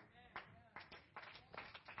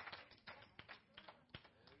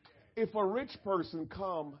 If a rich person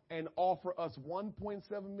come and offer us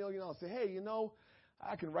 $1.7 million, I'll say, hey,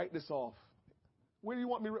 I can write this off. Who you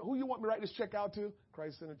want me to write this check out to?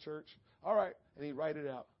 Christ Center Church. All right. And he write it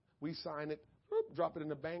out. We sign it, drop it in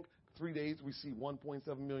the bank. 3 days, we see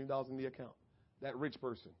 $1.7 million in the account. That rich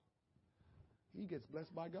person. He gets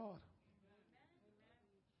blessed by God.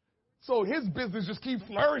 So his business just keeps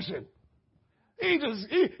flourishing. He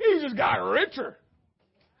just got richer.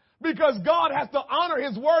 Because God has to honor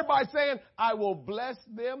his word by saying, I will bless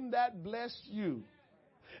them that bless you.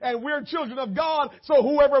 And we're children of God, so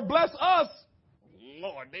whoever bless us,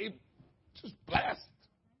 Lord, they just blessed.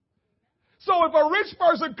 So if a rich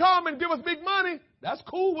person come and give us big money, that's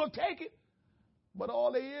cool, we'll take it. But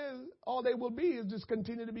all they will be is just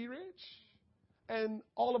continue to be rich. And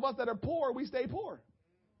all of us that are poor, we stay poor.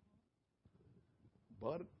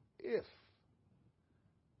 But if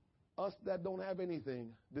us that don't have anything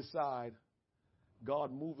decide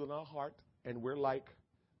God moved on our heart and we're like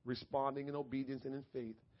responding in obedience and in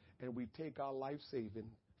faith, and we take our life saving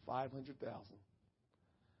 $500,000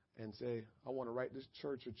 and say, I want to write this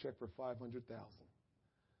church a check for $500,000.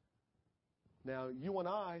 Now, you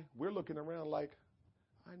and we're looking around like,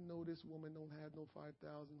 I know this woman don't have no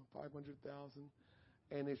 500,000.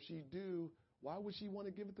 And if she do, why would she want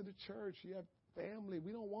to give it to the church? She have family.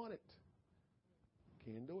 We don't want it.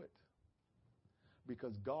 Can't do it.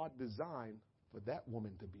 Because God designed for that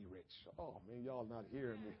woman to be rich. Oh, man, y'all not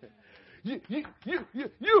hearing me. You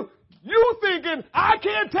thinking, I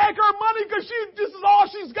can't take her money because this is all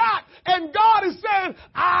she's got. And God is saying,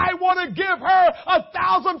 I want to give her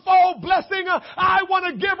 1,000-fold blessing. I want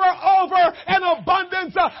to give her over an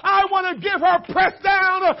abundance. I want to give her pressed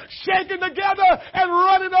down, shaken together, and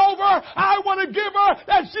running over. I want to give her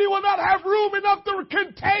that she will not have room enough to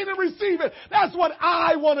contain and receive it. That's what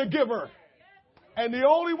I want to give her. And the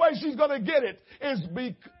only way she's going to get it is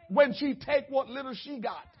when she take what little she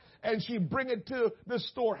got and she bring it to the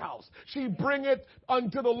storehouse. She bring it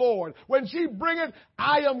unto the Lord. When she bring it,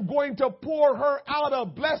 I am going to pour her out a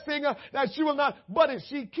blessing that she will not. But if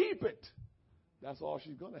she keep it, that's all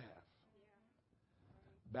she's going to have.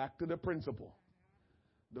 Back to the principle.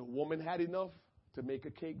 The woman had enough to make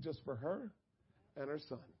a cake just for her and her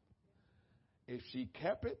son. If she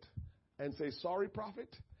kept it and say, sorry,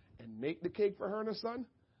 prophet, and make the cake for her and her son,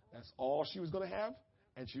 that's all she was going to have,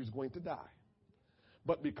 and she was going to die.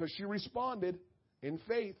 But because she responded in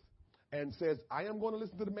faith and says, I am going to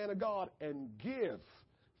listen to the man of God and give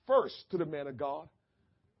first to the man of God,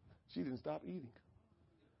 she didn't stop eating.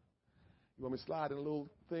 You want me to slide in a little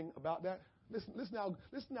thing about that? Listen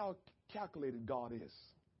how calculated God is.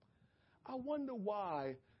 I wonder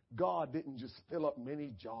why God didn't just fill up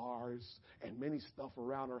many jars and many stuff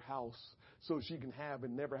around her house so she can have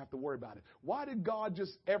and never have to worry about it. Why did God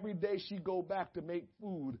just every day she go back to make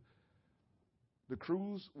food, the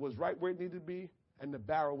cruise was right where it needed to be and the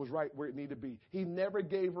barrel was right where it needed to be? He never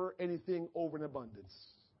gave her anything over in abundance,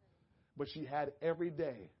 but she had every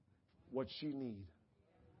day what she needed.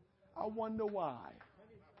 I wonder why.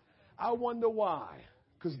 I wonder why.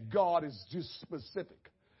 Because God is just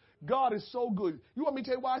specific. God is so good. You want me to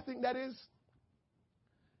tell you why I think that is?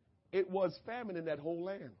 It was famine in that whole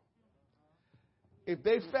land. If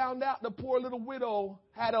they found out the poor little widow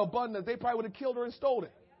had abundance, they probably would have killed her and stole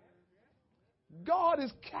it. God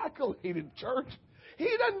is calculated, church. He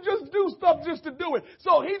doesn't just do stuff just to do it.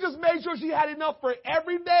 So he just made sure she had enough for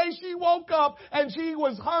every day she woke up and she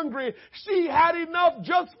was hungry. She had enough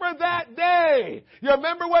just for that day. You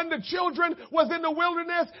remember when the children was in the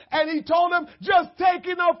wilderness and he told them, just take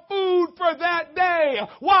enough food for that day.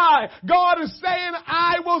 Why? God is saying,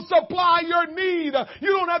 I will supply your need.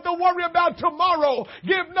 You don't have to worry about tomorrow.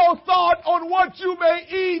 Give no thought on what you may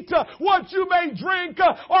eat, what you may drink,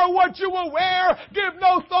 or what you will wear. Give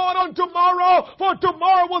no thought on tomorrow, for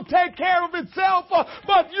tomorrow will take care of itself,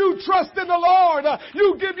 but you trust in the Lord.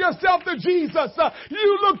 You give yourself to Jesus.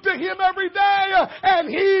 You look to Him every day, and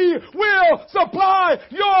He will supply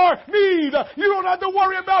your need. You don't have to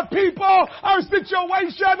worry about people or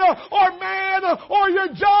situation or man or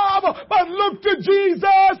your job, but look to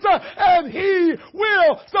Jesus, and He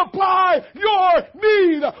will supply your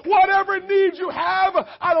need. Whatever need you have,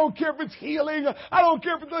 I don't care if it's healing, I don't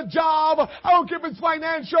care if it's a job, I don't care if it's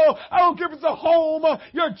financial, I don't care if it's a home,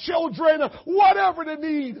 your children, whatever the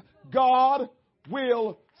need, God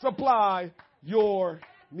will supply your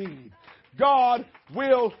need. God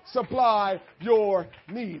will supply your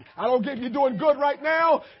need. I don't care if you're doing good right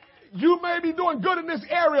now. You may be doing good in this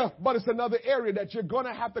area, but it's another area that you're going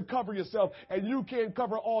to have to cover yourself, and you can't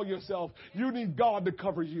cover all yourself. You need God to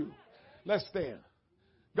cover you. Let's stand.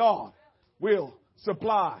 God will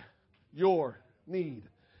supply your need.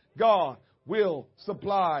 God will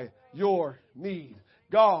supply your need.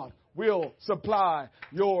 God will supply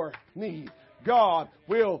your need. God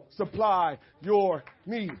will supply your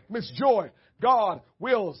need. Miss Joy, God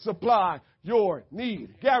will supply your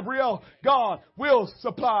need. Gabrielle, God will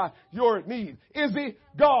supply your need. Izzy,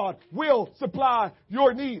 God will supply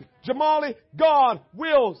your need. Jamali, God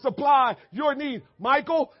will supply your need.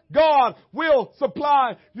 Michael, God will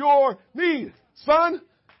supply your need. Son,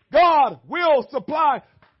 God will supply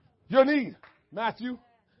your need. Matthew,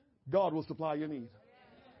 God will supply your need.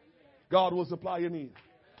 God will supply your need.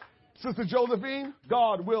 Sister Josephine,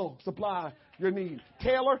 God will supply your need.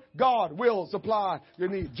 Taylor, God will supply your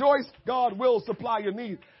need. Joyce, God will supply your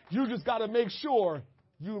need. You just got to make sure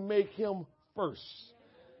you make Him first.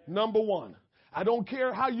 Number one. I don't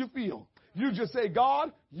care how you feel. You just say,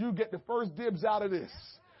 God, you get the first dibs out of this.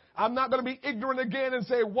 I'm not going to be ignorant again and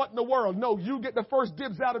say, what in the world? No, you get the first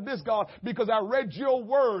dibs out of this, God, because I read your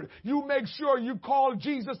word. You make sure you call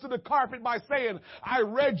Jesus to the carpet by saying, I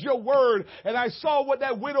read your word and I saw what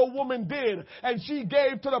that widow woman did. And she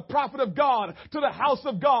gave to the prophet of God, to the house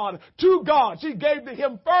of God, to God. She gave to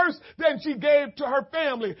Him first, then she gave to her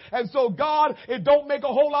family. And so, God, it don't make a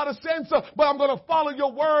whole lot of sense, but I'm going to follow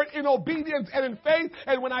your word in obedience and in faith.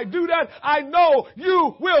 And when I do that, I know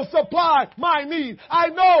you will supply my need. I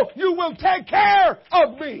know you will take care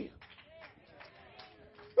of me.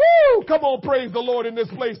 Woo! Come on, praise the Lord in this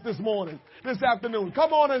place this morning, this afternoon.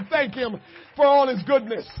 Come on and thank Him for all His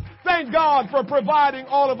goodness. Thank God for providing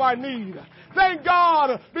all of our need. Thank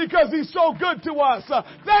God because He's so good to us.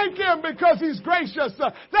 Thank Him because He's gracious.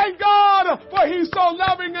 Thank God for He's so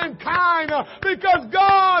loving and kind, because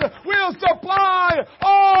God will supply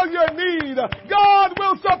all your need. God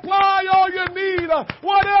will supply all your need.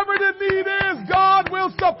 Whatever the need is, God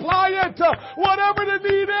will supply it. Whatever the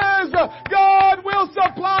need is, God will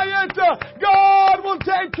supply it. God will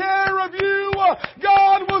take care of you.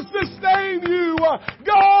 God will sustain you.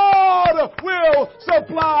 God God will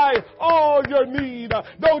supply all your need.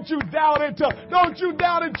 Don't you doubt it. Don't you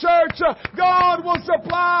doubt it, church. God will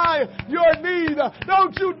supply your need.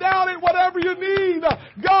 Don't you doubt it. Whatever you need,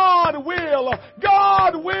 God will.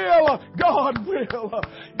 God will. God will.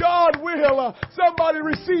 God will. Somebody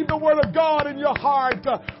receive the word of God in your heart.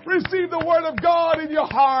 Receive the word of God in your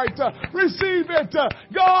heart. Receive it.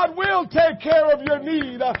 God will take care of your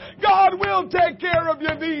need. God will take care of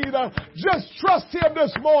your need. Just trust Him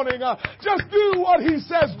this morning. Just do what He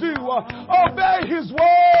says do. Obey His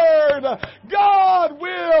word. God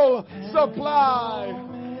will supply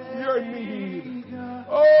your need.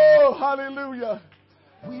 Oh, hallelujah.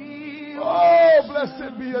 Oh,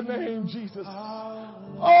 blessed be your name, Jesus.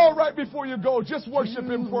 Oh, right before you go, just worship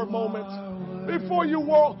Him for a moment. Before you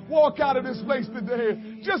walk out of this place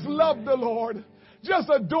today, just love the Lord. Just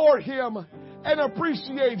adore Him and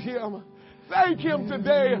appreciate Him. Thank Him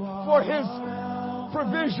today for His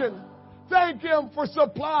provision. Thank Him for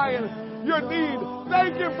supplying your need.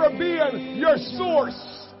 Thank Him for being your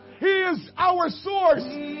source. He is our source.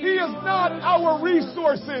 He is not our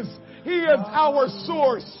resources. He is our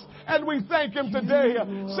source. And we thank Him today.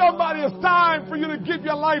 Somebody, it's time for you to give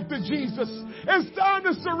your life to Jesus. It's time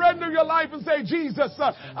to surrender your life and say, Jesus,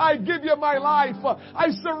 I give you my life.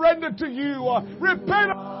 I surrender to you.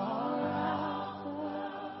 Repent.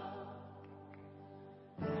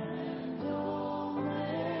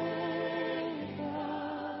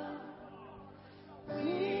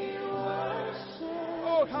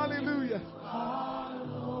 Oh, hallelujah.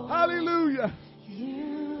 Hallelujah.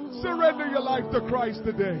 Surrender your life to Christ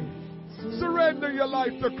today. Surrender your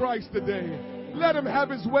life to Christ today. Let Him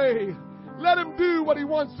have His way. Let Him do what He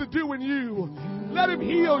wants to do in you. Let Him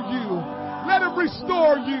heal you. Let Him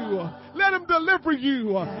restore you. Let Him deliver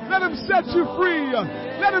you. Let Him set you free.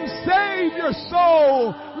 Let Him save your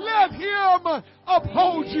soul. Let Him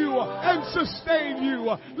uphold you and sustain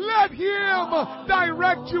you. Let Him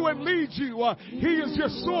direct you and lead you. He is your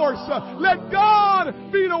source. Let God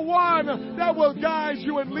be the one that will guide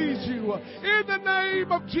you and lead you. In the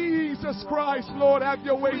name of Jesus Christ, Lord, have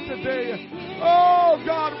your way today. Oh,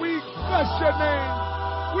 God, we bless your name.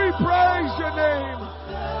 We praise your name.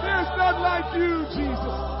 There's none like you,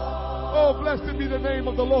 Jesus. Oh, blessed be the name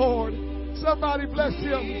of the Lord. Somebody bless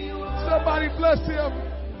Him. Somebody bless Him.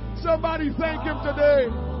 Somebody thank Him today.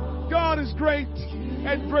 God is great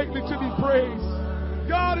and greatly to be praised.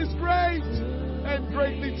 God is great and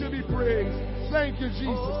greatly to be praised. Thank you,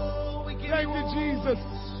 Jesus. Thank you, Jesus.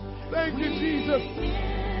 Thank you, Jesus.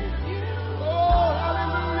 Oh,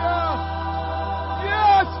 hallelujah.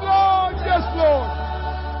 Yes, Lord. Yes, Lord.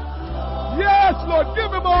 Yes, Lord.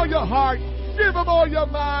 Give Him all your heart. Give Him all your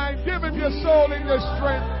mind. Give Him your soul and your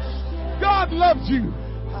strength. God loves you.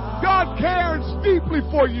 God cares deeply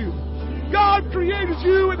for you. God created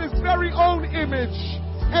you in His very own image.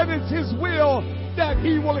 And it's His will that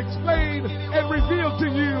He will explain and reveal to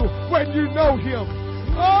you when you know Him.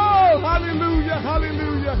 Oh, hallelujah,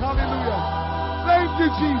 hallelujah, hallelujah. Thank you,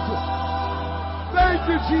 Jesus. Thank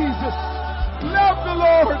you, Jesus. Love the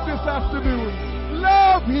Lord this afternoon.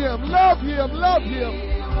 Love Him, love Him, love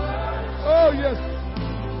Him. Oh, yes.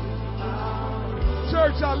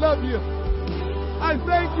 Church, I love you. I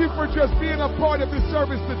thank you for just being a part of this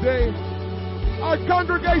service today. Our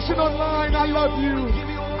congregation online, I love you.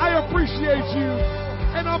 I appreciate you.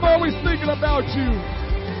 And I'm always thinking about you.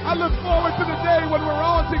 I look forward to the day when we're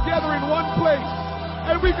all together in one place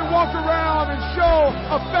and we can walk around and show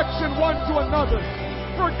affection one to another.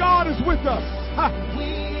 For God is with us.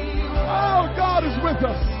 Oh, God is with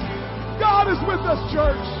us. God is with us,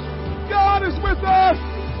 church. God is with us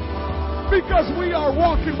because we are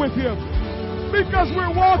walking with Him. Because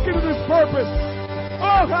we're walking in His purpose.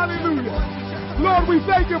 Oh, hallelujah. Lord, we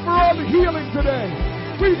thank you for all the healing today.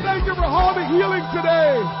 We thank you for all the healing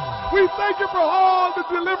today. We thank you for all the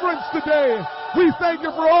deliverance today. We thank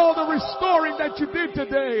you for all the restoring that you did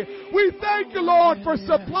today. We thank you, Lord, for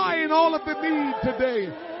supplying all of the need today.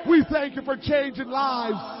 We thank you for changing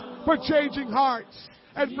lives, for changing hearts,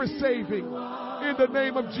 and for saving. In the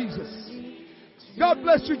name of Jesus. God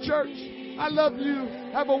bless you, church. I love you.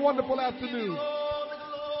 Have a wonderful afternoon.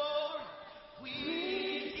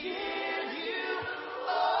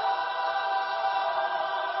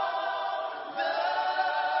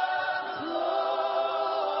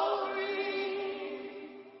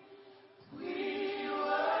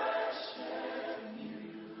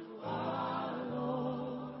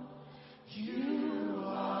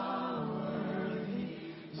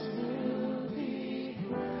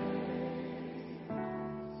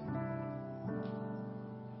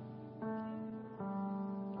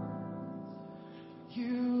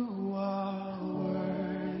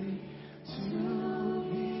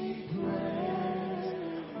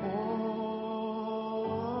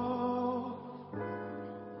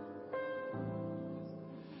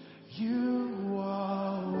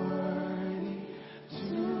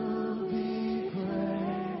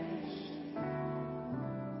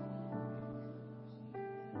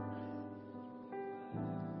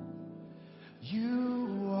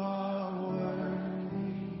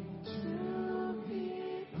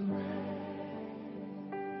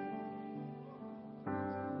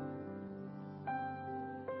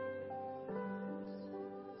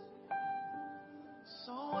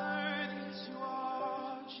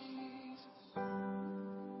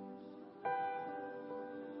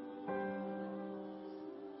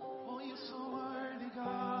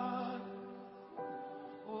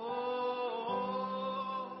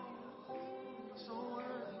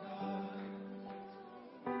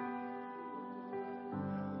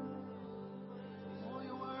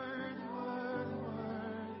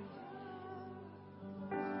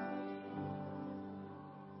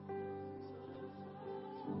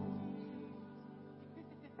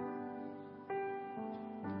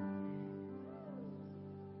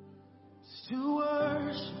 To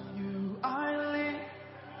worship you, I live.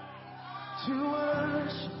 To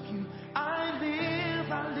worship you, I live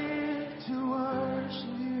to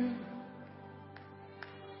worship you.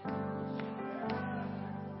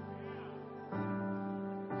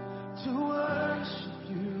 To worship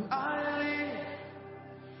you, I live.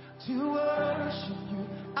 To worship you,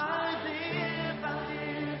 I live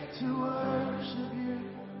to worship you.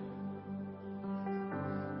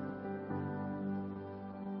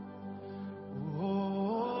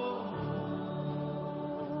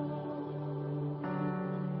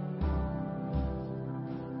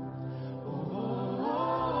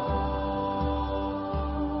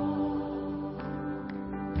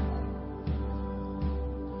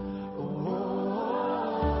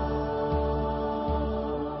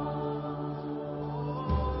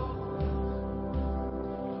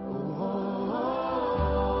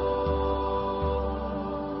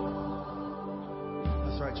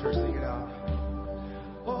 Church, sing it out.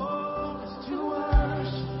 Oh.